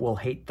saw will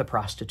hate the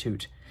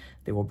prostitute.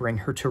 They will bring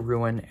her to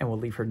ruin and will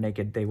leave her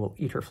naked. They will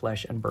eat her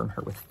flesh and burn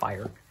her with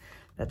fire.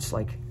 That's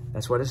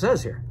what it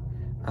says here.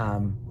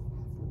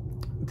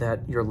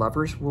 That your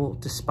lovers will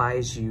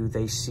despise you.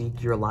 They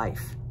seek your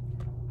life.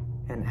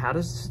 And how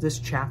does this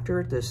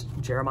chapter, this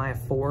Jeremiah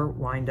 4,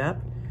 wind up?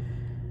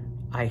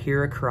 I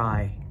hear a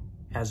cry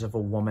as of a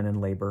woman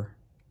in labor,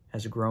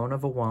 as a groan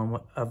of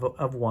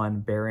one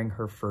bearing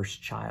her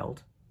first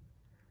child.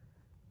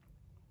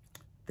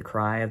 The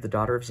cry of the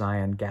daughter of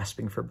Zion,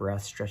 gasping for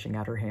breath, stretching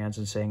out her hands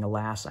and saying,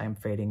 alas, I am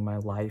fading. My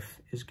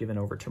life is given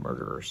over to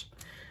murderers.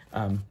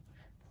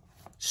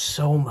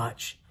 So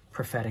much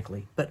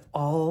prophetically, but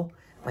all,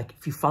 like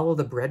if you follow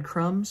the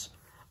breadcrumbs,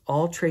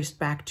 all traced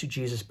back to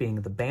Jesus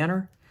being the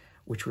banner,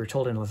 which we were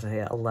told in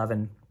Isaiah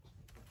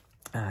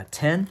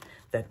 11:10,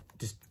 that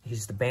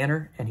he's the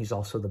banner and he's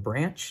also the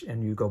branch.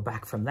 And you go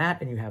back from that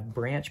and you have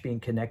branch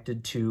being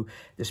connected to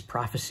this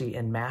prophecy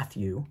in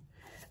Matthew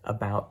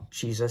about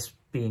Jesus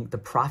being the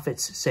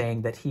prophets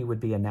saying that he would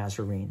be a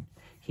Nazarene.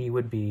 He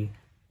would be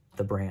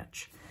the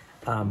branch.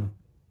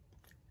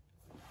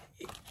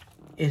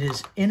 It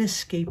is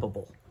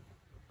inescapable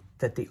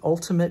that the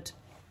ultimate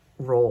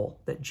role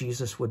that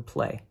Jesus would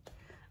play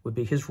would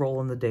be his role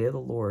in the day of the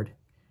Lord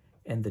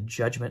and the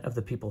judgment of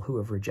the people who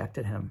have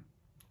rejected him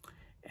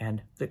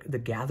and the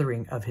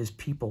gathering of his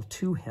people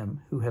to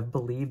him who have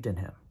believed in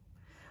him.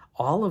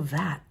 All of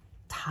that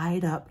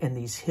tied up in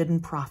these hidden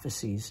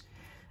prophecies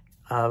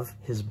of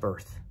his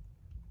birth.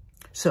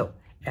 So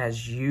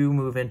as you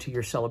move into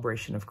your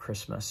celebration of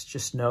Christmas,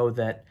 just know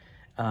that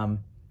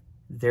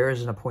there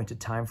is an appointed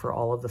time for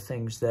all of the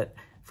things that,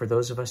 for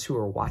those of us who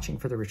are watching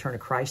for the return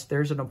of Christ,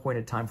 there's an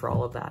appointed time for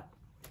all of that.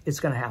 It's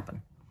going to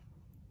happen.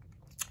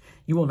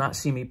 You will not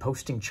see me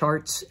posting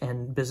charts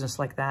and business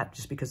like that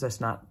just because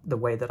that's not the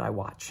way that I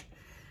watch.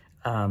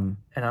 And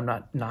I'm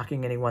not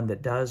knocking anyone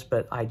that does,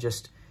 but I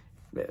just,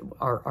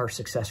 our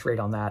success rate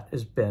on that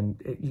has been,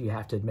 you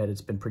have to admit,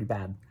 it's been pretty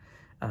bad.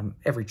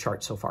 Every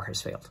chart so far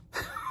has failed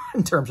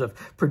in terms of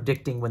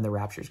predicting when the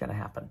rapture is going to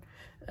happen.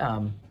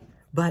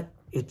 But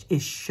it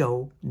is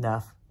sure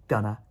enough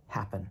gonna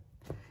happen.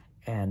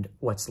 And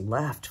what's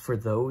left for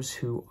those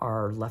who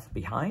are left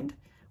behind,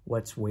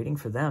 what's waiting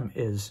for them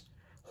is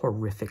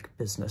horrific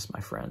business, my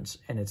friends.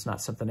 And it's not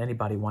something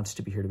anybody wants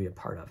to be here to be a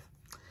part of.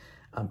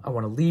 I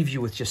want to leave you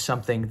with just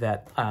something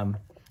that I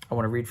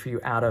want to read for you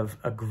out of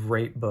a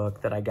great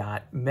book that I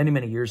got many,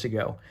 many years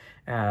ago,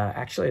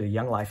 actually at a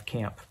Young Life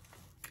camp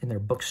in their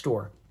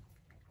bookstore.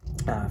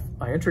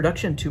 My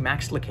introduction to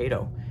Max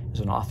Lucado as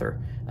an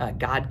author.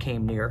 God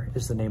Came Near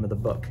is the name of the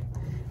book.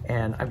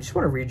 And I just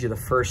want to read you the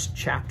first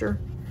chapter.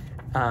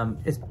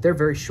 They're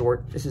very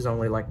short. This is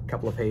only like a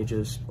couple of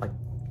pages, like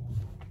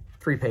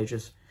 3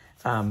 pages.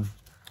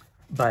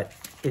 But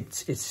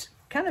it's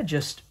kind of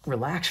just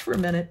relax for a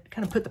minute,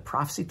 kind of put the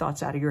prophecy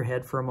thoughts out of your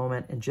head for a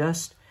moment, and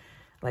just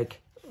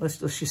like, let's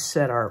just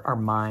set our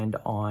mind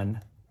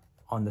on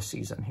the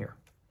season here.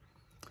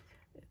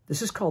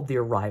 This is called The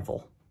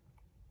Arrival.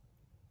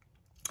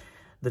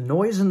 The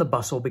noise and the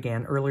bustle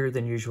began earlier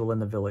than usual in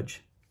the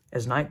village.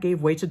 As night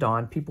gave way to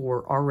dawn, people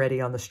were already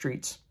on the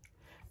streets.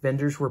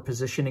 Vendors were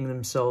positioning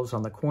themselves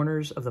on the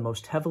corners of the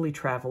most heavily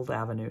traveled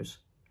avenues.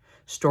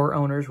 Store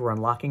owners were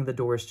unlocking the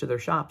doors to their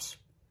shops.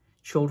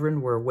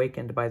 Children were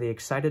awakened by the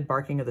excited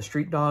barking of the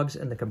street dogs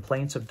and the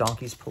complaints of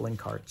donkeys pulling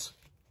carts.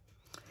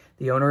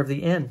 The owner of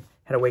the inn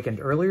had awakened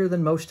earlier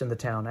than most in the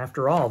town.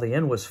 After all, the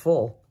inn was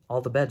full,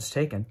 all the beds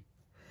taken.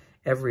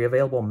 Every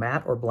available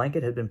mat or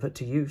blanket had been put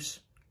to use.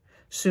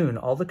 Soon,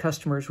 all the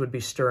customers would be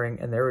stirring,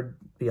 and there would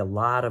be a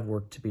lot of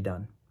work to be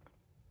done.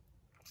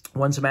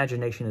 One's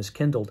imagination is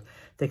kindled,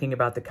 thinking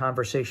about the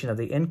conversation of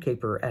the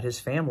innkeeper at his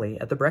family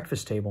at the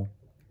breakfast table.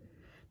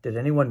 Did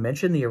anyone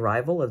mention the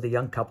arrival of the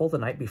young couple the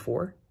night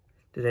before?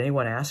 Did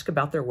anyone ask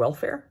about their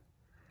welfare?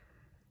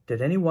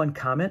 Did anyone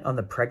comment on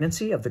the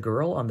pregnancy of the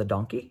girl on the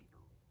donkey?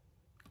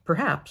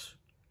 Perhaps.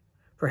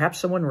 Perhaps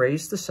someone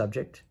raised the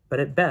subject, but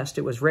at best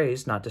it was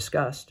raised, not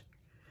discussed.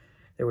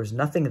 There was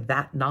nothing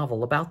that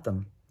novel about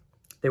them.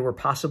 They were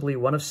possibly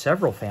one of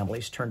several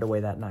families turned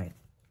away that night.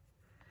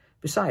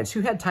 Besides,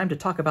 who had time to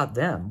talk about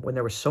them when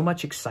there was so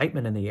much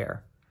excitement in the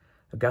air?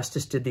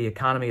 Augustus did the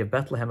economy of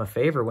Bethlehem a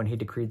favor when he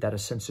decreed that a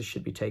census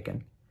should be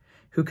taken.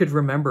 Who could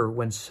remember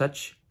when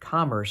such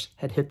commerce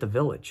had hit the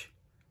village?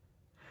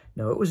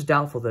 No, it was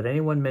doubtful that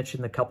anyone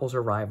mentioned the couple's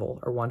arrival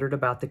or wondered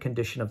about the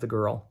condition of the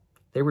girl.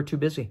 They were too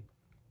busy.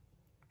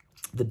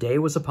 The day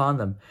was upon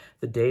them.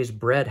 The day's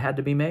bread had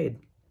to be made.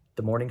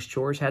 The morning's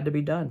chores had to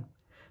be done.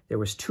 There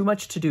was too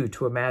much to do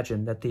to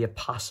imagine that the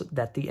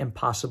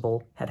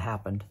impossible had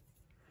happened.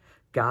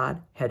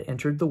 God had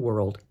entered the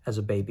world as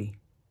a baby.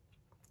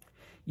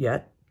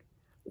 Yet,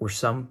 were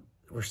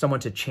someone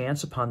to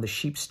chance upon the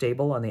sheep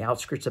stable on the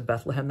outskirts of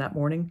Bethlehem that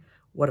morning,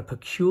 what a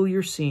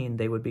peculiar scene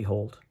they would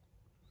behold.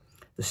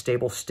 The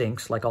stable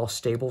stinks like all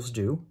stables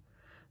do.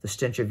 The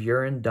stench of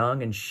urine,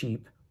 dung, and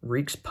sheep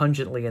reeks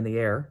pungently in the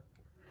air.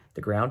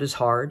 The ground is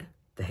hard,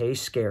 the hay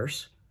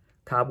scarce.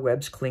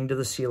 Cobwebs cling to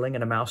the ceiling,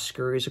 and a mouse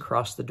scurries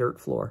across the dirt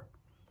floor.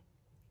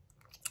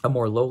 A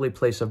more lowly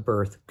place of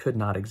birth could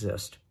not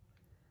exist.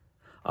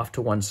 Off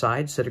to one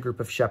side sat a group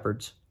of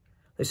shepherds.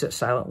 They sat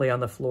silently on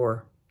the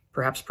floor,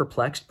 perhaps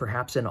perplexed,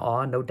 perhaps in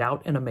awe, no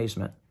doubt in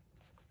amazement.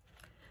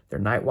 Their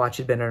night watch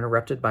had been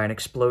interrupted by an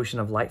explosion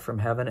of light from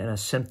heaven and a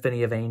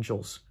symphony of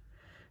angels.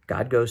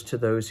 God goes to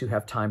those who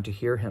have time to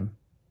hear him.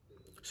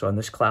 So on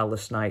this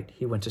cloudless night,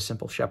 he went to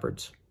simple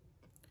shepherds.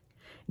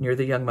 Near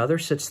the young mother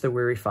sits the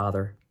weary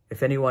father.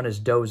 If anyone is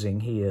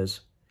dozing, he is.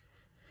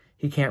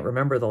 He can't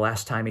remember the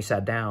last time he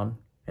sat down,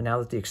 and now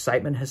that the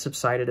excitement has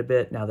subsided a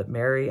bit, now that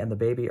Mary and the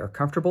baby are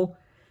comfortable,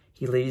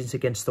 he leans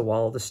against the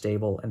wall of the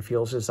stable and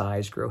feels his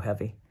eyes grow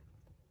heavy.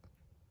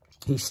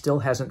 He still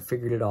hasn't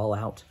figured it all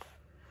out.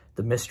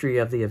 The mystery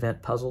of the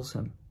event puzzles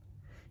him.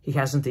 He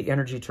hasn't the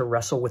energy to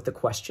wrestle with the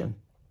question.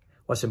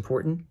 What's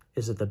important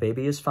is that the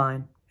baby is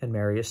fine and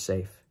Mary is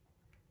safe.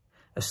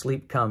 As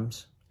sleep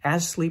comes,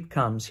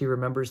 he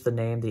remembers the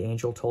name the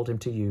angel told him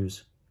to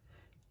use,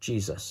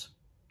 Jesus.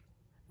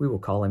 We will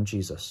call him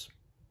Jesus.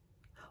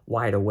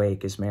 Wide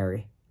awake is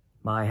Mary.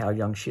 My, how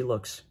young she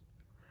looks.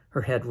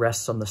 Her head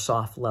rests on the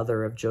soft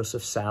leather of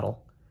Joseph's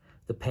saddle.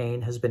 The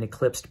pain has been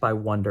eclipsed by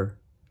wonder.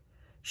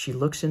 She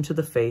looks into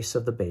the face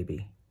of the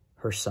baby,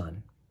 her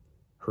son,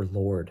 her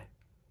Lord,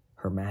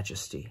 her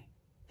majesty,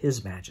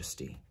 his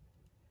majesty.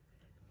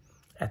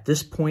 At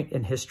this point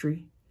in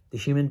history, the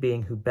human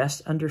being who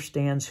best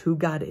understands who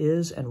God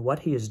is and what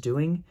he is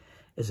doing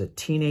is a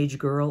teenage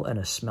girl in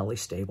a smelly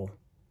stable.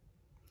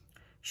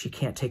 She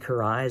can't take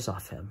her eyes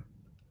off him.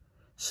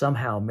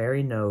 Somehow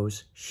Mary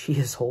knows she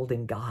is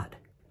holding God.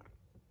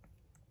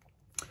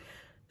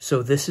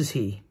 So this is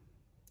he.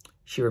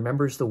 She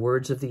remembers the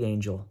words of the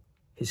angel.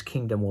 His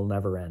kingdom will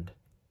never end.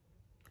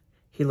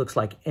 He looks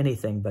like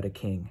anything but a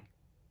king.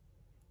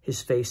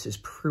 His face is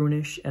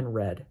prunish and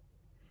red.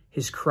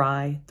 His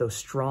cry, though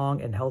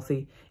strong and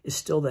healthy, is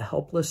still the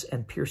helpless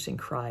and piercing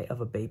cry of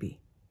a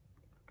baby.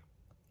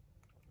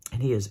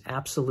 And he is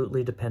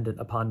absolutely dependent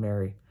upon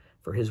Mary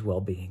for his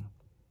well-being.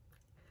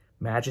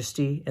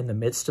 Majesty in the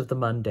midst of the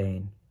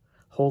mundane,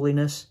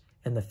 holiness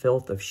in the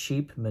filth of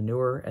sheep,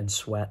 manure, and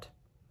sweat.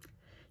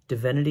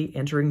 Divinity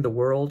entering the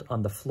world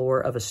on the floor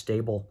of a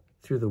stable,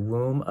 through the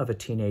womb of a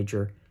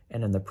teenager,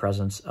 and in the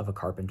presence of a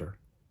carpenter.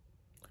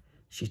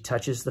 She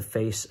touches the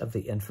face of the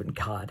infant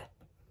God.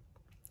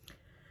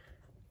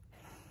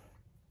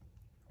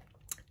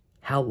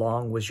 How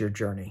long was your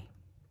journey?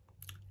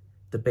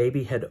 This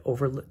baby had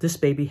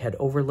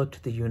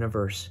overlooked the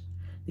universe.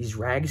 These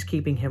rags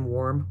keeping him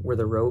warm were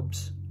the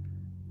robes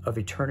of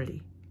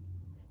eternity.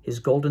 His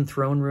golden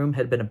throne room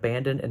had been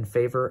abandoned in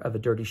favor of a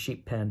dirty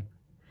sheep pen,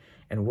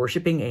 and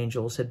worshiping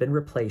angels had been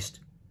replaced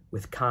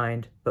with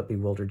kind but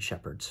bewildered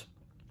shepherds.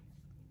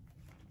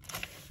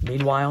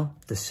 Meanwhile,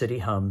 the city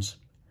hums.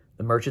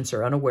 The merchants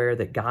are unaware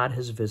that God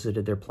has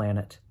visited their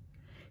planet.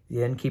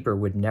 The innkeeper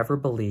would never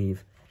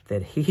believe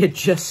that he had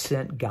just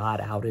sent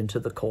God out into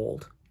the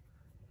cold.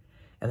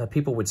 And the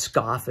people would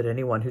scoff at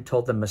anyone who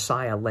told them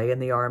Messiah lay in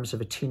the arms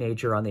of a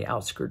teenager on the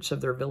outskirts of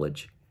their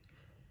village.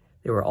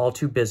 They were all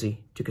too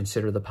busy to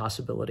consider the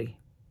possibility.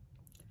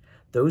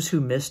 Those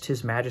who missed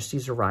His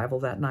Majesty's arrival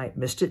that night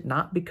missed it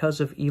not because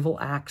of evil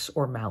acts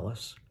or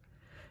malice.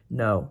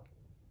 No,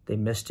 they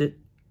missed it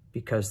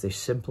because they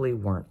simply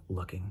weren't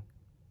looking.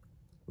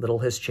 Little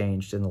has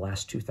changed in the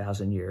last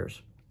 2,000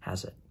 years,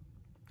 has it?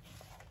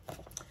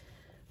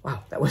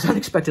 Wow, that was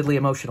unexpectedly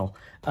emotional.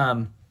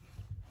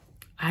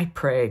 I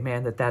pray,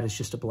 man, that is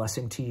just a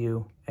blessing to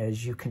you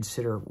as you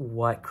consider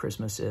what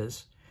Christmas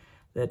is,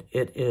 that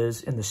it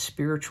is in the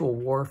spiritual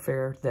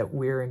warfare that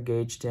we're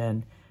engaged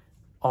in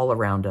all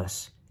around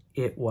us.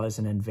 It was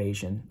an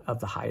invasion of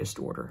the highest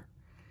order.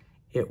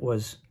 It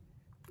was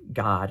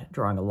God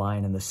drawing a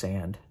line in the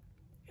sand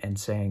and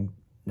saying,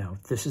 no,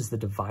 this is the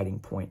dividing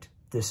point.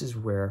 This is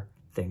where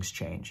things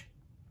change.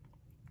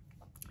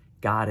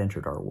 God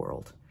entered our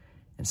world,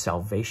 and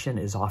salvation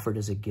is offered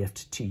as a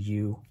gift to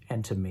you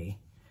and to me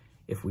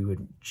if we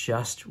would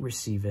just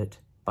receive it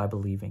by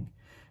believing,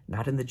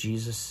 not in the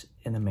Jesus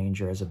in the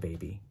manger as a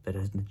baby, but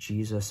in the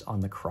Jesus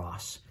on the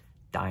cross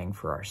dying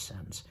for our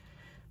sins.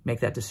 Make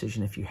that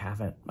decision if you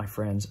haven't, my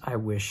friends. I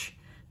wish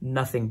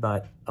nothing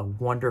but a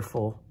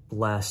wonderful,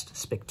 blessed,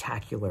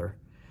 spectacular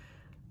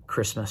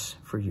Christmas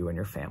for you and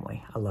your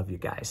family. I love you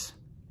guys.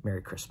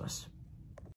 Merry Christmas.